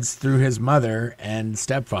besides through his mother and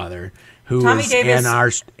stepfather, who is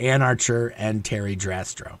Ann Archer and Terry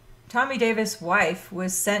Drastro. Tommy Davis' wife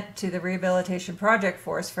was sent to the Rehabilitation Project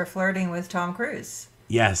Force for flirting with Tom Cruise.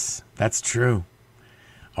 Yes, that's true.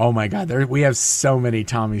 Oh my God, we have so many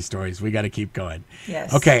Tommy stories. We got to keep going.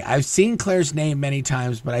 Yes. Okay, I've seen Claire's name many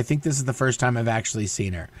times, but I think this is the first time I've actually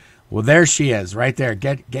seen her. Well, there she is, right there.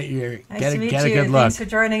 Get a good look. Thanks for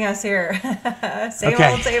joining us here.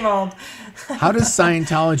 Same old. How does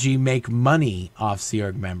Scientology make money off Sea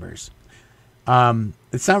Org members?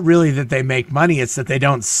 It's not really that they make money; it's that they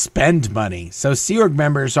don't spend money. So Sea Org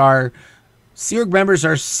members are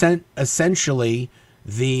essentially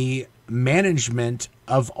the management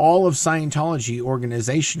of all of Scientology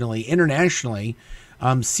organizationally, internationally.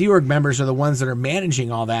 Sea Org members are the ones that are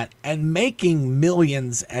managing all that and making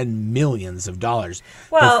millions and millions of dollars.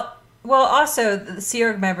 Well, also the Sea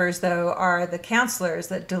Org members though are the counselors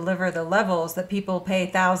that deliver the levels that people pay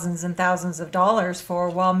thousands and thousands of dollars for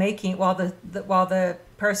while the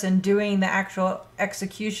person doing the actual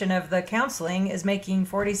execution of the counseling is making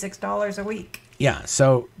 $46 a week. Yeah.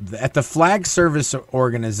 So at the Flag Service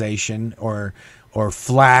Organization or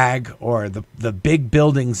Flag or the big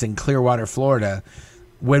buildings in Clearwater, Florida,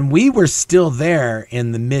 when we were still there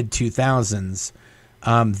in the mid 2000s,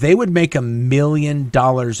 they would make $1 million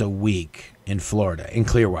a week in Florida, in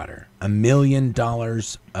Clearwater. $1 million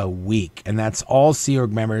a week. And that's all Sea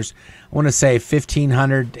Org members. I want to say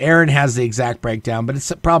 1,500. Aaron has the exact breakdown, but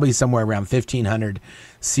it's probably somewhere around 1,500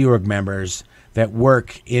 Sea Org members that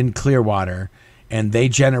work in Clearwater, and they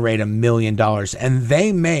generate $1 million. And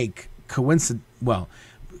they make,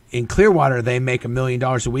 in Clearwater, they make $1 million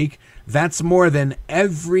a week. That's more than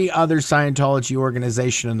every other Scientology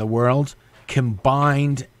organization in the world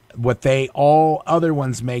combined. What all other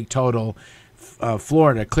ones make total,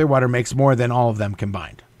 Florida, Clearwater makes more than all of them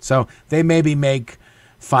combined. So they maybe make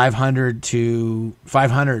 $500 to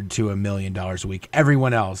 $1 million a week.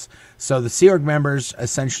 Everyone else. So the Sea Org members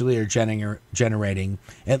essentially are generating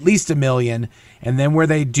at least $1 million, and then where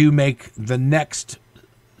they do make the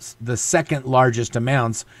second largest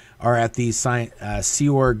amounts are at these Sea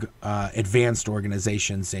Org advanced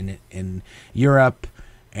organizations in Europe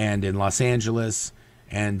and in Los Angeles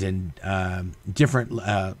and in different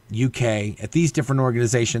UK. At these different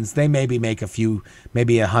organizations, they maybe make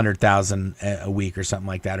maybe 100,000 a week or something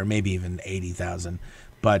like that, or maybe even 80,000.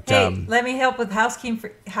 But hey, let me help with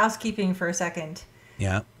housekeeping for a second.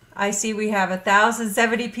 Yeah. I see we have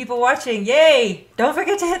 1,070 people watching. Yay! Don't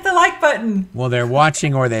forget to hit the like button. Well, they're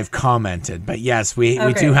watching or they've commented. But yes, we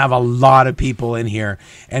do have a lot of people in here.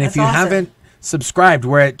 And if you haven't subscribed,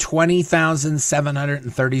 we're at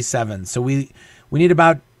 20,737. So we need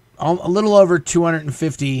about a little over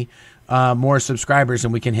 250 more subscribers,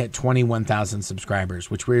 and we can hit 21,000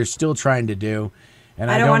 subscribers, which we're still trying to do. And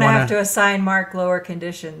I don't want to have to assign Mark lower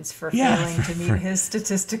conditions for failing to meet his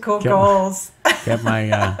statistical goals. Get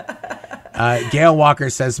my Gail Walker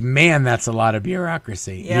says, "Man, that's a lot of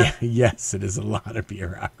bureaucracy." Yep. Yeah, yes, it is a lot of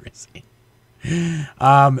bureaucracy.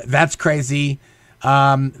 That's crazy.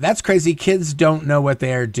 That's crazy. Kids don't know what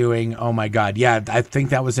they are doing. Oh my God. Yeah, I think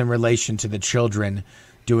that was in relation to the children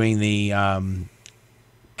doing the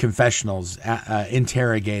confessionals,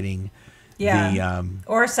 interrogating. Yeah.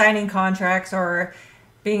 Or signing contracts or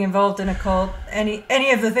being involved in a cult.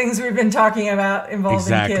 Any of the things we've been talking about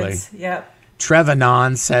involving kids. Yep.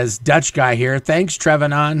 Trevanon says, Dutch guy here. Thanks,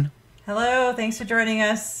 Trevanon. Hello. Thanks for joining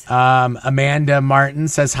us. Amanda Martin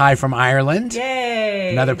says hi from Ireland.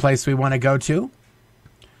 Yay. Another place we want to go to.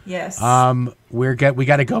 Yes. We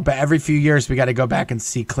got to go back every few years. We got to go back and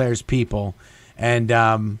see Claire's people.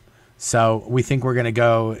 And so we think we're going to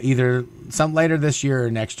go either some later this year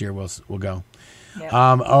or next year. We'll go.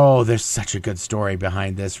 Yep. There's such a good story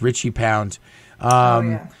behind this. Richie Pound.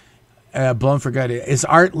 Blown for good. Is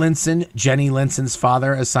Art Linson, Jenny Linson's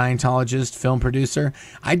father, a Scientologist, film producer?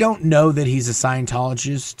 I don't know that he's a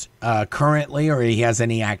Scientologist currently, or he has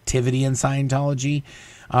any activity in Scientology.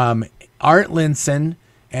 Art Linson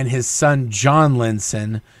and his son John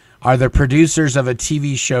Linson are the producers of a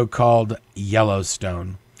TV show called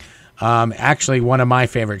Yellowstone. Actually, one of my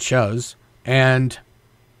favorite shows. And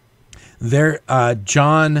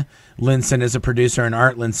John Linson is a producer and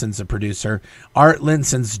Art Linson's a producer. Art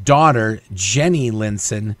Linson's daughter, Jenny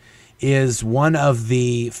Linson, is one of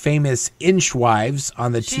the famous Inchwives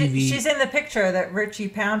on the TV. She's in the picture that Richie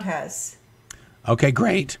Pound has. Okay,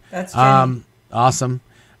 great. That's Jenny. Awesome.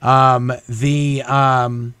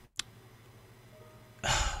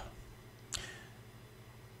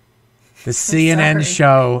 The CNN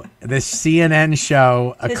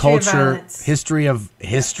show, history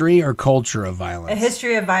or culture of violence. A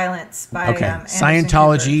history of violence by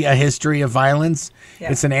Scientology, Cooper. A history of violence.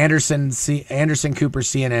 Yep. It's an Anderson Cooper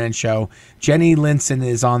CNN show. Jenny Linson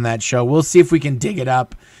is on that show. We'll see if we can dig it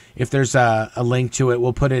up if there's a link to it,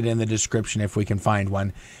 we'll put it in the description if we can find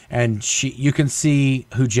one. And you can see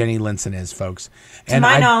who Jenny Linson is, folks. To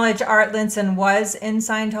my knowledge, Art Linson was in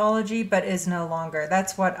Scientology, but is no longer.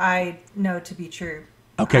 That's what I know to be true.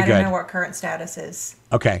 Okay, good. I don't know what current status is.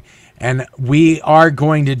 Okay. And we are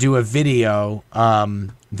going to do a video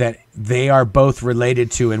that they are both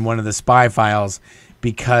related to in one of the spy files,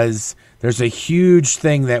 because there's a huge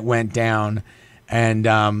thing that went down, and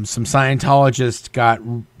some Scientologists got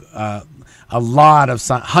a lot of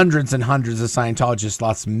hundreds and hundreds of Scientologists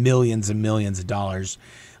lost millions and millions of dollars,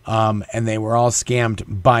 and they were all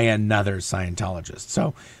scammed by another Scientologist.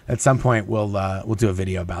 So at some point we'll do a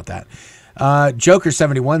video about that.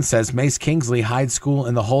 Joker71 says Mace Kingsley hides school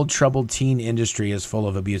and the whole troubled teen industry is full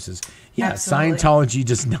of abuses. Yeah, absolutely. Scientology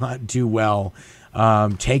does not do well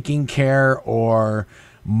taking care or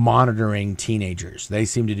monitoring teenagers. They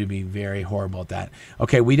seem to be very horrible at that.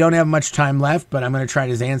 Okay, we don't have much time left, but I'm going to try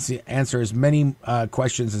to answer as many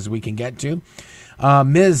questions as we can get to.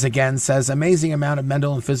 Ms. again says, amazing amount of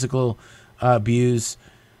mental and physical abuse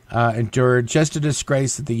endured. Just a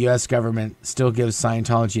disgrace that the U.S. government still gives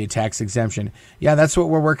Scientology a tax exemption. Yeah, that's what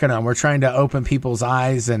we're working on. We're trying to open people's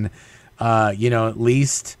eyes and, at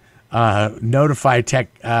least notify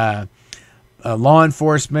law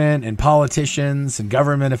enforcement and politicians and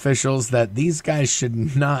government officials that these guys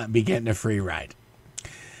should not be getting a free ride.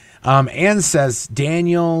 Ann says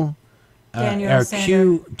Daniel Sander.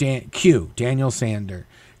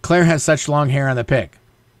 Claire has such long hair on the pic.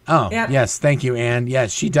 Oh, yep. Yes. Thank you, Ann.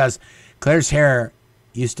 Yes, she does. Claire's hair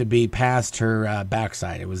used to be past her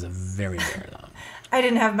backside. It was a very, very long. I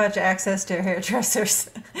didn't have much access to hairdressers.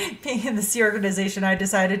 Being in this organization, I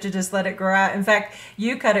decided to just let it grow out. In fact,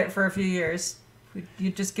 you cut it for a few years. You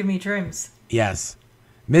just give me trims. Yes.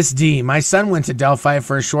 Miss D, my son went to Delphi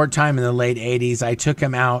for a short time in the late 80s. I took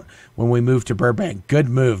him out when we moved to Burbank. Good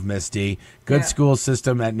move, Miss D. Good school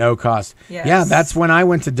system at no cost. Yes. Yeah, that's when I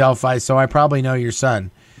went to Delphi, so I probably know your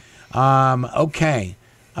son. Okay.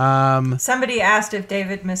 Somebody asked if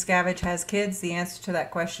David Miscavige has kids. The answer to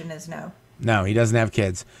that question is no. No, he doesn't have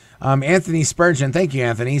kids. Anthony Spurgeon, thank you,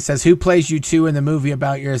 Anthony, says, who plays you two in the movie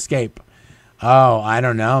about your escape? Oh, I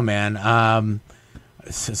don't know, man.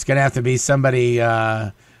 It's going to have to be somebody,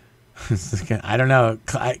 I don't know.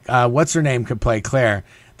 What's her name could play Claire?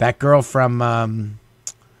 That girl from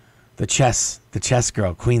the chess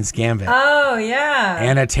girl, Queen's Gambit. Oh, yeah.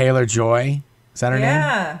 Anna Taylor-Joy. Is that her name?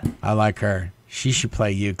 Yeah. I like her. She should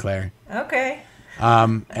play you, Claire. Okay.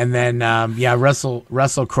 And then,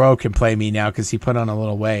 Russell Crowe can play me now because he put on a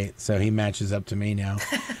little weight, so he matches up to me now.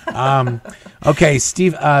 Okay,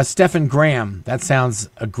 Stephen Graham. That sounds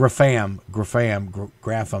Grapham.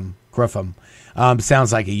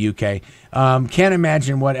 Sounds like a UK. Can't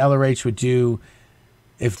imagine what LRH would do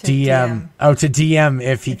if to DM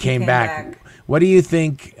if he came back. What do you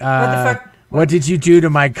think? What did you do to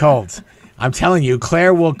my cult? I'm telling you,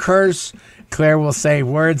 Claire will curse. Claire will say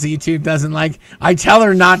words YouTube doesn't like. I tell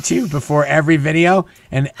her not to before every video,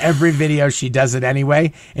 and every video she does it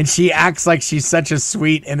anyway. And she acts like she's such a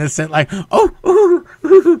sweet, innocent, like,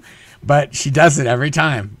 but she does it every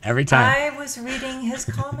time. I was reading his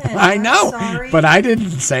comment. I know, but I didn't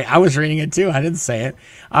say. I was reading it too. I didn't say it.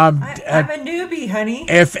 I'm a newbie, honey.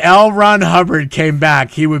 If L. Ron Hubbard came back,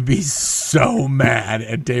 he would be so mad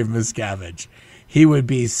at Dave Miscavige. He would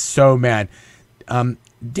be so mad.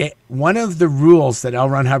 One of the rules that L.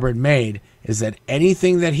 Ron Hubbard made is that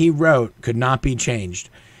anything that he wrote could not be changed.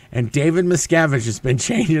 And David Miscavige has been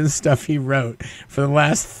changing stuff he wrote for the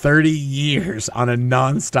last 30 years on a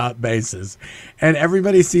nonstop basis. And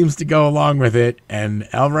everybody seems to go along with it. And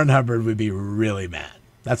L. Ron Hubbard would be really mad.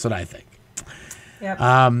 That's what I think. Yep.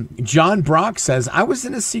 John Brock says, I was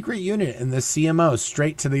in a secret unit in the CMO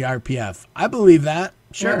straight to the RPF. I believe that.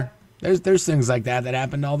 Sure. Yep. There's things like that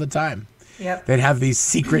happened all the time. Yep. They'd have these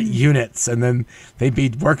secret units, and then they'd be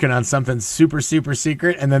working on something super, super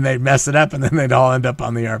secret, and then they'd mess it up, and then they'd all end up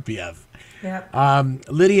on the RPF. Yep.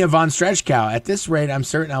 Lydia von Stretchkow, at this rate, I'm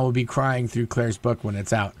certain I will be crying through Claire's book when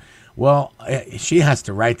it's out. Well, she has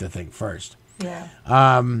to write the thing first. Yeah.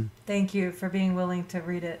 Thank you for being willing to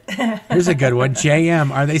read it. Here's a good one. JM,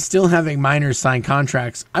 are they still having minors sign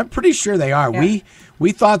contracts? I'm pretty sure they are. Yeah.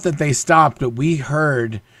 We thought that they stopped, but we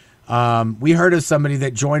heard of somebody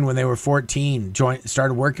that joined when they were 14,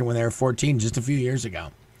 started working when they were 14 just a few years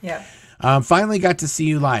ago. Yeah. Finally got to see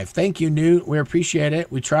you live. Thank you, Newt. We appreciate it.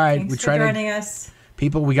 We tried. Thanks for joining us.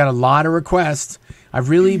 People, we got a lot of requests. I've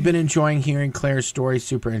really been enjoying hearing Claire's story.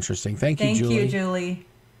 Super interesting. Thank you, Julie. Thank you, Julie.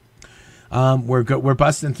 We're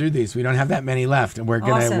busting through these. We don't have that many left, and we're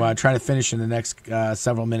going to Awesome. try to finish in the next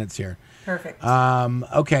several minutes here. Perfect.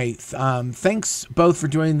 Okay. Thanks both for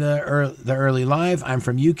doing the early live. I'm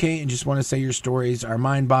from UK and just want to say your stories are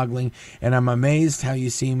mind-boggling, and I'm amazed how you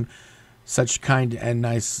seem such kind and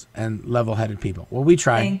nice and level-headed people. Well, we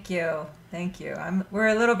try. Thank you. We're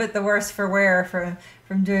a little bit the worse for wear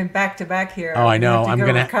from doing back to back here. Oh, I know. I'm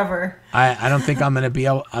gonna recover. I don't think I'm gonna be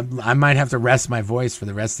able. I might have to rest my voice for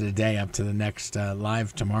the rest of the day up to the next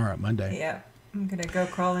live tomorrow, Monday. Yeah, I'm gonna go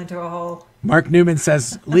crawl into a hole. Mark Newman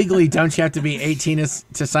says, legally, don't you have to be 18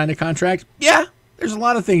 to sign a contract? Yeah, there's a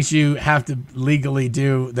lot of things you have to legally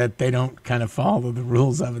do that they don't kind of follow the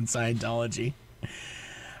rules of in Scientology.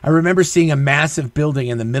 I remember seeing a massive building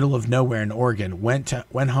in the middle of nowhere in Oregon. Went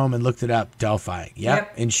home and looked it up. Delphi.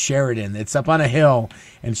 Yep. In Sheridan. It's up on a hill,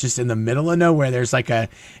 and it's just in the middle of nowhere. There's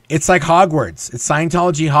it's like Hogwarts. It's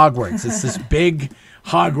Scientology Hogwarts. It's this big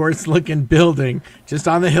Hogwarts-looking building just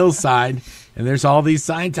on the hillside, and there's all these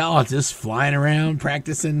Scientologists flying around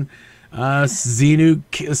practicing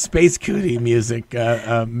Xenu space cootie music,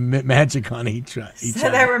 magic on each other. So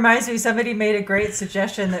that reminds me, somebody made a great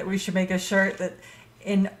suggestion that we should make a shirt that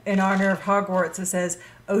in honor of Hogwarts, it says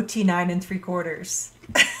OT 9 3/4.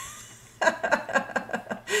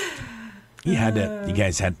 You had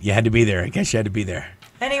to be there. I guess you had to be there.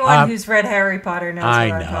 Anyone who's read Harry Potter knows what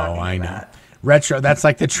I'm talking about. Retro, that's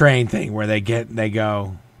like the train thing where they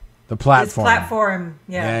go the platform. It's platform,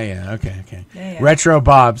 yeah. Yeah, okay. Yeah. Retro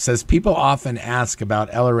Bob says people often ask about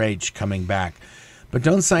LRH coming back. But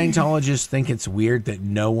don't Scientologists think it's weird that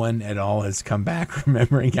no one at all has come back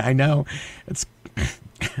remembering? I know. It's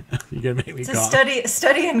you're going to make me cough. It's a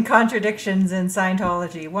study in contradictions in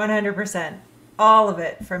Scientology, 100%. All of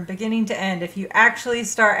it, from beginning to end. If you actually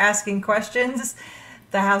start asking questions,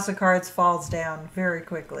 the house of cards falls down very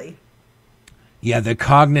quickly. Yeah, the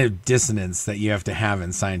cognitive dissonance that you have to have in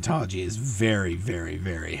Scientology is very, very,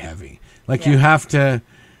 very heavy. You have to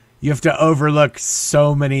overlook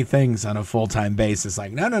so many things on a full-time basis.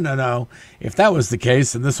 Like, no. If that was the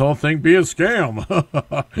case, then this whole thing be a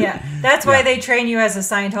scam. Yeah, that's why they train you as a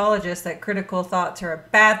Scientologist that critical thoughts are a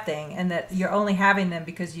bad thing and that you're only having them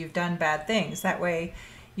because you've done bad things. That way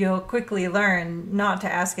you'll quickly learn not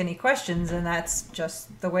to ask any questions, and that's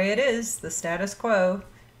just the way it is, the status quo.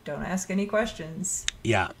 Don't ask any questions.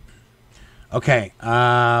 Yeah. Okay,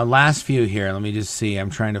 last few here. Let me just see. I'm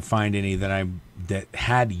trying to find any that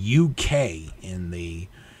had UK in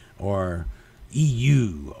or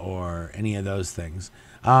EU or any of those things.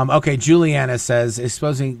 Okay, Juliana says,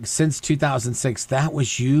 supposing since 2006, that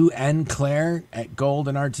was you and Claire at Gold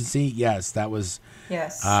and RTC? Yes, that was.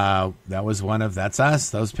 Yes. That was that's us.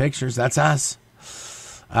 Those pictures, that's us.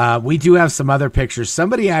 We do have some other pictures.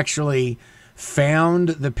 Somebody actually found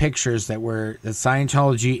the pictures that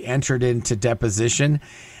Scientology entered into deposition,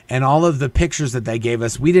 and all of the pictures that they gave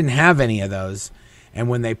us, we didn't have any of those. And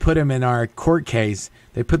when they put them in our court case,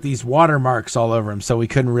 they put these watermarks all over them, so we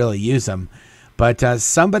couldn't really use them. But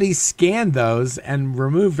somebody scanned those and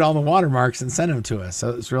removed all the watermarks and sent them to us, so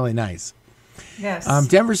it was really nice. Yes.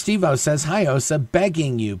 Denver Stevo says, hi, Osa,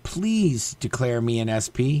 begging you, please declare me an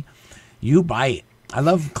SP. You bite. I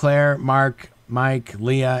love Claire, Mark, Mike,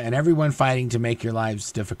 Leah, and everyone fighting to make your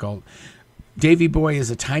lives difficult. Davy Boy is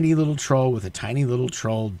a tiny little troll with a tiny little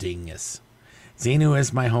troll dingus. Xenu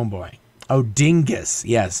is my homeboy. Oh, dingus.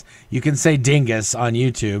 Yes, you can say dingus on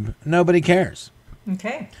YouTube. Nobody cares.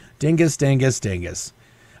 Okay. Dingus, dingus, dingus.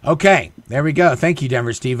 Okay, there we go. Thank you,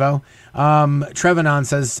 Denver Stevo. Trevanon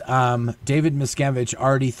says, David Miscavige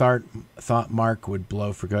already thought Mark would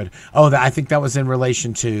blow for good. Oh, I think that was in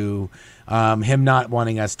relation to him not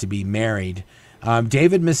wanting us to be married.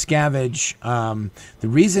 David Miscavige, the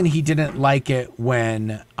reason he didn't like it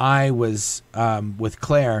when I was with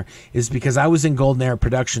Claire is because I was in Golden Era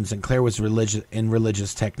Productions and Claire was in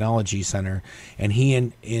Religious Technology Center, and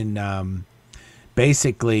he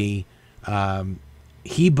basically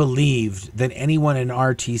he believed that anyone in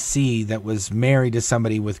RTC that was married to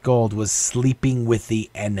somebody with gold was sleeping with the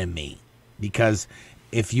enemy, because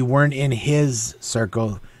if you weren't in his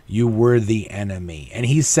circle, you were the enemy. And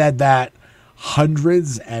he said that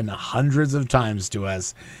hundreds and hundreds of times to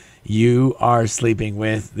us. You are sleeping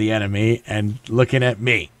with the enemy and looking at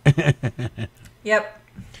me. Yep.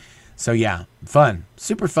 So yeah, fun,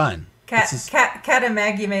 super fun. Kat and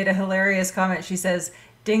Maggie made a hilarious comment. She says,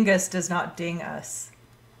 dingus does not ding us.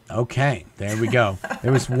 Okay, there we go.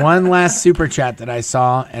 There was one last super chat that I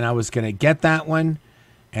saw, and I was going to get that one,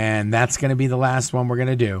 and that's going to be the last one we're going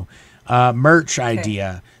to do. Merch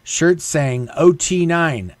idea. Shirts saying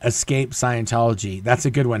OT9, Escape Scientology. That's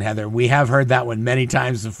a good one, Heather. We have heard that one many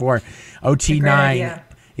times before. OT9.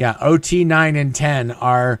 Yeah, OT 9 and 10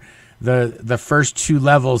 are the first 2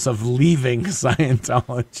 levels of leaving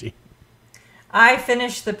Scientology. I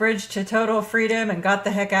finished the bridge to total freedom and got the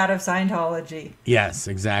heck out of Scientology. Yes,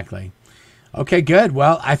 exactly. Okay, good.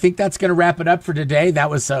 Well, I think that's going to wrap it up for today. That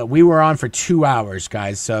was we were on for 2 hours,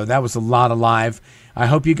 guys, so that was a lot of live. I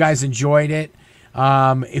hope you guys enjoyed it.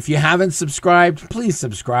 If you haven't subscribed, please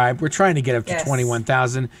subscribe. We're trying to get up to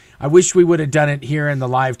 21,000. I wish we would have done it here in the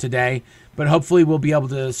live today, but hopefully we'll be able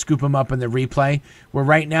to scoop them up in the replay.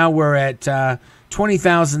 Right now we're at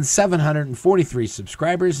 20,743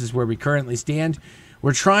 subscribers is where we currently stand.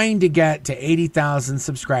 We're trying to get to 80,000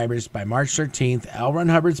 subscribers by March 13th, L. Ron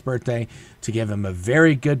Hubbard's birthday, to give him a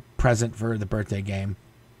very good present for the birthday game.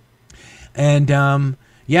 And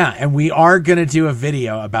yeah, and we are going to do a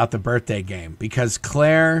video about the birthday game because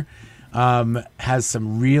Claire has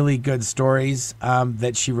some really good stories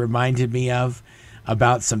that she reminded me of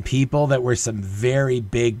about some people that were some very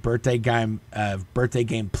big birthday game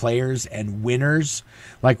players and winners.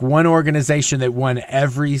 Like one organization that won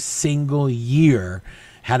every single year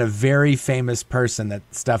had a very famous person that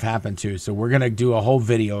stuff happened to. So we're going to do a whole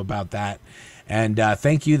video about that. And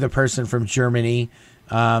thank you, the person from Germany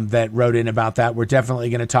that wrote in about that. We're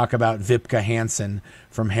definitely going to talk about Vipka Hansen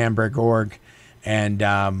from Hamburg Org. And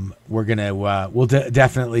we're going to, we'll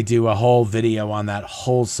definitely do a whole video on that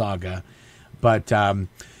whole saga. But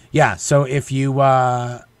yeah, so if you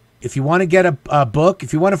want to get a book,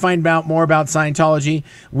 if you want to find out more about Scientology,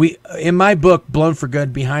 in my book, Blown for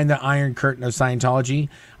Good, Behind the Iron Curtain of Scientology,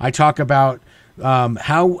 I talk about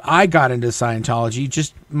how I got into Scientology,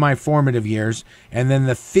 just my formative years, and then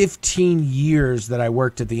the 15 years that I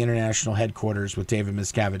worked at the international headquarters with David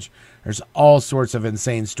Miscavige. There's all sorts of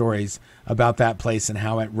insane stories about that place and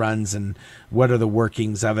how it runs and what are the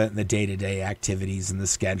workings of it and the day-to-day activities and the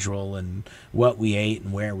schedule and what we ate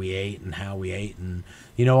and where we ate and how we ate and,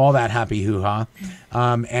 you know, all that happy hoo-ha.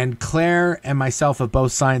 And Claire and myself have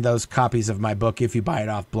both signed those copies of my book if you buy it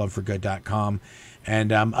off bloodforgood.com.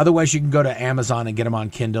 And otherwise, you can go to Amazon and get them on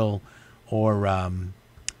Kindle or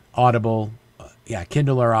Audible. Yeah,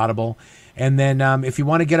 Kindle or Audible. And then if you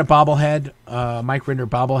want to get a bobblehead, Mike Rinder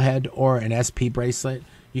bobblehead or an SP bracelet,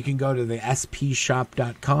 you can go to the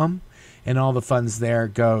spshop.com. And all the funds there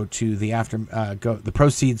go to the the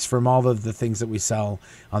proceeds from all of the things that we sell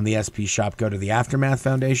on the SP shop go to the Aftermath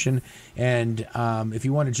Foundation. And if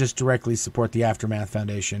you want to just directly support the Aftermath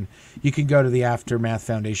Foundation, you can go to the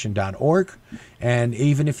aftermathfoundation.org. And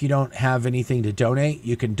even if you don't have anything to donate,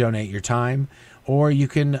 you can donate your time, or you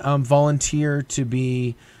can volunteer to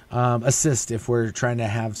be assist if we're trying to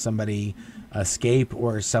have somebody escape,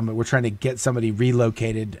 or we're trying to get somebody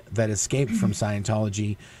relocated that escaped from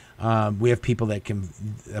Scientology. We have people that can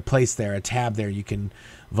a place there, a tab there. You can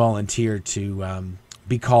volunteer to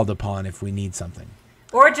be called upon if we need something,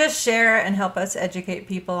 or just share and help us educate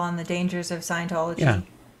people on the dangers of Scientology. Yeah,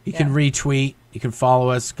 you can retweet, you can follow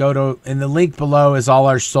us. In the link below is all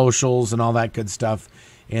our socials and all that good stuff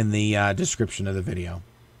in the description of the video.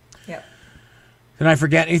 Yep. Did I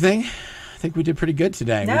forget anything? I think we did pretty good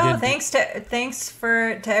today. No, thanks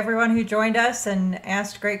to everyone who joined us and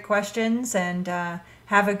asked great questions. And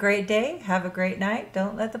have a great day. Have a great night.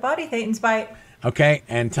 Don't let the body thetans bite. Okay,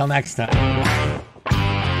 until next time.